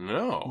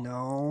 No.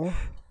 No.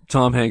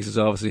 Tom Hanks is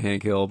obviously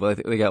Hank Hill, but I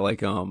think they got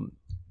like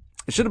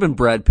it should have been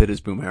Brad Pitt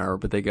as Boomhauer,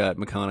 but they got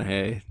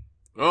McConaughey.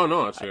 Oh,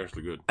 no, that's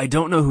actually good. I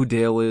don't know who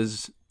Dale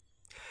is.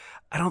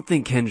 I don't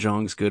think Ken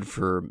Jeong's good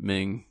for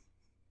Ming.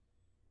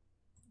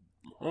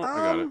 Oh, I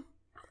got it.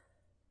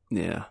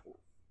 Yeah.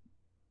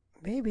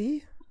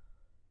 Maybe.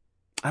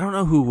 I don't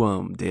know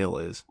who Dale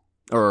is.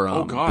 Or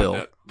Oh, God.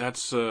 Bill.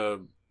 That's, to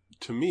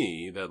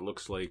me, that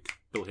looks like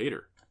Bill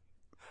Hader.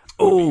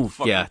 Oh,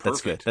 fucking yeah,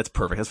 that's perfect. good. That's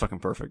perfect. That's fucking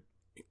perfect.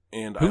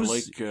 And Who's- I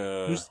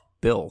like, Who's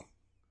Bill?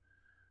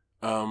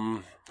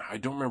 I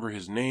don't remember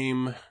his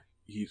name.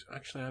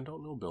 Actually, I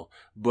don't know Bill.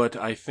 But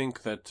I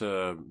think that,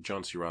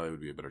 John C. Reilly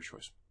would be a better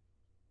choice.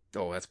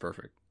 Oh, that's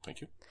perfect.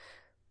 Thank you.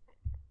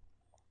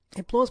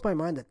 It blows my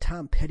mind that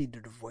Tom Petty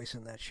did a voice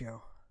in that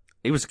show.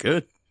 He was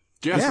good.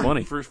 Yes, Yeah.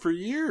 Funny. For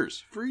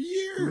years. For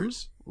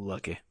years.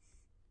 Lucky.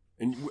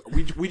 And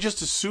we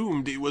just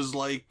assumed it was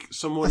like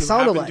someone A who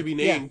sound happened alike, to be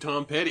yeah. named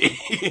Tom Petty.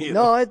 You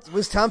No, know, it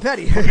was Tom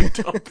Petty.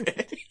 Tom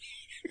Petty.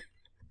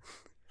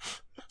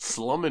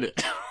 Slumming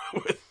it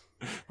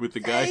with the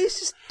guy. He's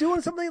just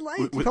doing something he liked.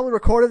 He With- probably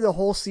recorded the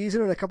whole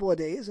season in a couple of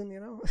days, and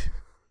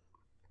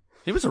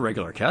He was a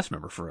regular cast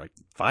member for like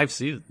 5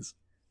 seasons.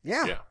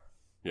 yeah. Yeah.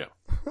 Yeah.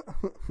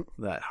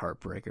 That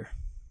heartbreaker.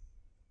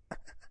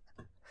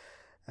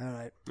 All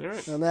right. All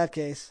right. In that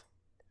case,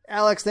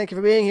 Alex, thank you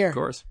for being here. Of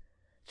course.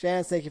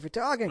 Chance, thank you for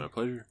talking. My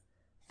pleasure.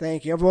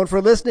 Thank you, everyone,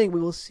 for listening. We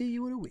will see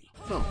you in a week.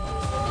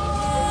 Oh.